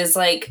verify, is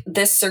like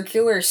this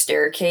circular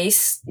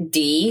staircase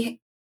D,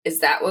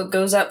 is that what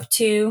goes up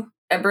to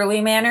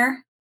Eberly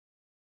Manor?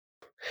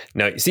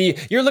 No, see,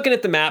 you're looking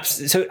at the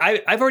maps. So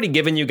I've already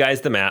given you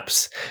guys the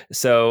maps.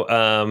 So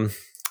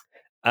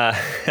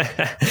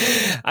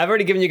I've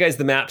already given you guys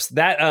the maps.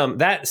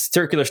 That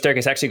circular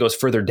staircase actually goes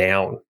further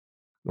down.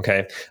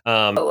 Okay.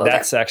 Okay.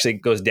 That's actually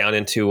goes down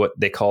into what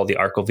they call the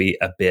Arkelvy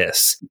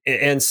Abyss.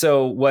 And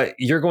so what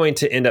you're going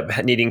to end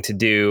up needing to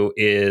do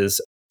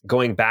is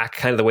going back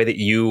kind of the way that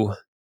you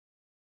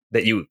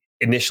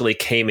initially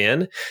came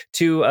in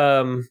to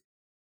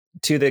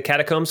the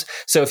catacombs.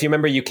 So if you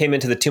remember, you came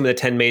into the Tomb of the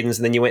Ten Maidens,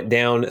 and then you went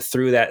down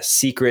through that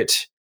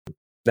secret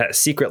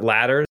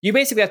ladder. You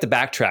basically have to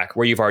backtrack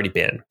where you've already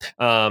been.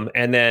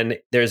 And then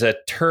there's a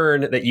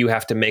turn that you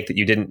have to make that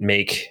you didn't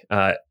make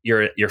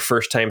your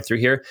first time through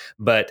here.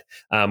 But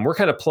we're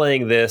kind of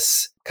playing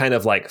this kind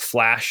of like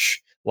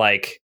flash,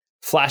 like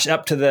flash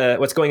up to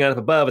what's going on up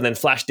above, and then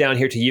flash down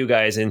here to you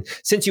guys. And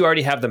since you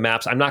already have the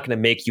maps, I'm not going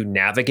to make you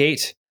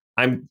navigate.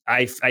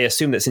 I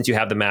assume that since you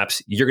have the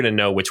maps, you're going to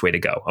know which way to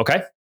go.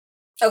 Okay.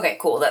 Okay,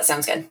 cool. That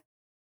sounds good.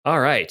 All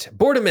right,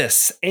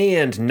 Bortimus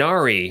and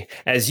Nari,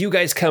 as you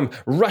guys come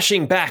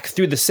rushing back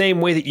through the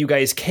same way that you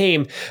guys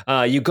came,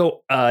 you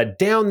go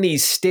down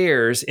these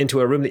stairs into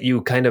a room that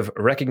you kind of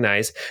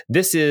recognize.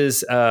 This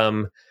is,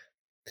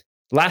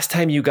 last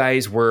time you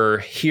guys were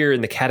here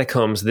in the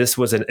catacombs, this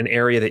was an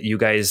area that you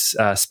guys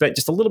spent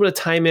just a little bit of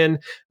time in.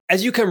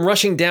 As you come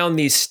rushing down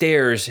these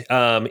stairs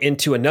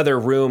into another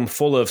room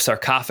full of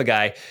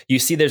sarcophagi, you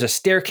see there's a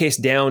staircase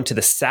down to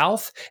the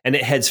south, and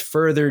it heads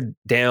further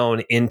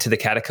down into the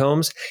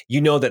catacombs. You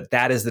know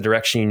that is the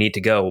direction you need to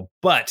go.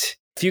 But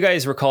if you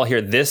guys recall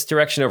here, this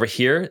direction over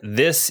here,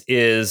 this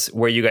is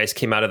where you guys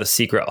came out of the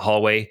secret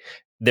hallway.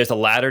 There's a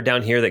ladder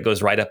down here that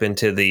goes right up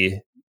into the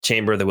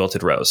Chamber of the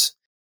Wilted Rose.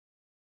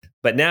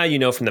 But now you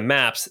know from the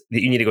maps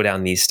that you need to go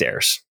down these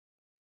stairs.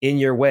 In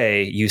your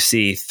way, you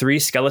see 3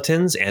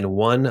 skeletons and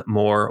 1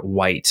 more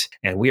white.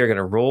 And we are going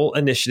to roll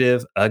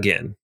initiative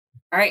again.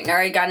 All right,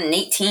 Nari got an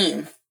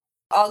 18.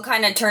 I'll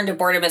kind of turn to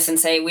Bortimus and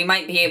say we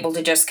might be able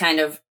to just kind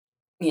of,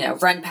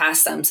 run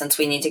past them since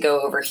we need to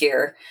go over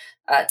here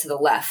to the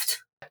left.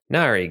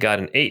 Nari got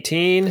an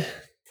 18.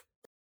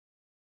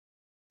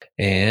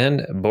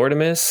 And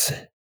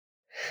Bortimus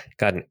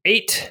got an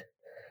 8.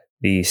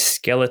 The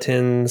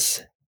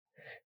skeletons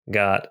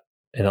got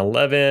an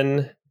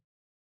 11.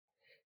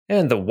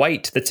 And the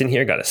white that's in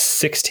here got a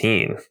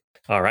 16.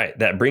 All right,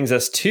 that brings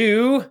us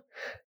to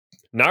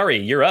Nari,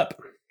 you're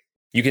up.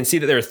 You can see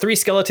that there are 3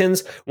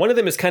 skeletons. One of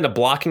them is kind of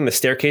blocking the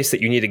staircase that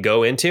you need to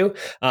go into.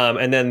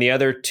 And then the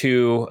other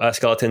 2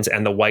 skeletons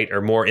and the white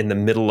are more in the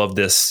middle of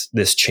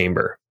this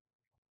chamber.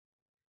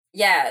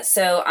 Yeah,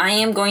 so I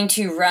am going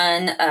to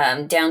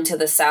run down to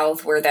the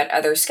south where that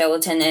other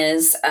skeleton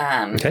is.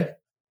 Okay.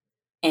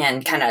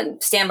 And kind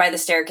of stand by the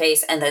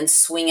staircase and then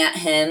swing at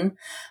him.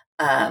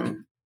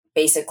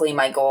 Basically,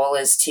 my goal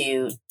is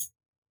to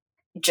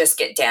just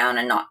get down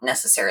and not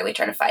necessarily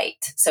try to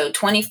fight. So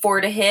 24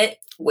 to hit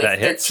with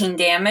 13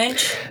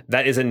 damage.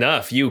 That is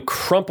enough. You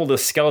crumple the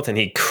skeleton.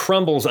 He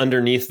crumbles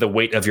underneath the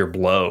weight of your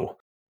blow.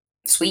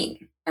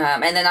 Sweet.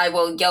 And then I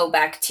will yell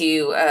back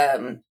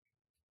to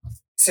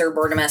Sir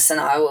Bortimus, and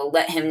I will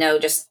let him know,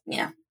 just,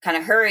 kind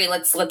of hurry.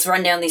 Let's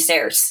run down these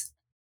stairs.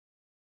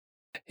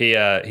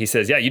 He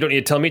says, yeah, you don't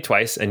need to tell me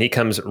twice. And he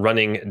comes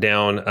running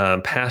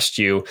down past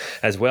you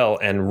as well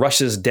and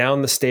rushes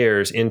down the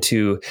stairs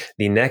into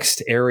the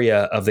next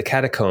area of the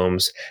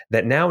catacombs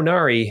that now,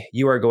 Nari,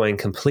 you are going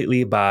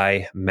completely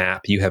by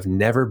map. You have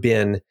never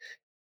been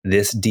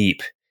this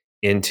deep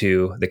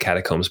into the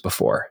catacombs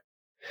before.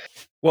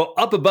 Well,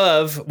 up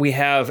above, we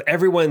have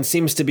everyone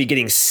seems to be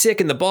getting sick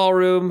in the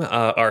ballroom.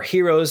 Our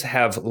heroes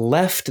have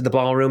left the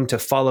ballroom to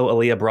follow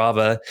Alia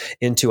Brava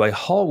into a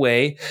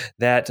hallway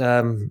that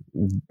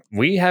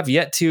we have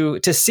yet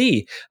to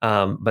see.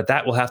 But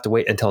that will have to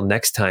wait until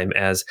next time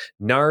as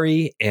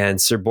Nari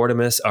and Sir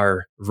Bortimus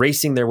are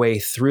racing their way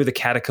through the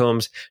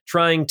catacombs,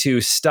 trying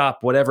to stop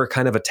whatever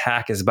kind of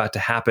attack is about to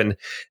happen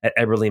at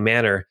Eberly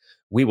Manor.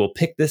 We will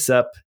pick this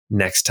up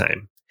next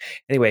time.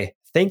 Anyway,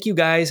 thank you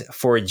guys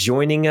for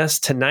joining us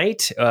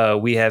tonight.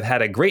 We have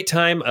had a great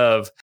time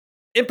of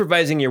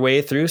improvising your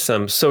way through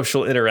some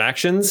social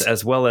interactions,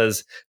 as well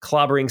as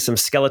clobbering some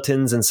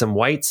skeletons and some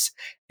whites.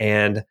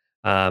 And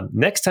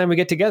next time we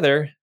get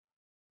together,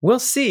 we'll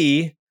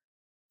see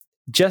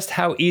just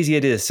how easy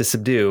it is to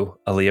subdue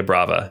Alia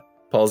Brava.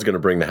 Paul's going to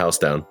bring the house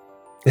down.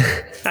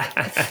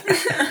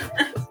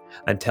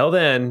 Until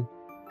then,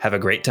 have a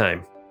great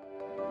time.